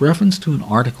contention with reference to an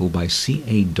article by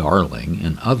C.A. Darling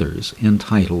and others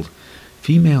entitled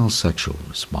Female Sexual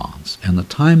Response and the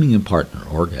Timing of Partner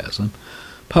Orgasm,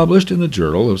 published in the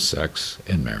Journal of Sex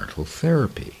and Marital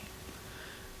Therapy.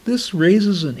 This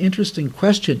raises an interesting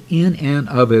question in and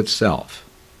of itself.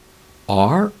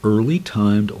 Are early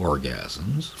timed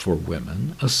orgasms for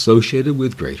women associated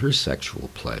with greater sexual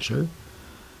pleasure?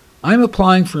 I'm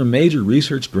applying for a major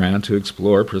research grant to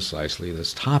explore precisely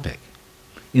this topic.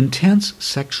 Intense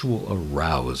sexual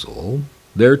arousal,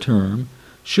 their term,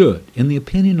 should, in the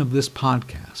opinion of this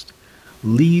podcast,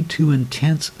 lead to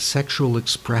intense sexual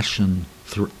expression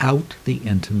throughout the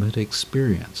intimate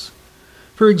experience.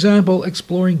 For example,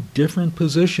 exploring different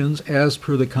positions as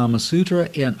per the Kama Sutra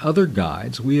and other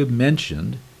guides we have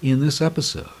mentioned in this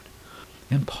episode,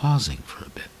 and pausing for a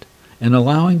bit, and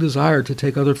allowing desire to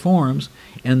take other forms,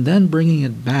 and then bringing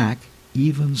it back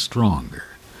even stronger.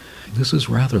 This is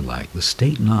rather like the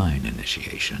State 9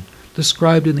 initiation,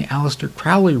 described in the Aleister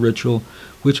Crowley ritual,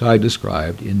 which I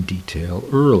described in detail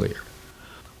earlier,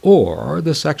 or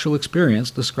the sexual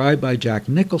experience described by Jack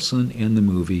Nicholson in the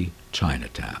movie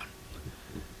Chinatown.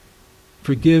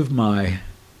 Forgive my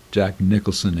Jack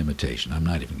Nicholson imitation. I'm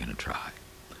not even going to try.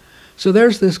 So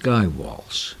there's this guy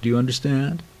Walsh. Do you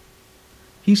understand?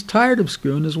 He's tired of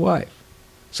screwing his wife.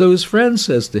 So his friend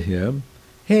says to him,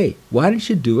 hey, why don't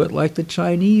you do it like the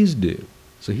Chinese do?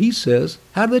 So he says,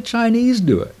 how do the Chinese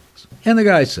do it? And the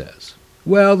guy says,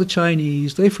 well, the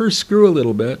Chinese, they first screw a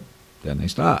little bit, then they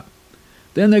stop.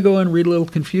 Then they go and read a little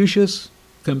Confucius,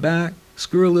 come back,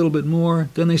 screw a little bit more,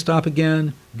 then they stop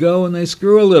again, go and they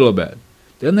screw a little bit.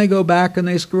 Then they go back and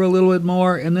they screw a little bit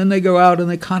more, and then they go out and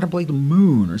they contemplate the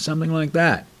moon or something like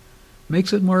that.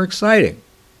 Makes it more exciting.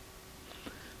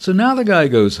 So now the guy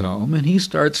goes home and he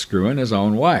starts screwing his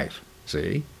own wife,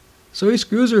 see? So he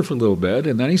screws her for a little bit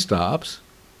and then he stops,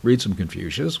 reads some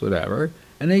Confucius, whatever,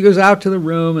 and then he goes out to the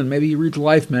room and maybe he reads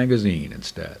Life magazine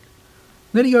instead.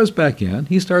 Then he goes back in,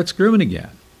 he starts screwing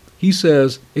again. He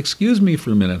says, excuse me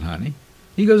for a minute, honey.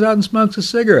 He goes out and smokes a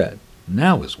cigarette.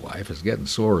 Now his wife is getting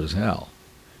sore as hell.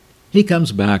 He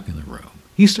comes back in the room.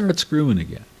 He starts screwing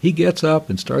again. He gets up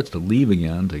and starts to leave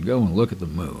again to go and look at the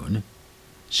moon.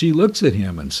 She looks at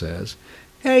him and says,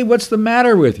 hey, what's the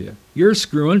matter with you? You're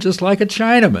screwing just like a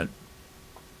Chinaman.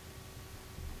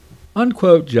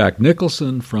 Unquote Jack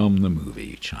Nicholson from the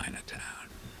movie Chinatown.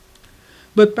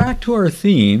 But back to our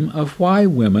theme of why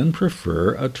women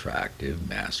prefer attractive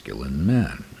masculine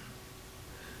men.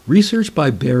 Research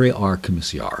by Barry R.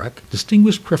 Komisarek,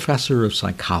 Distinguished Professor of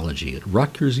Psychology at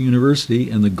Rutgers University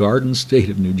in the Garden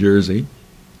State of New Jersey,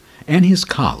 and his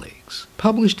colleagues,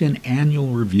 published in Annual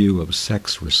Review of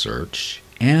Sex Research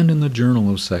and in the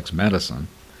Journal of Sex Medicine,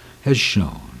 has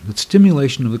shown that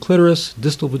stimulation of the clitoris,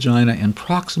 distal vagina, and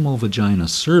proximal vagina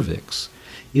cervix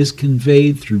is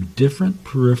conveyed through different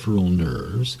peripheral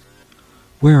nerves,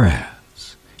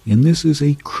 whereas, and this is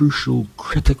a crucial,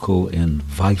 critical, and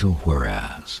vital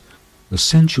whereas,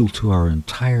 essential to our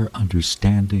entire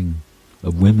understanding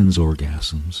of women's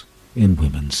orgasms and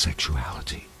women's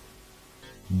sexuality.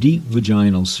 Deep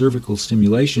vaginal cervical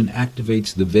stimulation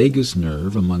activates the vagus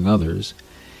nerve, among others,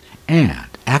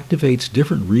 and activates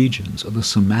different regions of the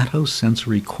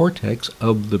somatosensory cortex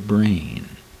of the brain.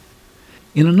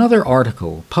 In another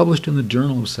article published in the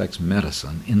Journal of Sex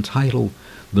Medicine entitled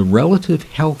The Relative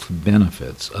Health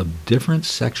Benefits of Different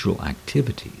Sexual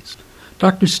Activities,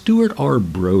 Dr. Stuart R.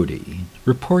 Brody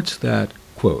reports that,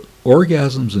 quote,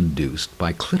 orgasms induced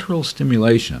by clitoral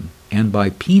stimulation and by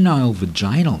penile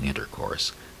vaginal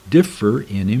intercourse differ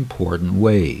in important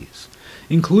ways,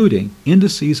 including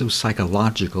indices of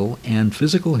psychological and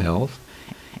physical health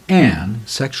and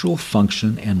sexual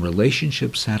function and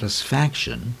relationship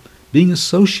satisfaction being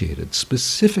associated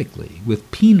specifically with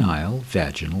penile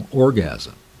vaginal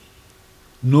orgasm.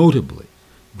 Notably,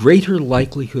 greater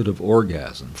likelihood of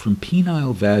orgasm from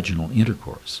penile vaginal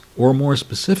intercourse, or more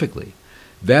specifically,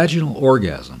 vaginal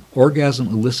orgasm, orgasm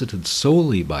elicited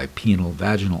solely by penile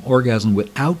vaginal orgasm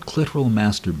without clitoral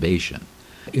masturbation,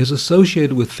 is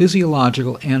associated with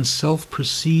physiological and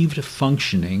self-perceived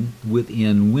functioning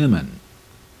within women.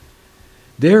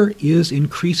 There is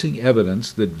increasing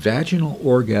evidence that vaginal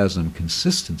orgasm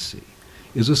consistency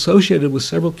is associated with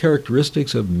several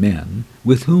characteristics of men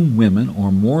with whom women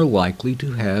are more likely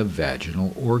to have vaginal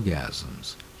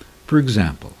orgasms. For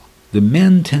example, the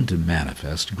men tend to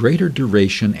manifest greater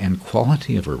duration and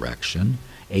quality of erection,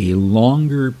 a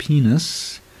longer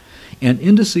penis, and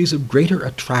indices of greater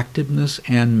attractiveness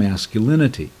and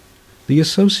masculinity. The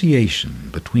association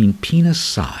between penis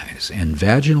size and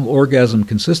vaginal orgasm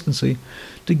consistency,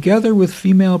 together with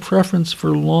female preference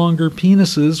for longer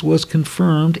penises, was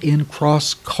confirmed in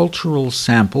cross-cultural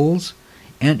samples,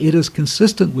 and it is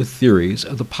consistent with theories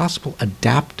of the possible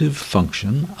adaptive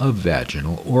function of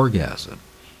vaginal orgasm.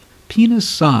 Penis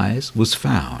size was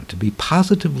found to be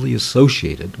positively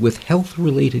associated with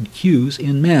health-related cues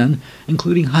in men,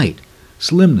 including height,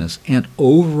 slimness, and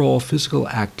overall physical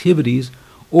activities,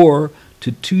 or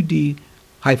to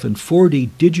 2D-4D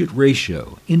digit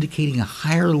ratio, indicating a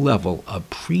higher level of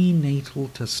prenatal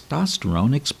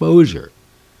testosterone exposure.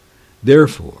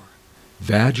 Therefore,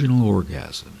 vaginal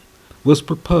orgasm was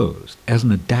proposed as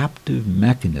an adaptive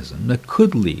mechanism that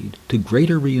could lead to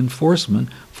greater reinforcement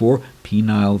for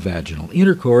penile vaginal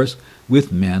intercourse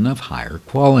with men of higher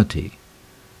quality.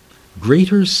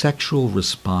 Greater sexual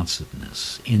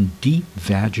responsiveness in deep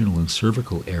vaginal and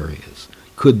cervical areas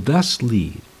could thus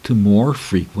lead to more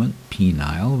frequent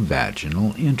penile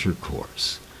vaginal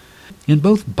intercourse. In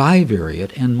both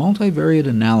bivariate and multivariate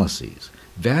analyses,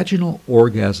 vaginal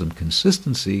orgasm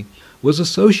consistency was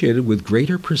associated with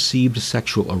greater perceived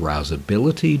sexual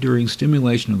arousability during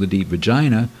stimulation of the deep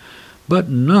vagina, but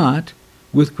not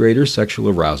with greater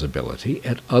sexual arousability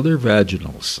at other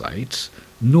vaginal sites,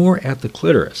 nor at the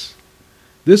clitoris.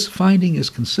 This finding is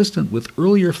consistent with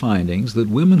earlier findings that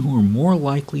women who are more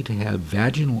likely to have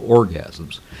vaginal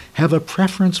orgasms have a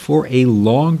preference for a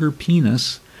longer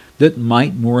penis that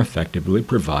might more effectively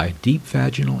provide deep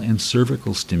vaginal and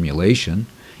cervical stimulation,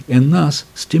 and thus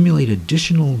stimulate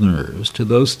additional nerves to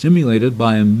those stimulated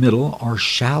by a middle or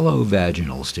shallow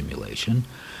vaginal stimulation,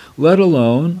 let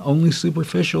alone only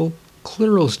superficial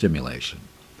clitoral stimulation.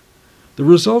 The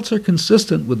results are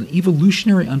consistent with an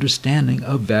evolutionary understanding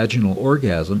of vaginal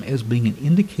orgasm as being an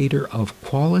indicator of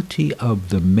quality of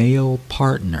the male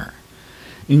partner,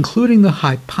 including the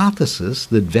hypothesis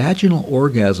that vaginal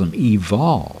orgasm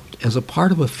evolved as a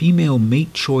part of a female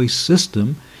mate choice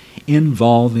system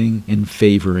involving and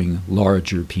favoring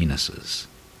larger penises.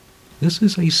 This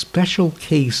is a special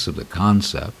case of the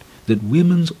concept that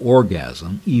women's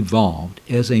orgasm evolved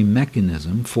as a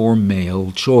mechanism for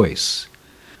male choice.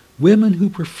 Women who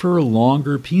prefer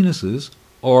longer penises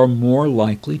are more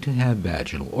likely to have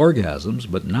vaginal orgasms,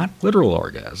 but not clitoral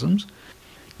orgasms,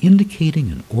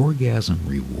 indicating an orgasm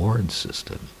reward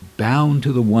system bound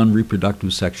to the one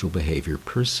reproductive sexual behavior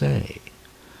per se.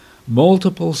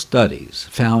 Multiple studies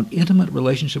found intimate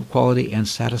relationship quality and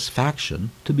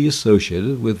satisfaction to be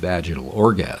associated with vaginal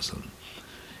orgasm.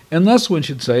 And thus one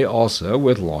should say also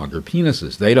with longer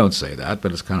penises. They don't say that,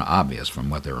 but it's kind of obvious from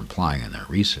what they're implying in their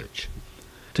research.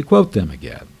 To quote them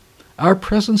again, our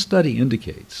present study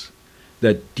indicates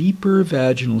that deeper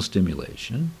vaginal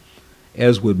stimulation,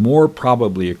 as would more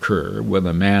probably occur with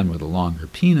a man with a longer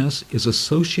penis, is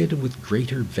associated with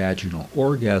greater vaginal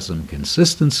orgasm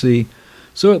consistency,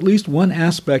 so at least one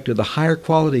aspect of the higher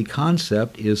quality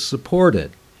concept is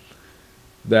supported,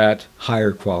 that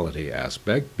higher quality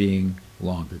aspect being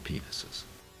longer penises.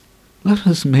 Let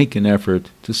us make an effort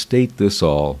to state this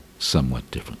all somewhat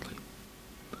differently.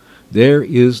 There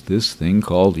is this thing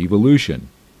called evolution.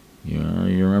 You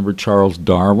remember Charles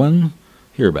Darwin?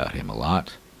 Hear about him a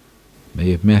lot.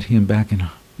 May have met him back in,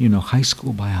 high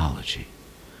school biology.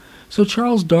 So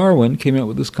Charles Darwin came out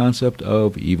with this concept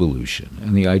of evolution.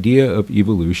 And the idea of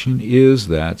evolution is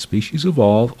that species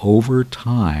evolve over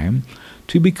time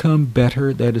to become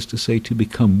better, that is to say, to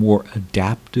become more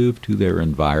adaptive to their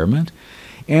environment,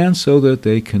 and so that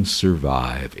they can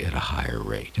survive at a higher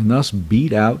rate, and thus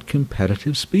beat out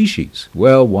competitive species.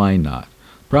 Well, why not?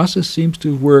 The process seems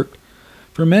to have worked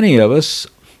for many of us,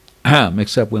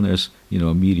 except when there's,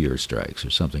 a meteor strikes or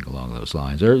something along those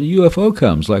lines, or a UFO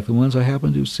comes, like the ones I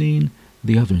happened to have seen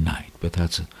the other night, but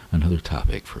that's another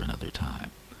topic for another time.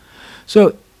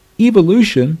 So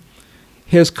evolution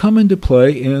has come into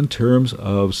play in terms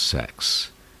of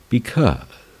sex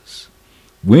because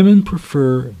women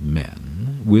prefer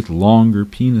men with longer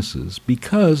penises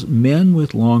because men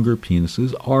with longer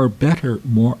penises are better,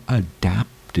 more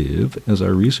adaptive, as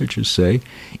our researchers say,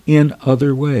 in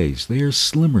other ways. They are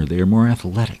slimmer, they are more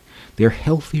athletic, they're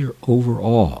healthier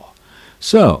overall.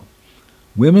 So,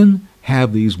 women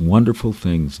have these wonderful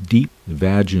things, deep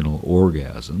vaginal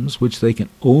orgasms, which they can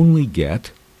only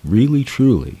get, really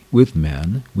truly, with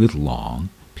men with long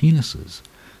penises.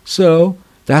 So,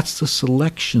 that's the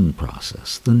selection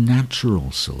process, the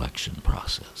natural selection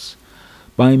process,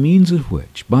 by means of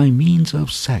which, by means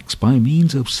of sex, by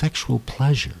means of sexual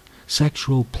pleasure,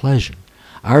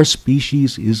 our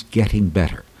species is getting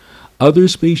better. Other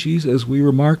species, as we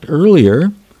remarked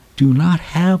earlier, do not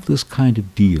have this kind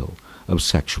of deal of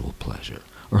sexual pleasure.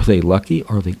 Are they lucky?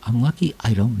 Are they unlucky?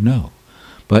 I don't know.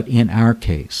 But in our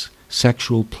case,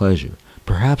 sexual pleasure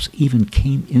perhaps even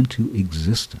came into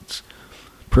existence.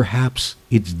 Perhaps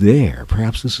it's there.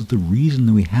 Perhaps this is the reason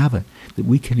that we have it, that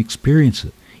we can experience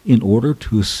it in order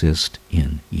to assist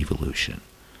in evolution.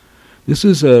 This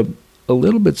is a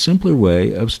little bit simpler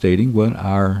way of stating what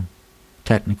our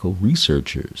technical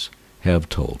researchers have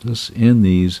told us in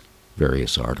these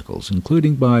various articles,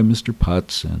 including by Mr.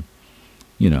 Putz and,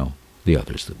 the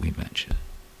others that we mentioned.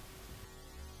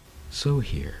 So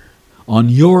here, on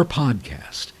your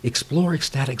podcast, Explore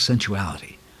Ecstatic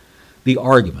Sensuality, the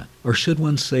argument, or should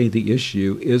one say the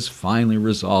issue, is finally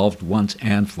resolved once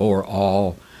and for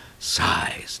all.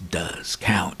 Size does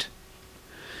count.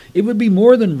 It would be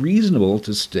more than reasonable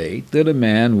to state that a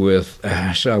man with,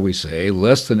 shall we say,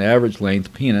 less than average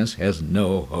length penis has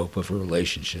no hope of a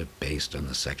relationship based on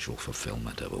the sexual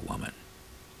fulfillment of a woman.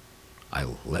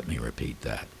 Let me repeat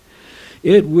that.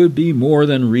 It would be more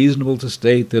than reasonable to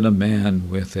state that a man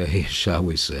with a, shall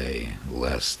we say,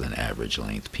 less than average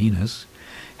length penis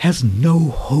has no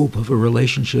hope of a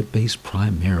relationship based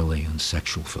primarily on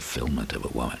sexual fulfillment of a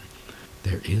woman.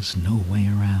 There is no way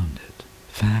around it.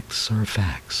 Facts are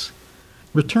facts.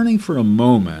 Returning for a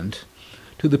moment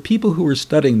to the people who are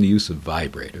studying the use of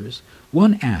vibrators,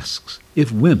 one asks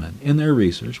if women in their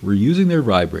research were using their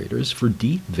vibrators for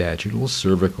deep vaginal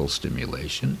cervical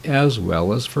stimulation as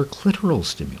well as for clitoral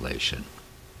stimulation.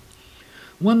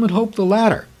 One would hope the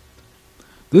latter.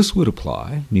 This would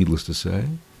apply, needless to say,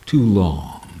 to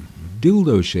long,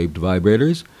 dildo-shaped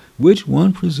vibrators, which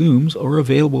one presumes are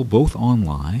available both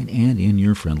online and in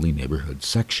your friendly neighborhood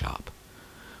sex shop,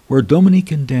 where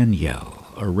Dominique and Danielle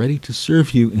are ready to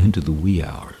serve you into the wee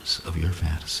hours of your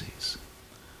fantasies.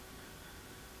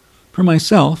 For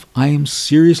myself, I am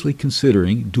seriously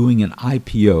considering doing an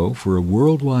IPO for a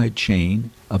worldwide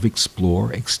chain of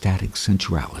Explore Ecstatic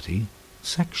Sensuality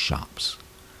sex shops.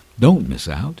 Don't miss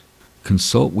out.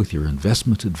 Consult with your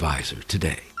investment advisor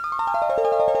today.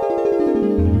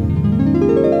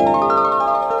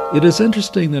 It is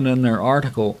interesting that in their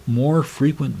article, More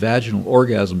Frequent Vaginal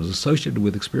Orgasms Associated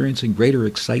with Experiencing Greater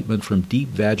Excitement from Deep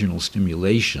Vaginal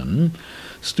Stimulation,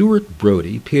 Stuart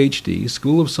Brody, Ph.D.,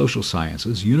 School of Social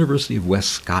Sciences, University of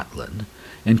West Scotland,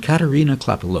 and Katerina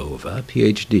Klapilova,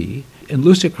 Ph.D., and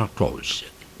Lucia Krakosz,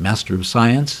 Master of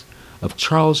Science of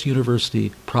Charles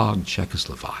University, Prague,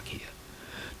 Czechoslovakia,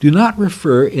 do not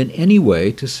refer in any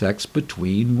way to sex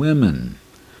between women.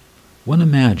 One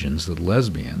imagines that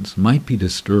lesbians might be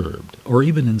disturbed or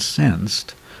even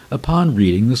incensed upon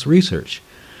reading this research,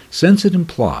 since it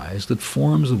implies that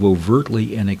forms of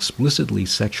overtly and explicitly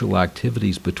sexual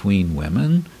activities between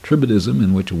women, tribadism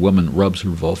in which a woman rubs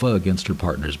her vulva against her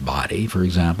partner's body, for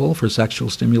example, for sexual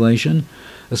stimulation,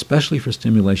 especially for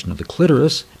stimulation of the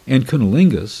clitoris, and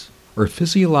cunnilingus, are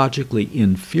physiologically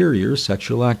inferior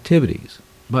sexual activities.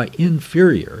 By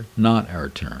inferior, not our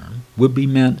term, would be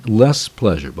meant less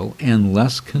pleasurable and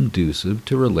less conducive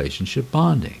to relationship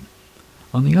bonding.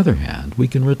 On the other hand, we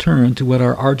can return to what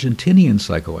our Argentinian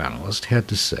psychoanalyst had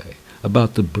to say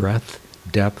about the breadth,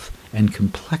 depth, and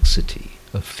complexity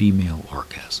of female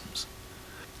orgasms.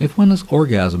 If one is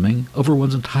orgasming over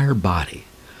one's entire body,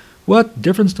 What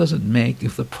difference does it make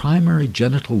if the primary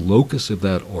genital locus of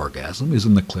that orgasm is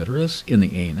in the clitoris, in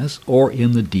the anus, or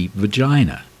in the deep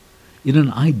vagina? In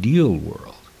an ideal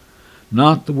world,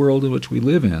 not the world in which we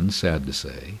live in, sad to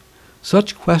say,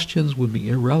 such questions would be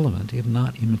irrelevant if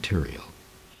not immaterial.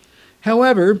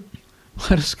 However,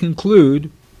 let us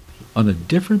conclude on a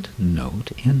different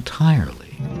note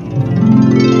entirely.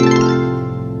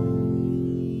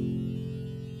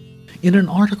 In an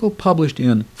article published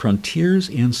in Frontiers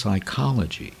in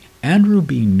Psychology, Andrew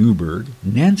B. Newberg,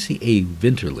 Nancy A.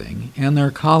 Winterling, and their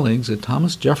colleagues at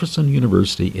Thomas Jefferson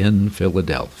University in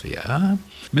Philadelphia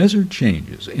measured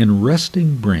changes in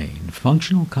resting brain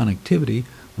functional connectivity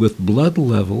with blood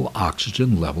level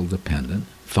oxygen level dependent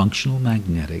functional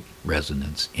magnetic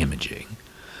resonance imaging,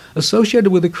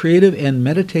 associated with a creative and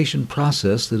meditation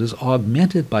process that is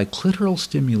augmented by clitoral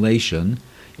stimulation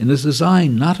and is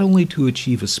designed not only to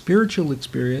achieve a spiritual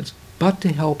experience, but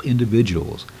to help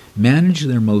individuals manage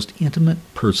their most intimate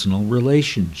personal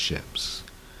relationships.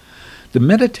 The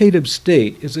meditative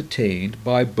state is attained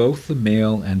by both the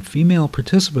male and female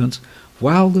participants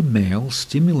while the male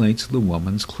stimulates the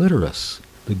woman's clitoris.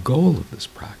 The goal of this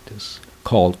practice,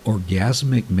 called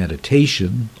orgasmic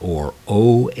meditation, or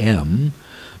OM,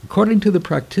 according to the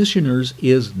practitioners,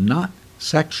 is not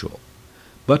sexual,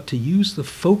 but to use the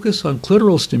focus on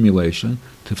clitoral stimulation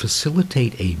to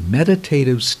facilitate a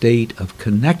meditative state of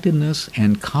connectedness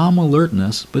and calm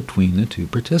alertness between the two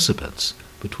participants,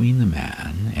 between the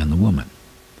man and the woman.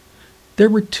 There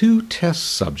were 2 test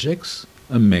subjects,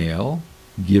 a male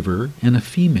giver and a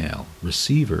female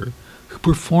receiver, who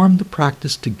performed the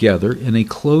practice together in a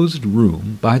closed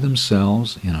room by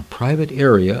themselves in a private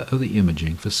area of the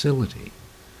imaging facility.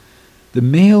 The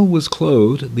male was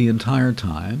clothed the entire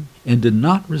time and did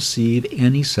not receive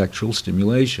any sexual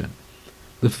stimulation.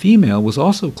 The female was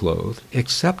also clothed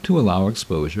except to allow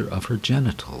exposure of her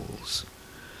genitals.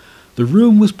 The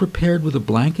room was prepared with a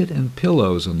blanket and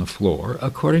pillows on the floor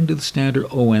according to the standard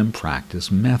OM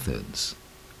practice methods.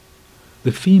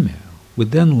 The female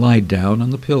would then lie down on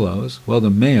the pillows while the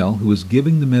male, who was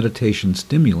giving the meditation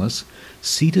stimulus,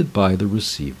 seated by the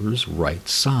receiver's right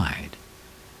side.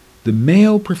 The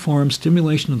male performed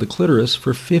stimulation of the clitoris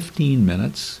for 15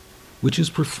 minutes, which is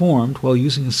performed while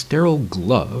using a sterile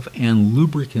glove and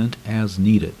lubricant as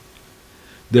needed.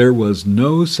 There was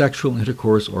no sexual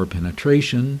intercourse or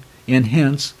penetration, and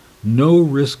hence no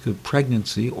risk of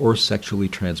pregnancy or sexually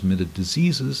transmitted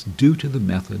diseases due to the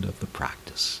method of the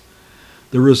practice.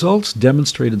 The results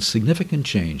demonstrated significant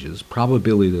changes,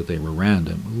 probability that they were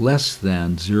random, less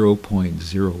than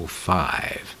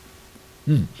 0.05.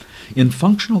 In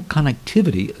functional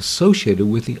connectivity associated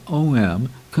with the OM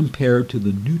compared to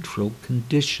the neutral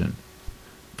condition.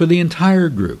 For the entire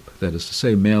group, that is to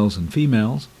say males and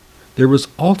females, there was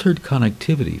altered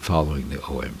connectivity following the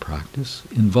OM practice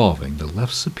involving the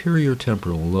left superior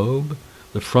temporal lobe,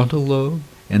 the frontal lobe,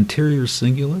 anterior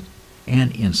cingulate,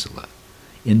 and insula.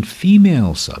 In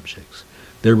female subjects,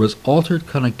 there was altered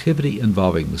connectivity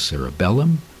involving the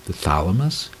cerebellum, the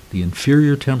thalamus, the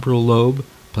inferior temporal lobe,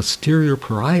 posterior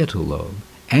parietal lobe,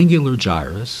 angular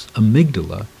gyrus,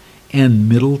 amygdala, and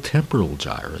middle temporal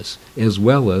gyrus, as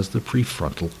well as the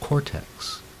prefrontal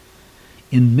cortex.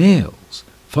 In males,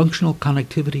 functional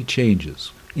connectivity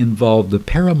changes involved the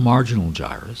paramarginal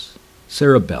gyrus,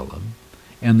 cerebellum,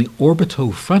 and the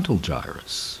orbitofrontal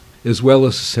gyrus, as well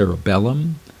as the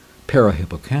cerebellum,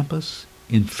 parahippocampus,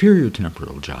 inferior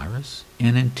temporal gyrus,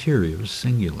 and anterior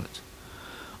cingulate.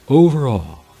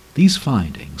 Overall, these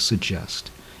findings suggest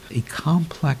a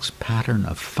complex pattern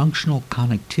of functional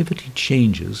connectivity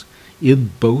changes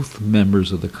in both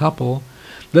members of the couple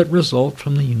that result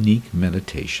from the unique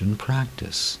meditation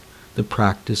practice, the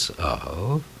practice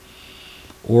of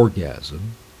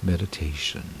orgasm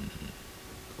meditation,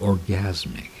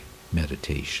 orgasmic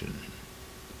meditation.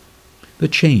 The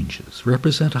changes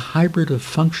represent a hybrid of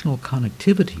functional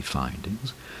connectivity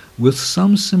findings with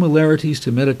some similarities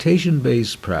to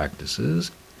meditation-based practices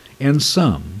and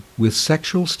some with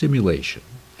sexual stimulation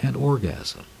and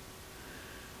orgasm.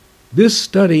 This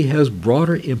study has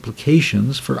broader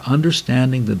implications for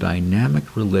understanding the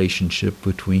dynamic relationship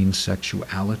between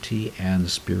sexuality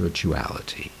and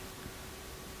spirituality.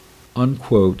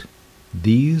 Unquote,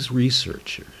 these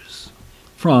researchers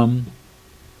from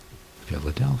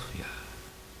Philadelphia.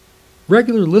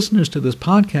 Regular listeners to this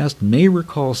podcast may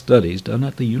recall studies done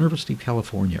at the University of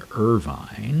California,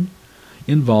 Irvine,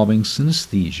 involving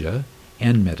synesthesia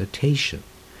and meditation,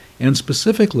 and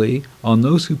specifically on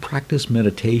those who practice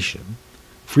meditation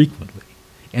frequently,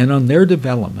 and on their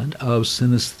development of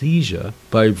synesthesia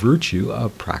by virtue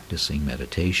of practicing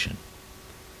meditation.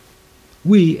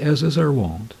 We, as is our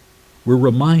wont, we're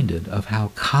reminded of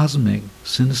how cosmic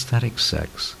synesthetic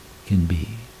sex can be.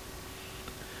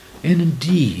 And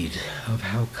indeed, of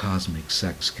how cosmic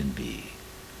sex can be.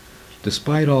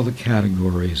 Despite all the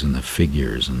categories and the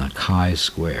figures and the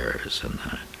chi-squares and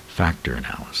the factor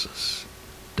analysis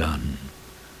done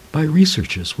by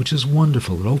researchers, which is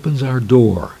wonderful. It opens our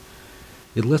door.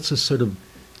 It lets us sort of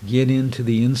get into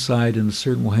the inside in a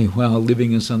certain way while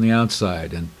leaving us on the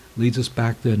outside, and leads us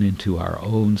back then into our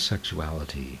own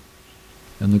sexuality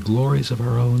and the glories of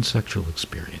our own sexual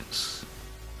experience.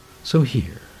 So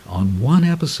here, on one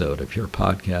episode of your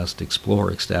podcast,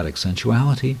 Explore Ecstatic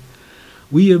Sensuality,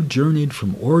 we have journeyed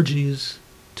from orgies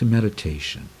to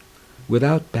meditation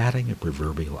without batting a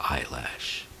proverbial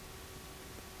eyelash.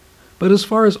 But as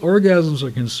far as orgasms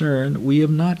are concerned, we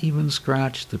have not even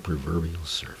scratched the proverbial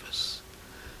surface.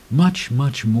 Much,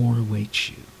 much more awaits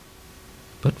you.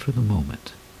 But for the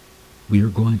moment, we are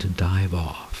going to dive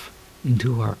off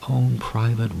into our own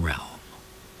private realm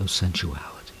of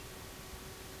sensuality.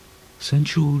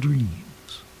 Sensual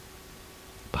dreams.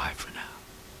 Bye for now.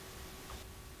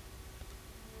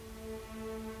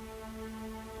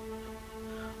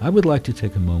 I would like to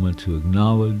take a moment to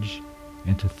acknowledge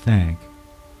and to thank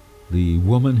the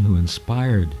woman who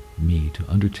inspired me to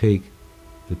undertake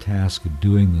the task of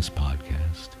doing this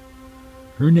podcast.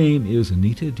 Her name is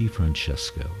Anita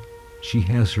DiFrancesco. She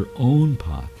has her own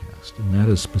podcast, and that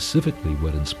is specifically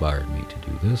what inspired me to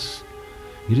do this.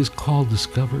 It is called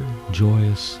Discover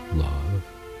Joyous Love.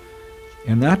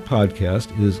 And that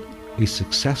podcast is a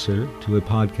successor to a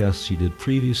podcast she did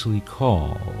previously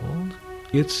called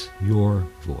It's Your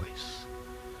Voice.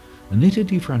 Anita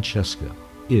DiFrancesco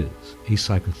is a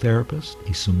psychotherapist,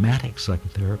 a somatic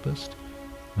psychotherapist,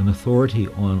 an authority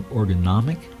on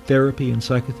organomic therapy and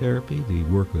psychotherapy, the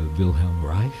work of Wilhelm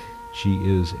Reich. She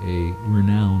is a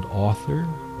renowned author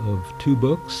of 2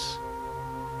 books,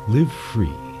 Live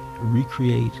Free,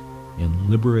 Recreate and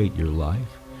Liberate Your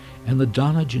Life, and The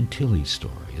Donna Gentili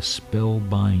Story, a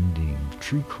spellbinding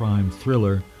true crime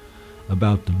thriller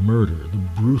about the murder, the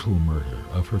brutal murder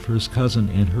of her first cousin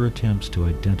and her attempts to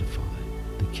identify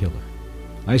the killer.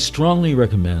 I strongly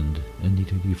recommend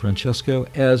Anita DiFrancesco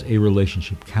as a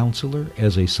relationship counselor,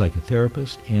 as a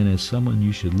psychotherapist, and as someone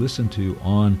you should listen to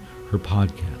on her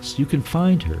podcast. You can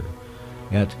find her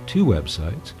at 2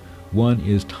 websites. One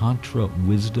is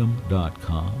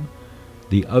tantrawisdom.com.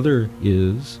 The other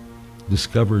is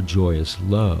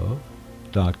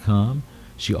discoverjoyouslove.com.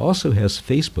 She also has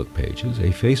Facebook pages, a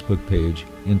Facebook page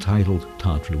entitled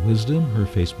Tantra Wisdom, her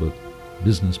Facebook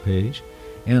business page,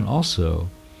 and also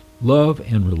Love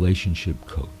and Relationship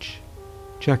Coach.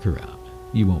 Check her out.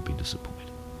 You won't be disappointed.